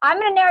 I'm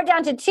going to narrow it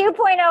down to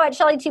 2.0 at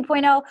Shelley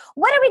 2.0.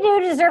 What do we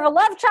do to deserve a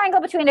love triangle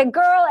between a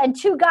girl and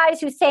two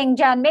guys who sang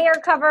John Mayer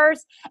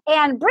covers?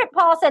 And Britt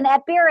Paulson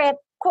at Beer It,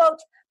 quote,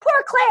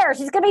 poor Claire,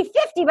 she's going to be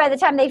 50 by the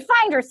time they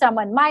find her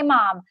someone. My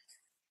mom.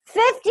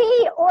 50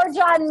 or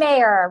John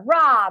Mayer?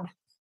 Rob?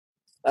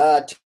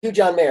 2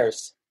 John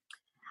Mayers.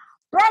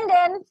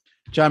 Brendan?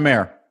 John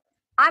Mayer.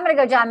 I'm going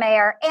to go John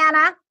Mayer.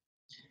 Anna?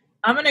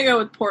 I'm going to go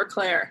with poor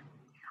Claire.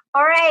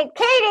 All right,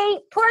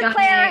 Katie, poor John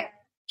Claire. Mayer.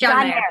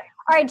 John Mayer.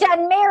 All right,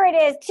 John Mayer it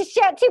is.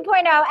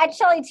 2.0 at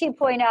Shelley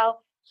 2.0.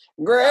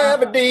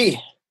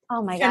 Gravity.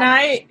 Oh my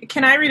God.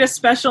 Can I read a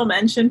special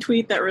mention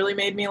tweet that really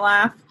made me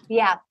laugh?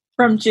 Yeah.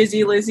 From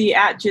Jizzy Lizzy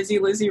at Jizzy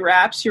Lizzy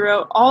Rap. She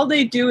wrote, all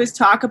they do is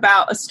talk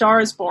about A Star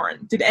is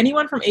Born. Did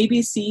anyone from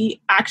ABC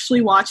actually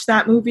watch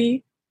that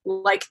movie?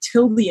 Like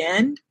till the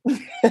end?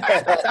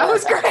 That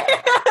was great.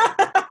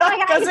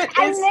 I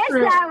missed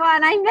that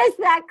one. I missed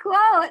that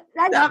quote.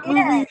 That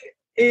movie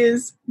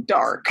is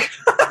dark.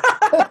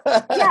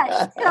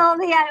 Yeah, till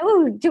the end.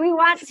 Ooh, do we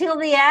want till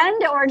the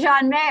end or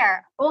John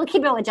Mayer? We'll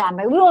keep it with John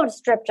Mayer. We won't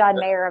strip John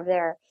Mayer of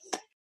there.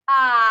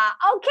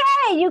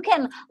 Okay, you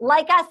can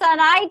like us on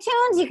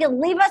iTunes. You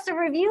can leave us a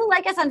review,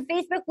 like us on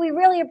Facebook. We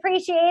really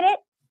appreciate it.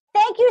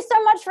 Thank you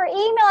so much for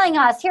emailing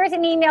us. Here's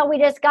an email we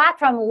just got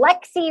from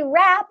Lexi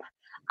Rapp.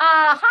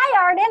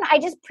 Hi, Arden. I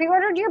just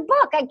pre-ordered your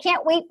book. I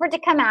can't wait for it to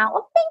come out.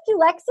 Well, thank you,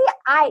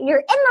 Lexi. You're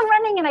in the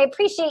running, and I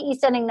appreciate you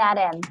sending that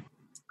in.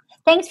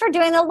 Thanks for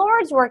doing the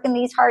Lord's work in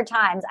these hard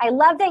times. I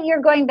love that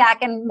you're going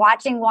back and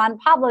watching Juan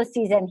Pablo's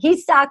season. He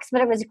sucks,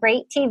 but it was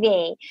great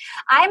TV.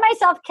 I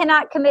myself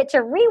cannot commit to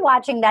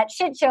rewatching that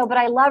shit show, but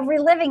I love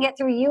reliving it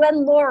through you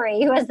and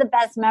Lori, who has the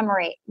best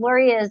memory.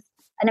 Lori is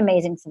an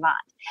amazing savant.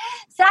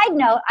 Side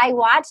note, I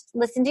watched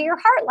Listen to Your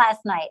Heart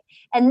last night,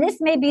 and this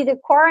may be the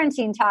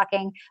quarantine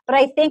talking, but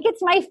I think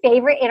it's my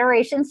favorite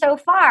iteration so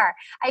far.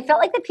 I felt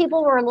like the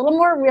people were a little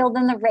more real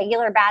than the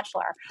regular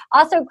Bachelor.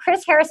 Also,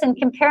 Chris Harrison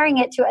comparing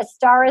it to A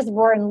Star is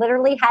Born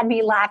literally had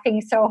me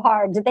laughing so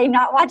hard. Did they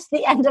not watch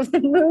the end of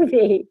the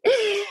movie?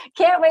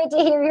 Can't wait to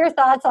hear your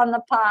thoughts on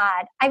the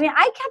pod. I mean,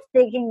 I kept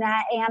thinking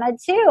that, Anna,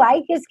 too.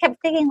 I just kept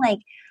thinking, like,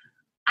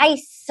 I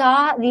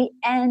saw the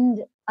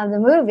end of the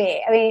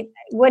movie. I mean,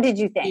 what did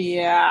you think?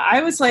 Yeah,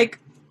 I was like,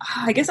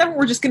 I guess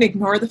we're just going to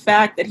ignore the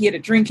fact that he had a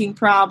drinking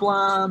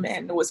problem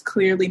and was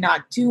clearly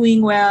not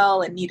doing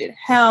well and needed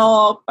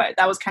help, but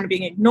that was kind of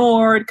being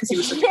ignored because he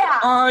was such an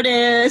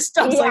artist.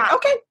 I was like,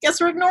 okay,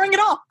 guess we're ignoring it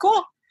all.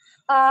 Cool.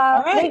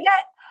 All right.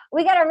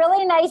 We got a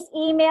really nice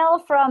email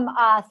from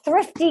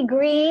Thrifty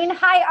Green.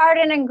 Hi,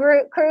 Arden and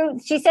crew.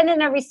 She sent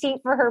in a receipt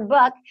for her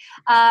book.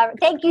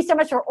 Thank you so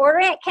much for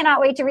ordering it.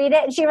 Cannot wait to read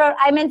it. And she wrote,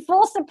 I'm in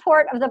full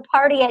support of the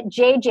party at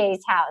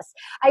JJ's house.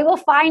 I will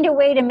find a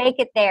way to make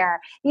it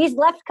there. These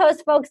left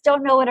coast folks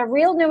don't know what a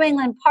real New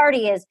England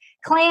party is.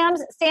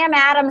 Clams, Sam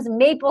Adams,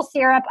 maple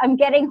syrup. I'm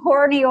getting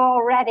horny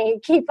already.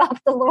 Keep up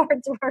the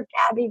Lord's work,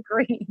 Abby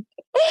Green.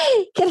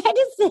 Can I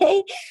just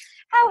say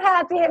how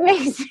happy it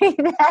makes me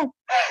that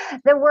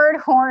the word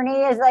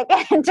horny is like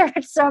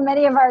entered so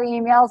many of our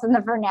emails in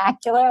the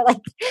vernacular. Like,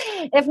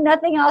 if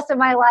nothing else in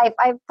my life,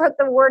 I've put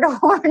the word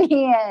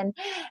horny in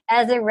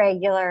as a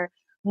regular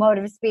mode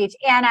of speech.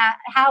 Anna,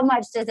 how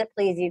much does it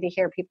please you to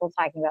hear people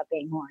talking about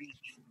being horny?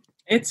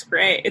 It's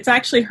great. It's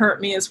actually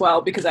hurt me as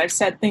well because I've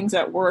said things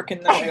at work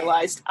and then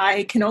realized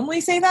I can only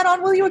say that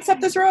on Will You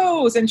Accept This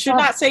Rose and should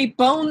not say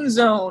bone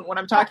zone when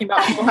I'm talking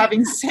about people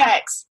having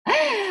sex. All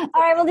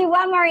right, we'll do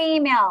one more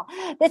email.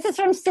 This is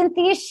from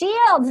Cynthia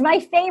Shields, my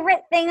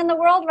favorite thing in the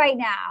world right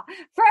now.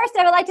 First,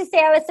 I would like to say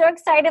I was so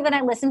excited when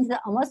I listened to the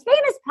Almost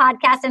Famous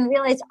podcast and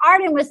realized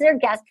Arden was their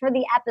guest for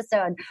the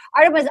episode.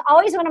 Arden was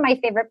always one of my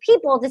favorite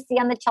people to see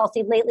on the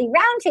Chelsea Lately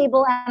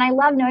Roundtable, and I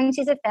love knowing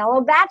she's a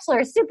fellow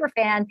Bachelor super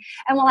fan.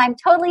 And while I'm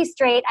totally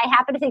straight, I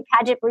happen to think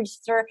Paget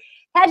Brewster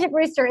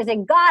is a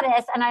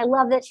goddess, and I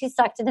love that she's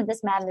sucked into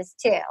this madness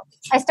too.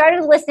 I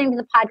started listening to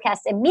the podcast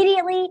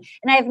immediately,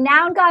 and I have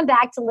now gone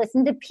back to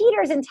listen to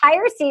Peter's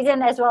entire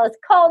season, as well as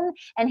Colton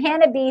and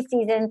Hannah B's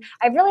season.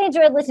 I've really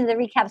enjoyed listening to the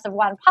recaps of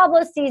Juan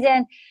Pablo's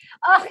season.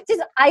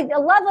 I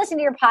love listening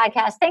to your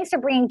podcast. Thanks for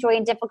bringing joy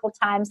in difficult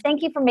times.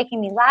 Thank you for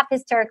making me laugh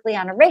hysterically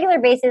on a regular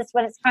basis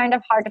when it's kind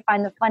of hard to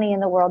find the funny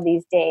in the world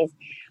these days.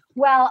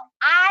 Well,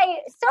 I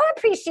so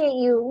appreciate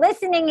you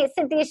listening.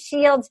 Cynthia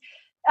Shields,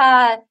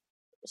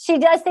 she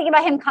does think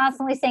about him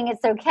constantly saying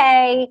it's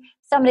okay.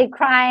 Somebody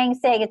crying,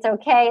 saying it's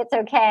okay, it's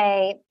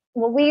okay.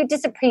 Well, we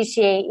just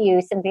appreciate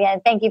you, Cynthia,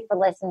 and thank you for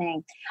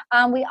listening.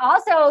 We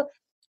also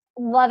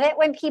love it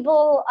when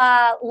people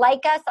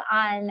like us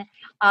on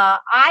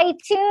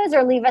iTunes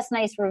or leave us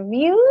nice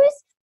reviews.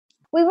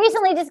 We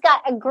recently just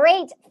got a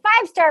great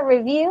 5-star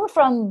review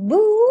from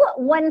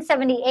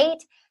Boo178,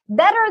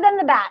 better than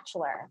The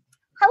Bachelor.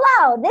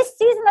 Hello, this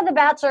season of The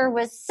Bachelor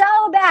was so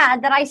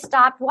bad that I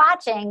stopped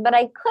watching, but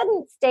I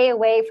couldn't stay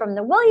away from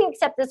the Will You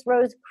Accept This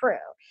Rose crew.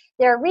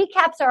 Their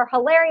recaps are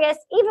hilarious,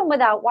 even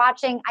without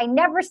watching. I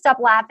never stop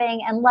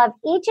laughing and love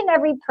each and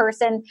every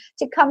person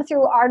to come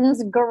through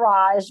Arden's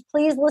garage.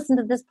 Please listen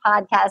to this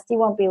podcast. You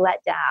won't be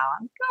let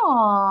down.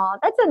 Oh,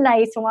 that's a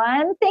nice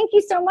one. Thank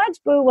you so much,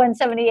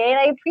 Boo178.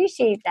 I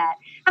appreciate that.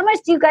 How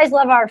much do you guys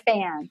love our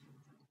fans?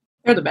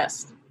 They're the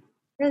best.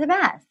 They're the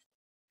best.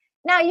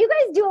 Now, you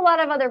guys do a lot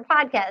of other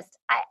podcasts.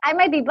 I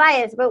might be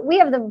biased, but we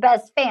have the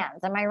best fans.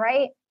 Am I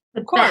right?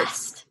 The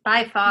best,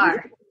 by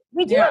far.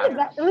 We do have the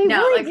best. We no,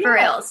 really like do. for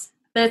reals.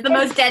 They're the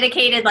most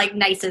dedicated, like,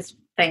 nicest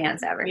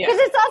fans ever. Because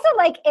it's also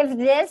like, if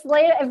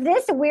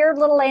this weird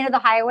little lane of the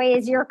highway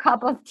is your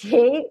cup of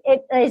tea,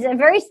 it is a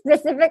very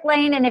specific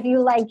lane, and if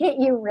you like it,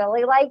 you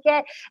really like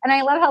it. And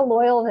I love how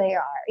loyal they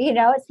are. You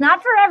know, it's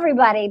not for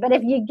everybody, but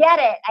if you get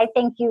it, I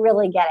think you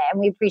really get it, and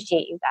we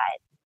appreciate you guys.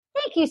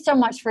 Thank you so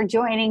much for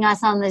joining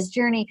us on this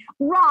journey.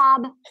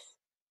 Rob,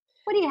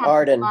 what do you have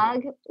Arden. to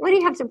plug? What do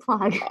you have to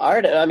plug?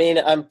 Arden, I mean,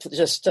 I'm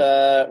just, in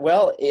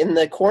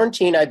the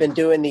quarantine, I've been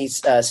doing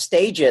these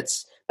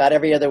stage-its about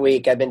every other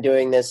week. I've been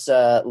doing this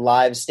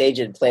live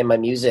stage-it, playing my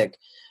music.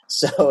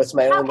 So it's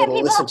my own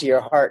little listen to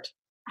your heart.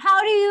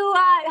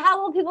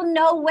 How will people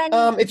know when?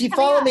 If you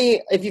follow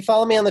me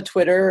on the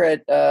Twitter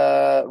at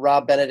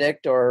Rob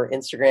Benedict or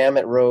Instagram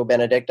at Ro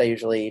Benedict, I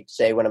usually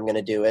say when I'm going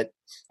to do it.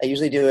 I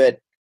usually do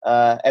it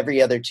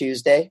every other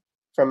Tuesday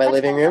from my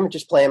living room,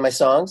 just playing my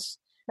songs.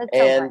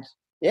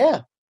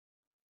 Yeah,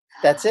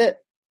 that's it.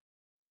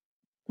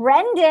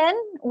 Brendan,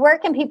 where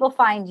can people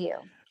find you?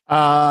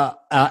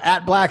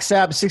 At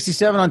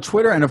BlackSab67 on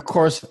Twitter, and of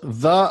course,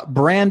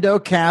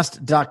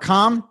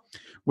 thebrandocast.com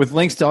with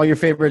links to all your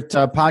favorite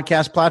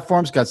podcast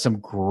platforms. Got some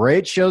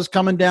great shows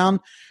coming down.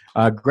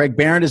 Greg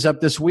Barron is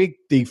up this week.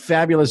 The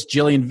fabulous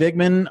Jillian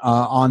Vigman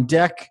on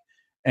deck.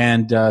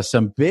 And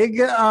some big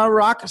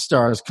rock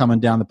stars coming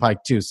down the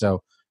pike, too.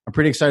 So I'm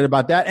pretty excited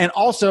about that. And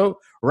also,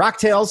 Rock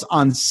Tales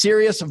on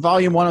Sirius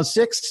Volume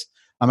 106.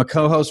 I'm a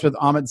co-host with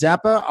Amit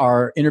Zappa.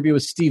 Our interview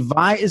with Steve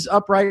Vai is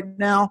up right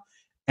now.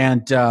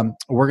 And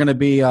we're going to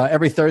be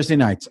every Thursday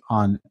night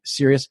on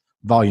Sirius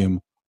Volume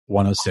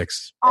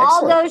 106.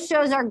 All those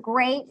shows are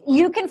great.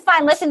 You can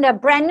listen to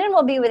Brendan.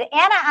 Will be with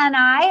Anna and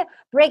I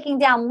breaking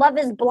down Love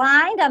is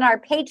Blind on our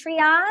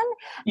Patreon.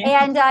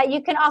 Yeah. And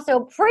you can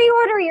also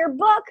pre-order your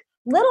book,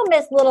 Little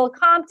Miss Little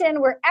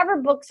Compton, wherever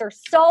books are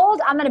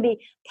sold. I'm going to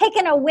be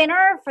picking a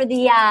winner for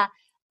the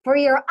for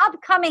your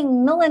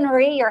upcoming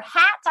millinery, your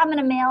hat I'm going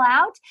to mail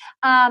out.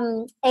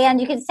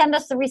 And you can send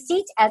us the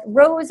receipt at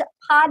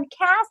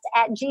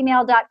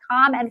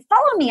rosepodcast@gmail.com and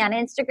follow me on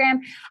Instagram.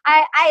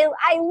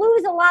 I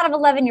lose a lot of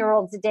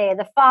 11-year-olds a day,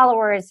 the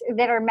followers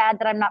that are mad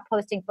that I'm not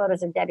posting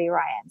photos of Debbie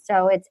Ryan.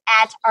 So it's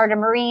at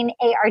Ardemarine,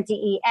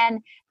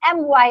 ARDENMYRIN.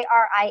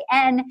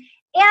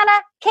 Anna,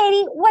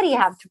 Katie, what do you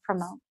have to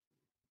promote?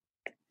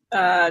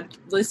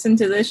 Listen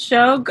to this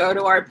show, go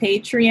to our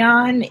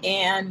Patreon,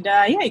 and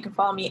you can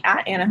follow me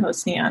at Anna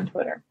Hosni on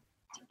Twitter.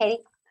 Katie?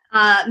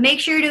 Make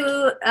sure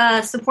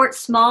to support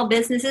small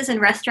businesses and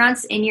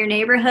restaurants in your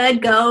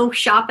neighborhood. Go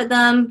shop at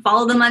them,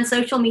 follow them on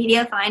social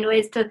media, find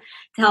ways to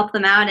help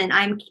them out. And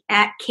I'm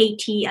at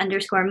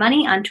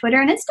KT_money on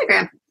Twitter and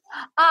Instagram.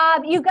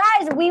 You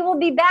guys, we will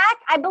be back.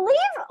 I believe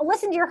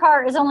Listen to Your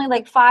Heart is only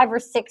like 5 or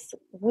 6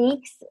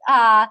 weeks.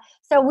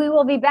 So we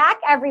will be back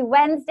every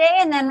Wednesday.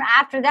 And then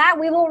after that,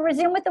 we will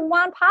resume with the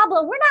Juan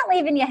Pablo. We're not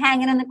leaving you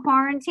hanging in the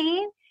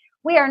quarantine.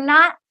 We are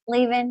not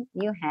leaving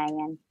you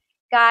hanging.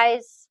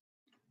 Guys,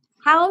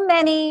 How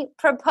many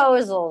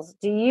proposals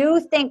do you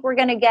think we're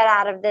going to get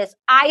out of this?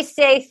 I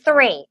say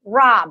 3.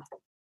 Rob.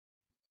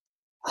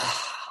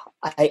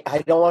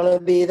 I don't want to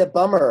be the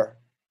bummer,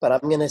 but I'm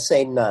going to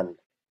say none.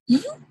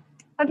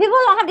 But people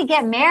don't have to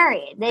get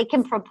married. They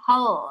can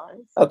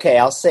propose. Okay,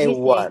 I'll say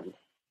 1.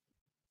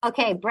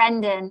 Okay,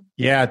 Brendan.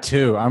 Yeah,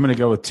 2. I'm going to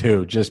go with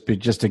 2,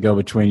 just to go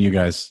between you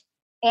guys.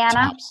 Anna?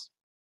 Tops.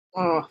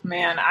 Oh,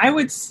 man. I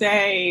would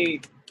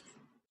say,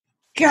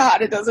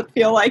 God, it doesn't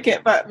feel like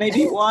it, but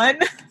maybe 1.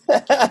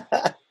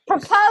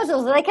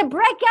 Proposals. They can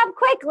break up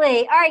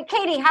quickly. All right,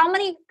 Katie, how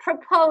many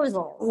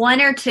proposals?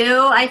 1 or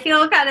 2. I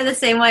feel kind of the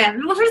same way.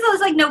 Well, first of all,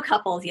 there's no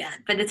couples yet,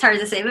 but it's hard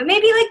to say. But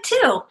maybe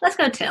 2. Let's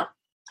go 2.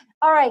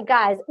 All right,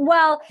 guys.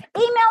 Well,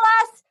 email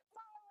us.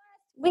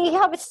 We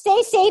hope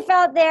stay safe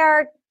out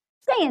there.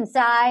 Stay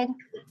inside.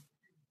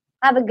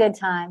 Have a good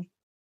time.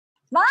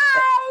 Bye.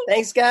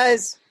 Thanks,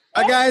 guys.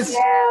 Bye, guys.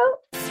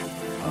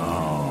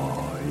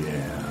 Oh,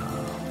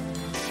 yeah.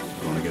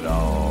 Gonna get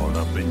all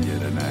up in you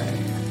tonight.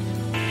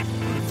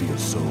 It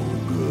feels so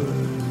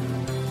good.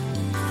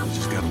 I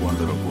just got one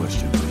little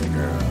question for you,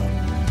 girl.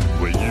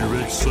 Will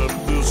you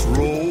accept this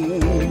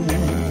rose?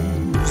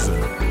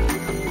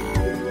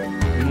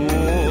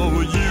 Oh,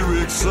 will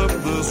you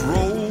accept this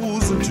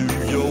rose into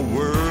your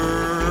world?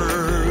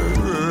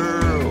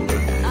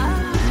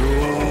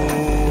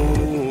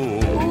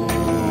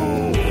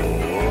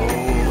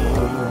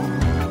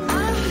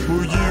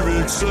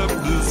 Accept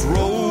this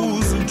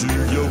rose into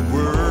your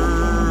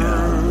world.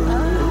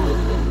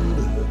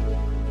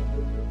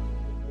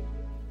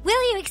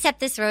 Will You Accept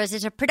This Rose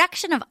is a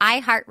production of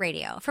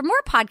iHeartRadio. For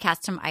more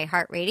podcasts from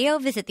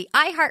iHeartRadio, visit the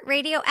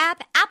iHeartRadio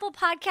app, Apple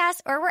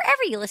Podcasts, or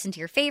wherever you listen to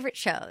your favorite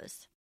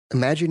shows.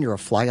 Imagine you're a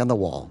fly on the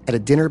wall at a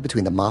dinner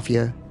between the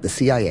Mafia, the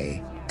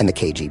CIA, and the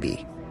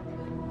KGB.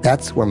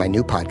 That's where my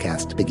new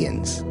podcast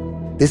begins.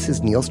 This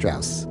is Neil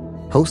Strauss,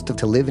 host of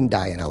To Live and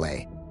Die in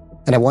LA.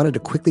 And I wanted to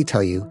quickly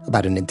tell you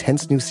about an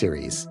intense new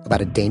series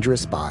about a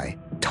dangerous spy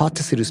taught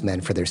to seduce men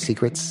for their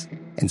secrets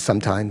and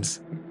sometimes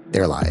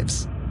their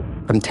lives.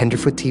 From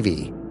Tenderfoot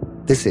TV,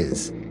 this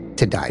is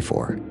To Die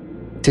For.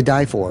 To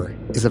Die For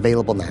is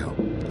available now.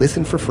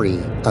 Listen for free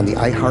on the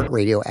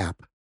iHeartRadio app,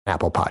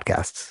 Apple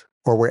Podcasts,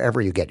 or wherever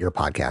you get your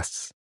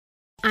podcasts.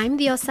 I'm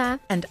Diosa.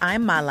 And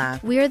I'm Mala.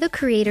 We are the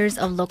creators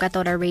of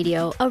Locatora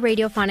Radio, a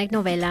radiophonic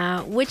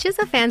novela, which is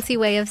a fancy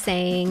way of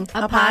saying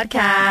a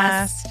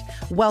podcast.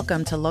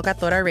 Welcome to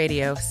Locatora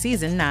Radio,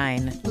 Season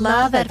 9.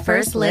 Love at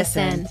first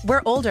listen.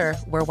 We're older,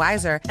 we're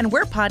wiser, and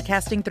we're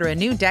podcasting through a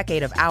new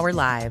decade of our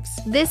lives.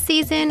 This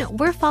season,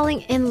 we're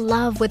falling in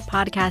love with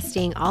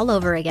podcasting all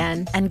over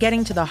again. And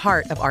getting to the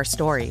heart of our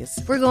stories.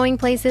 We're going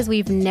places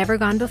we've never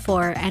gone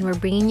before, and we're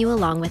bringing you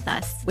along with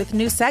us. With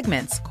new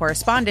segments,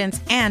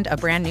 correspondence, and a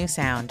brand new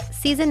sound.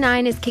 Season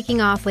 9 is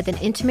kicking off with an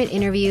intimate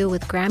interview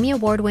with Grammy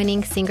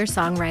Award-winning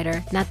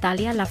singer-songwriter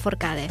Natalia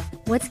Lafourcade.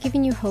 What's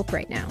giving you hope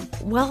right now?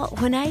 Well,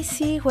 when I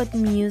see what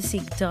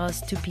music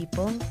does to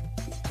people,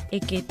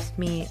 it gives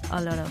me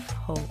a lot of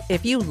hope.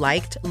 If you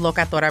liked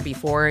Locatora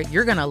before,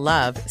 you're going to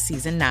love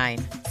Season 9.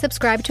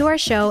 Subscribe to our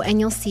show and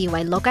you'll see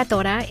why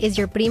Locatora is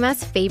your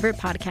prima's favorite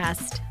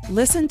podcast.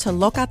 Listen to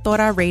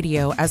Locatora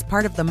Radio as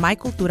part of the My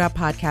Cultura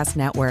Podcast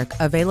Network,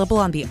 available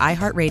on the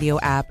iHeartRadio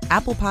app,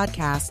 Apple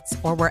Podcasts,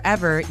 or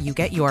wherever you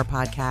get your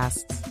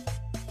podcasts.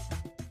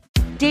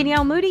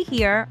 Danielle Moody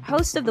here,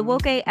 host of the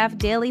Woke AF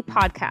Daily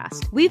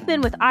podcast. We've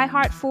been with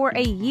iHeart for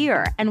a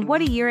year, and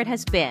what a year it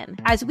has been.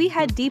 As we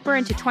head deeper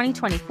into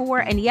 2024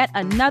 and yet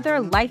another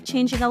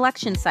life-changing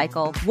election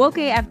cycle, Woke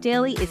AF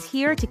Daily is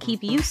here to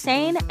keep you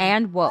sane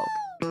and woke.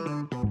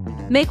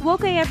 Make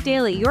Woke AF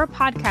Daily your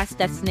podcast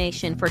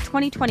destination for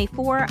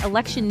 2024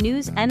 election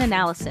news and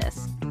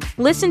analysis.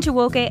 Listen to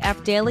Woke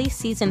AF Daily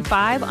Season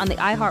 5 on the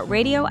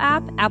iHeartRadio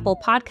app, Apple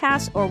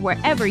Podcasts, or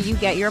wherever you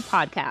get your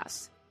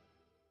podcasts.